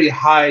very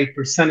high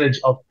percentage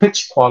of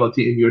pitch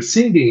quality in your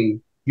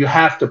singing, you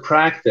have to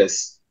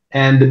practice.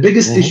 And the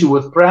biggest issue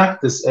with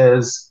practice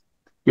is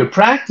you're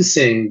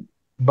practicing,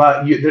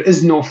 but there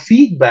is no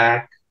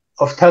feedback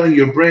of telling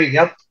your brain,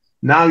 yep,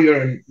 now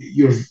your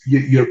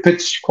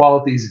pitch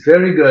quality is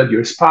very good,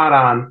 you're spot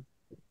on.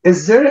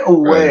 Is there a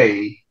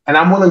way, and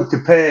I'm willing to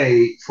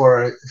pay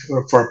for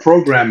a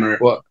programmer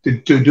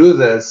to do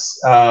this,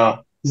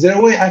 is there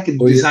a way I could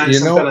design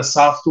some kind of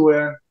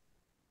software?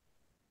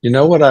 You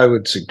know what I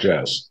would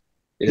suggest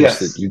is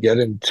that you get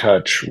in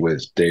touch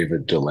with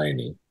David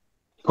Delaney.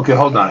 Okay,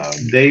 hold on.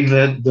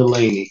 David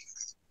Delaney.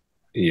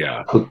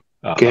 Yeah.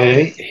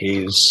 Okay.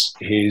 He's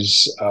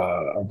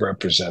a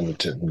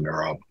representative,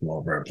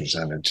 NeurOptimal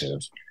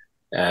representative,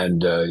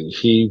 and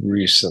he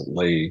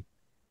recently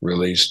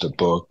released a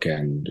book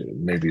and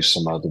maybe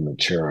some other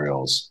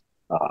materials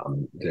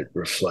that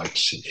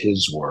reflects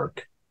his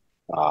work.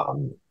 I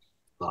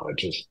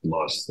just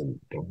lost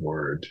the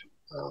word.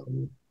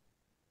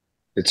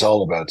 It's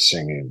all about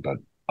singing, but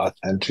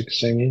authentic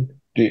singing.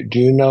 Do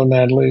you know,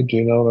 Natalie? Do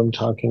you know what I'm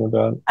talking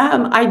about?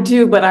 I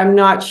do, but I'm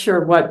not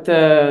sure what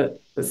the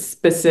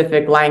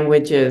specific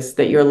language is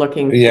that you're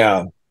looking for.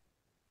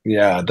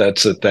 Yeah,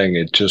 that's the thing.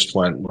 It just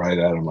went right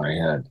out of my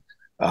head.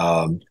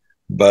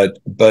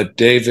 But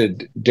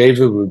David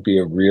would be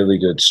a really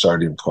good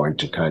starting point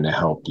to kind of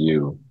help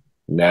you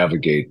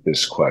navigate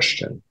this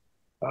question.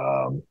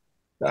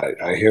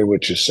 I hear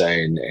what you're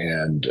saying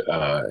and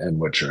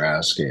what you're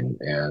asking,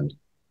 and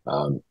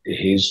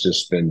he's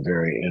just been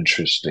very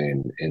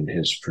interesting in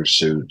his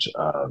pursuit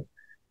of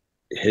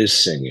his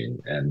singing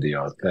and the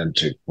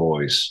authentic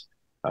voice.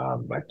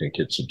 I think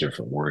it's a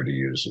different word he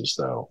uses,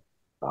 though.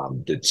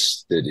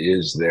 That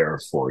is there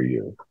for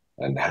you,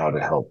 and how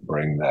to help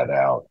bring that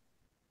out.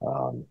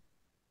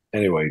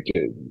 Anyway,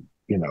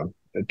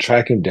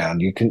 track him down.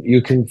 You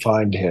can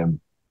find him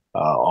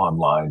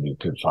online. You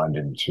could find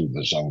him through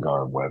the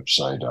Zungar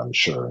website, I'm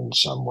sure, in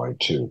some way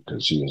too,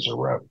 because he is a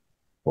rep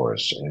for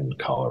us in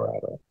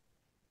Colorado.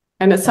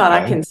 And Assad,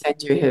 I can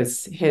send you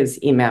his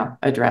email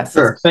address.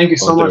 Sure. Thank you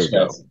so much,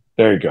 guys.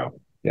 There you go.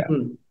 Yeah.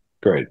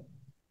 Great.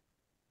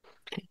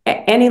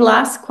 Any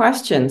last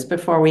questions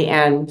before we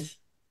end?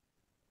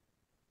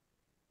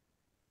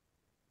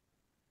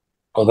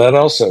 Well, that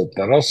also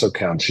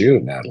counts you,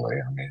 Natalie.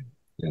 I mean,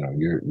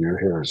 you're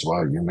here as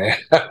well. You may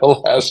have a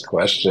last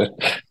question.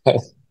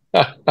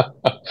 I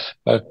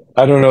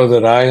don't know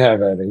that I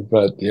have any,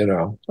 but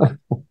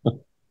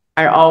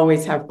I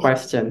always have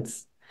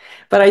questions.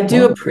 But I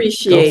do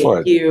appreciate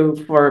you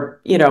for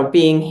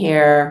being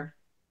here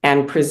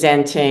and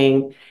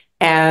presenting.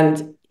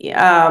 And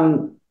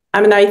I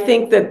mean, I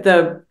think that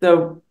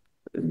the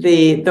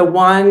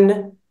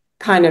one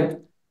kind of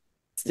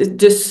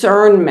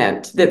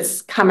discernment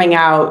that's coming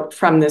out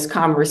from this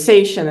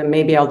conversation, and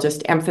maybe I'll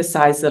just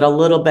emphasize it a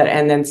little bit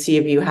and then see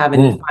if you have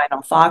any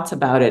final thoughts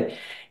about it,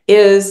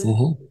 is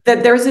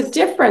that there's a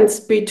difference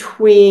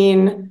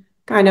between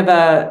kind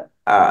of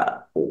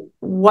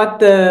what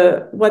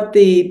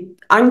the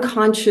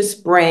unconscious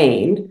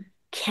brain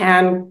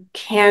can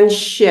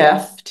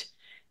shift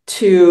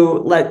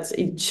to, let's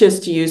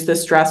just use the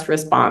stress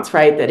response,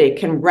 right? That it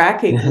can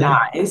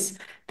recognize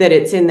that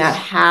it's in that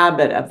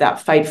habit of that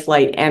fight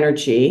flight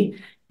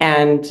energy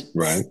and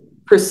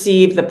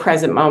perceive the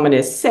present moment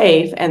as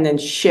safe, and then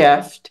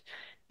shift,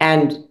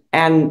 and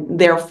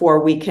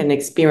therefore we can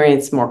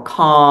experience more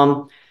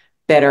calm,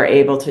 better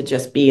able to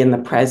just be in the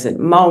present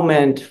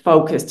moment,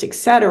 focused,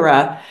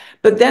 etc.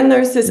 But then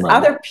there's this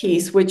other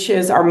piece, which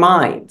is our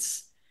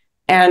minds.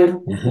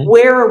 And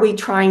where are we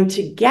trying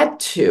to get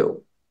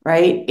to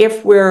right?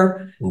 If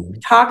we're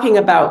talking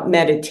about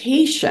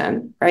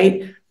meditation,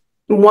 right?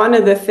 One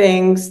of the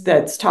things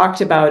that's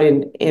talked about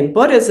in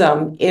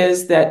Buddhism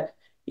is that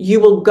you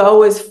will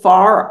go as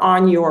far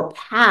on your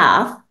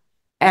path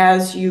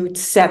as you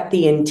set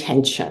the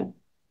intention.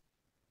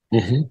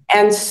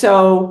 And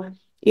so,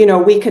 you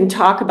know, we can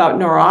talk about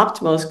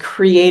NeurOptimal as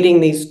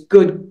creating these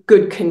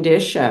good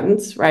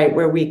conditions, right,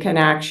 where we can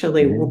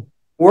actually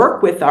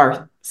work with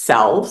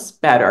ourselves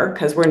better,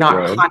 because we're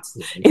not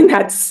in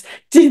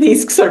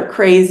these sort of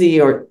crazy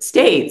or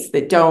states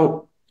that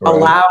don't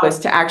allow us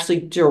to actually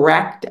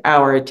direct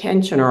our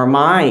attention or our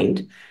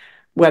mind,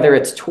 whether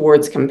it's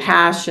towards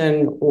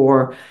compassion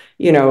or,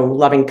 you know,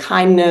 loving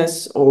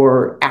kindness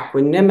or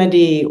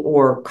equanimity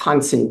or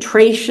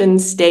concentration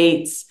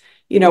states,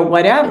 you know,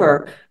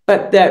 whatever.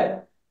 But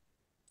that,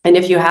 and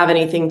if you have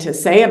anything to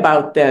say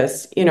about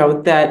this, you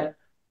know, that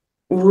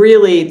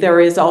really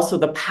there is also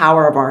the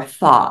power of our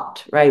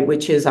thought, right,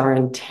 which is our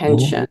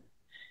intention.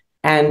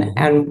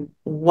 And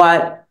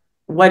what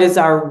is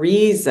our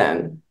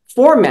reason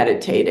for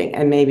meditating?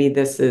 And maybe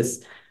this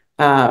is,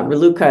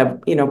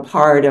 Raluca, you know,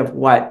 part of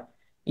what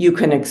you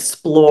can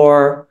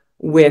explore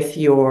with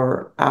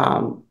your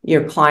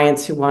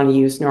clients who want to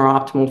use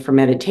NeurOptimal for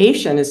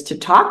meditation, is to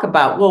talk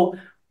about, well,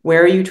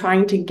 where are you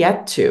trying to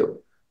get to,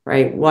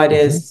 right? What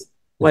is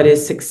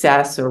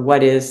success, or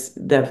what is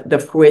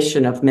the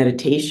fruition of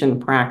meditation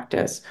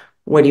practice?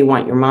 What do you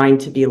want your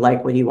mind to be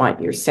like? What do you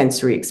want your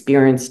sensory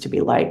experience to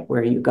be like?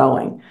 Where are you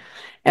going?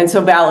 And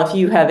so, Val, if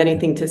you have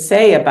anything to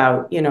say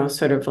about, you know,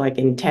 sort of like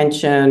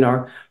intention,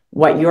 or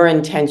what your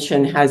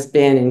intention has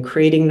been in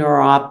creating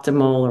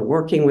NeurOptimal or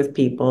working with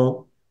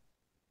people.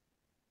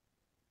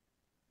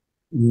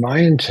 My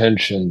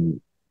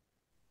intention,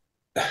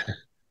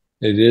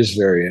 it is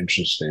very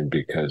interesting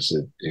because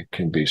it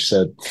can be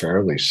said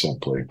fairly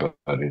simply, but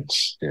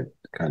it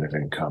kind of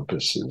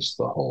encompasses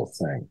the whole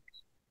thing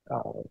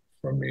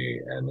for me,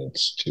 and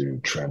it's to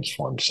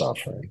transform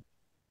suffering.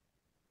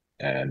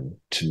 And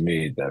to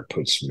me, that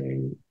puts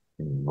me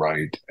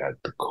right at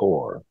the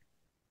core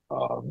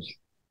of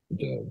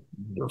the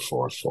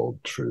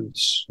fourfold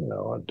truths, you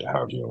know, and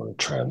however you want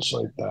to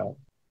translate that,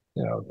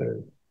 you know,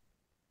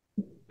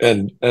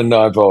 and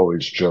I've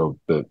always joked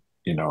that,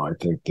 you know, I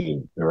think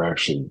they're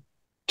actually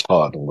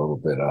taught a little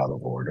bit out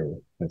of order.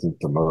 I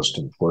think the most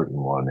important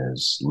one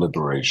is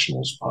liberation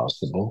is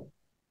possible.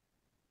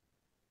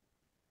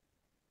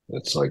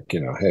 It's like,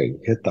 you know, hey,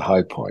 hit the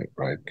high point,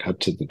 right? Cut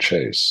to the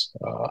chase.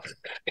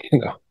 You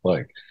know,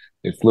 like,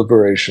 if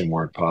liberation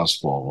weren't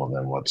possible, well,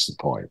 then what's the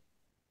point?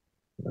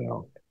 You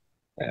know,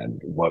 and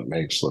what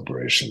makes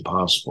liberation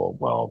possible?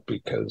 Well,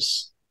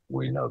 because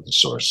we know the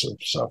source of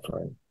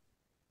suffering.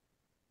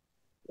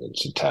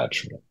 It's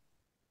attachment.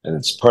 And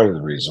it's part of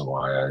the reason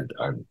why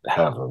I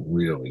have a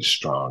really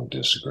strong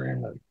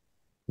disagreement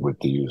with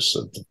the use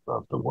of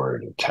the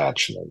word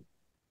attachment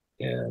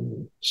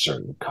in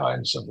certain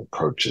kinds of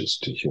approaches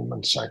to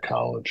human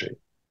psychology.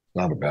 It's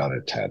not about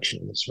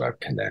attachment, it's about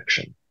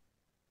connection.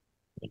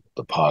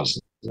 The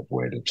positive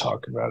way to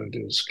talk about it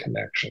is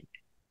connection.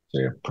 So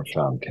you have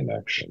profound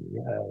connection,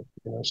 you have,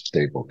 you know,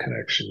 stable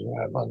connection, you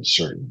have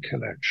uncertain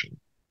connection,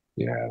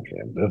 you have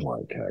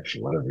ambivalent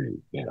connection, whatever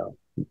you know,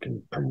 you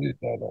can permute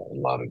that a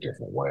lot of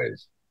different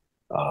ways.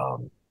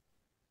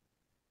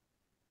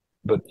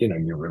 But, you know,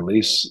 you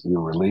release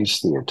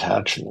the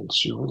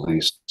attachments, you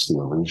release the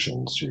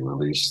illusions, you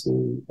release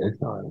the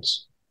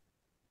ignorance,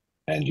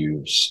 and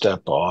you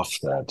step off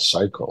that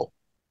cycle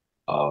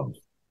of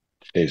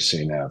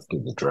chasing after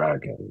the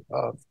dragon,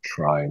 of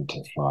trying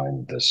to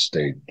find the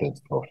state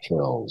that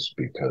fulfills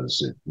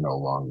because it no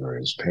longer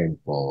is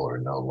painful, or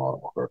no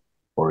longer,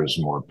 or is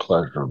more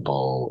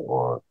pleasurable,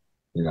 or,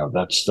 you know,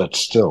 that's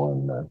still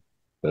on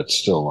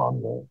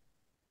the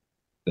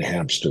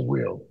hamster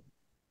wheel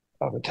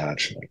of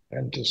attachment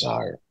and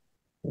desire.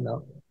 You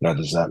know, now,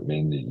 does that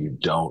mean that you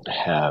don't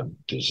have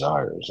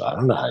desires? I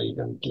don't know how you're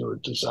going to do a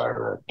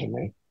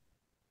desirectomy.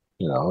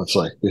 You know, it's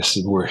like,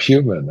 we're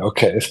human.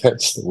 Okay,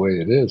 that's the way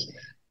it is.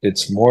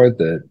 It's more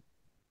that,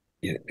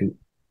 you know,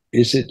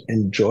 is it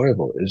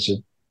enjoyable? Is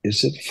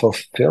it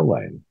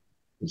fulfilling?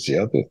 Is the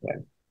other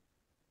thing.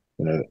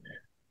 You know,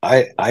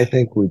 I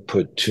think we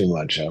put too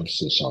much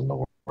emphasis on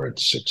the word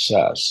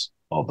success,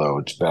 although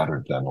it's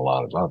better than a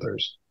lot of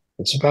others.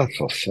 It's about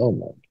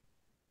fulfillment.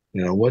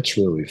 You know, what's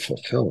really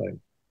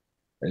fulfilling?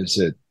 Is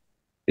it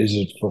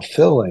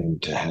fulfilling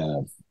to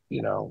have,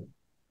 you know,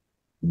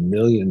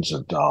 millions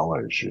of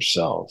dollars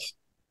yourself,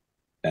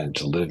 and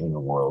to live in a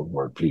world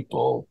where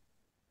people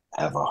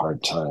have a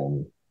hard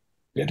time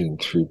getting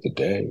through the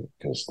day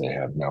because they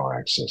have no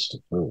access to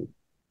food?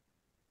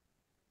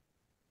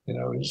 You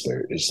know,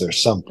 is there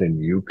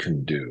something you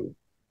can do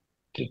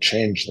to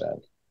change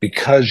that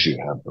because you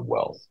have the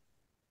wealth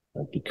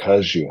and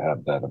because you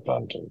have that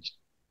abundance,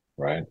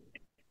 right?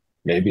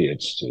 Maybe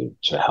it's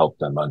to help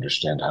them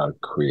understand how to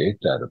create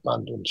that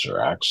abundance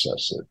or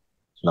access it.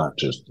 It's not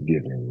just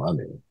giving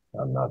money.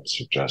 I'm not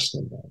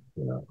suggesting that,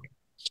 you know.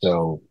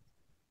 So,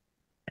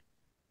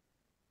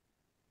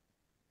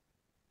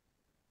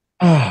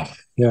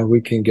 Yeah,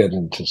 we can get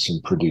into some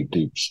pretty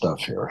deep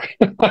stuff here.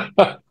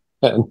 Well,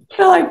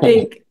 I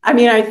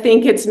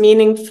think it's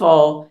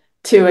meaningful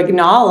to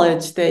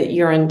acknowledge that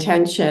your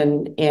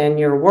intention in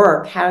your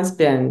work has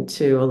been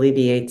to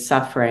alleviate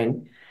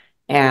suffering.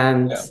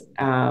 And,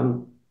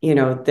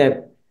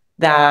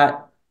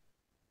 that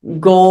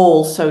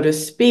goal, so to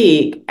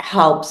speak,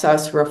 helps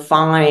us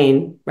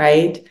refine,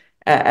 right?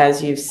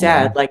 As you've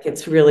said, like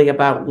it's really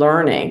about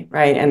learning,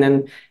 right? And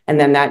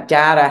then that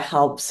data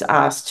helps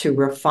us to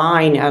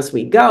refine as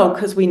we go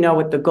because we know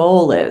what the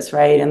goal is,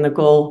 right? And the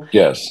goal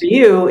for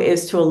you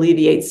is to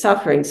alleviate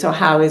suffering. So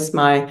how is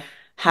my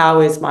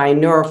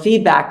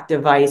neurofeedback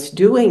device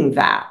doing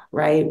that,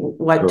 right?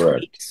 What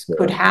tweaks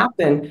could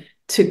happen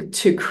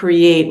to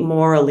create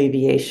more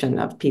alleviation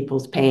of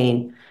people's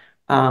pain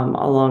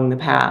along the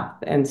path.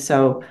 And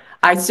so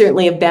I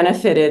certainly have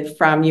benefited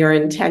from your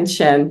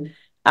intention.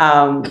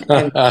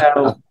 And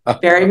so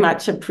very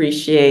much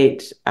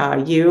appreciate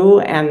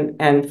you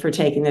and for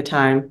taking the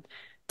time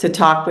to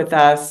talk with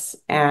us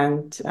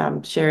and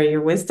share your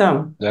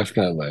wisdom.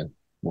 Definitely.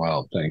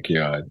 Wow. Thank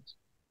you.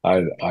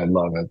 I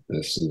love it.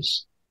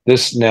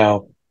 This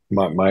now,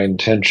 my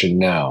intention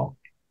now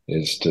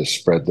is to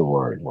spread the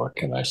word. What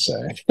can I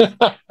say?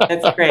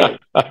 That's great.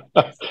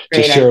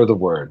 To share the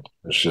word,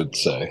 I should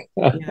say.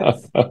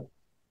 Yes.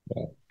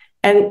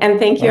 And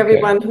thank you,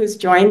 everyone who's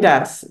joined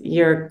us.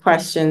 Your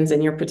questions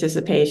and your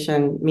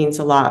participation means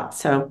a lot.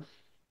 So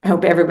I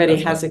hope everybody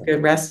has a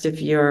good rest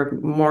of your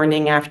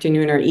morning,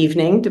 afternoon, or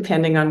evening,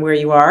 depending on where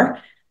you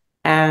are.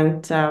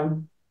 And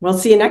we'll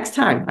see you next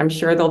time. I'm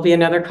sure there'll be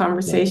another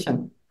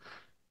conversation.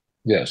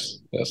 Yes,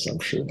 I'm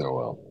sure there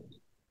will.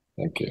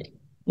 Thank you.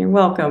 You're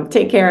welcome.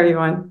 Take care,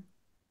 everyone.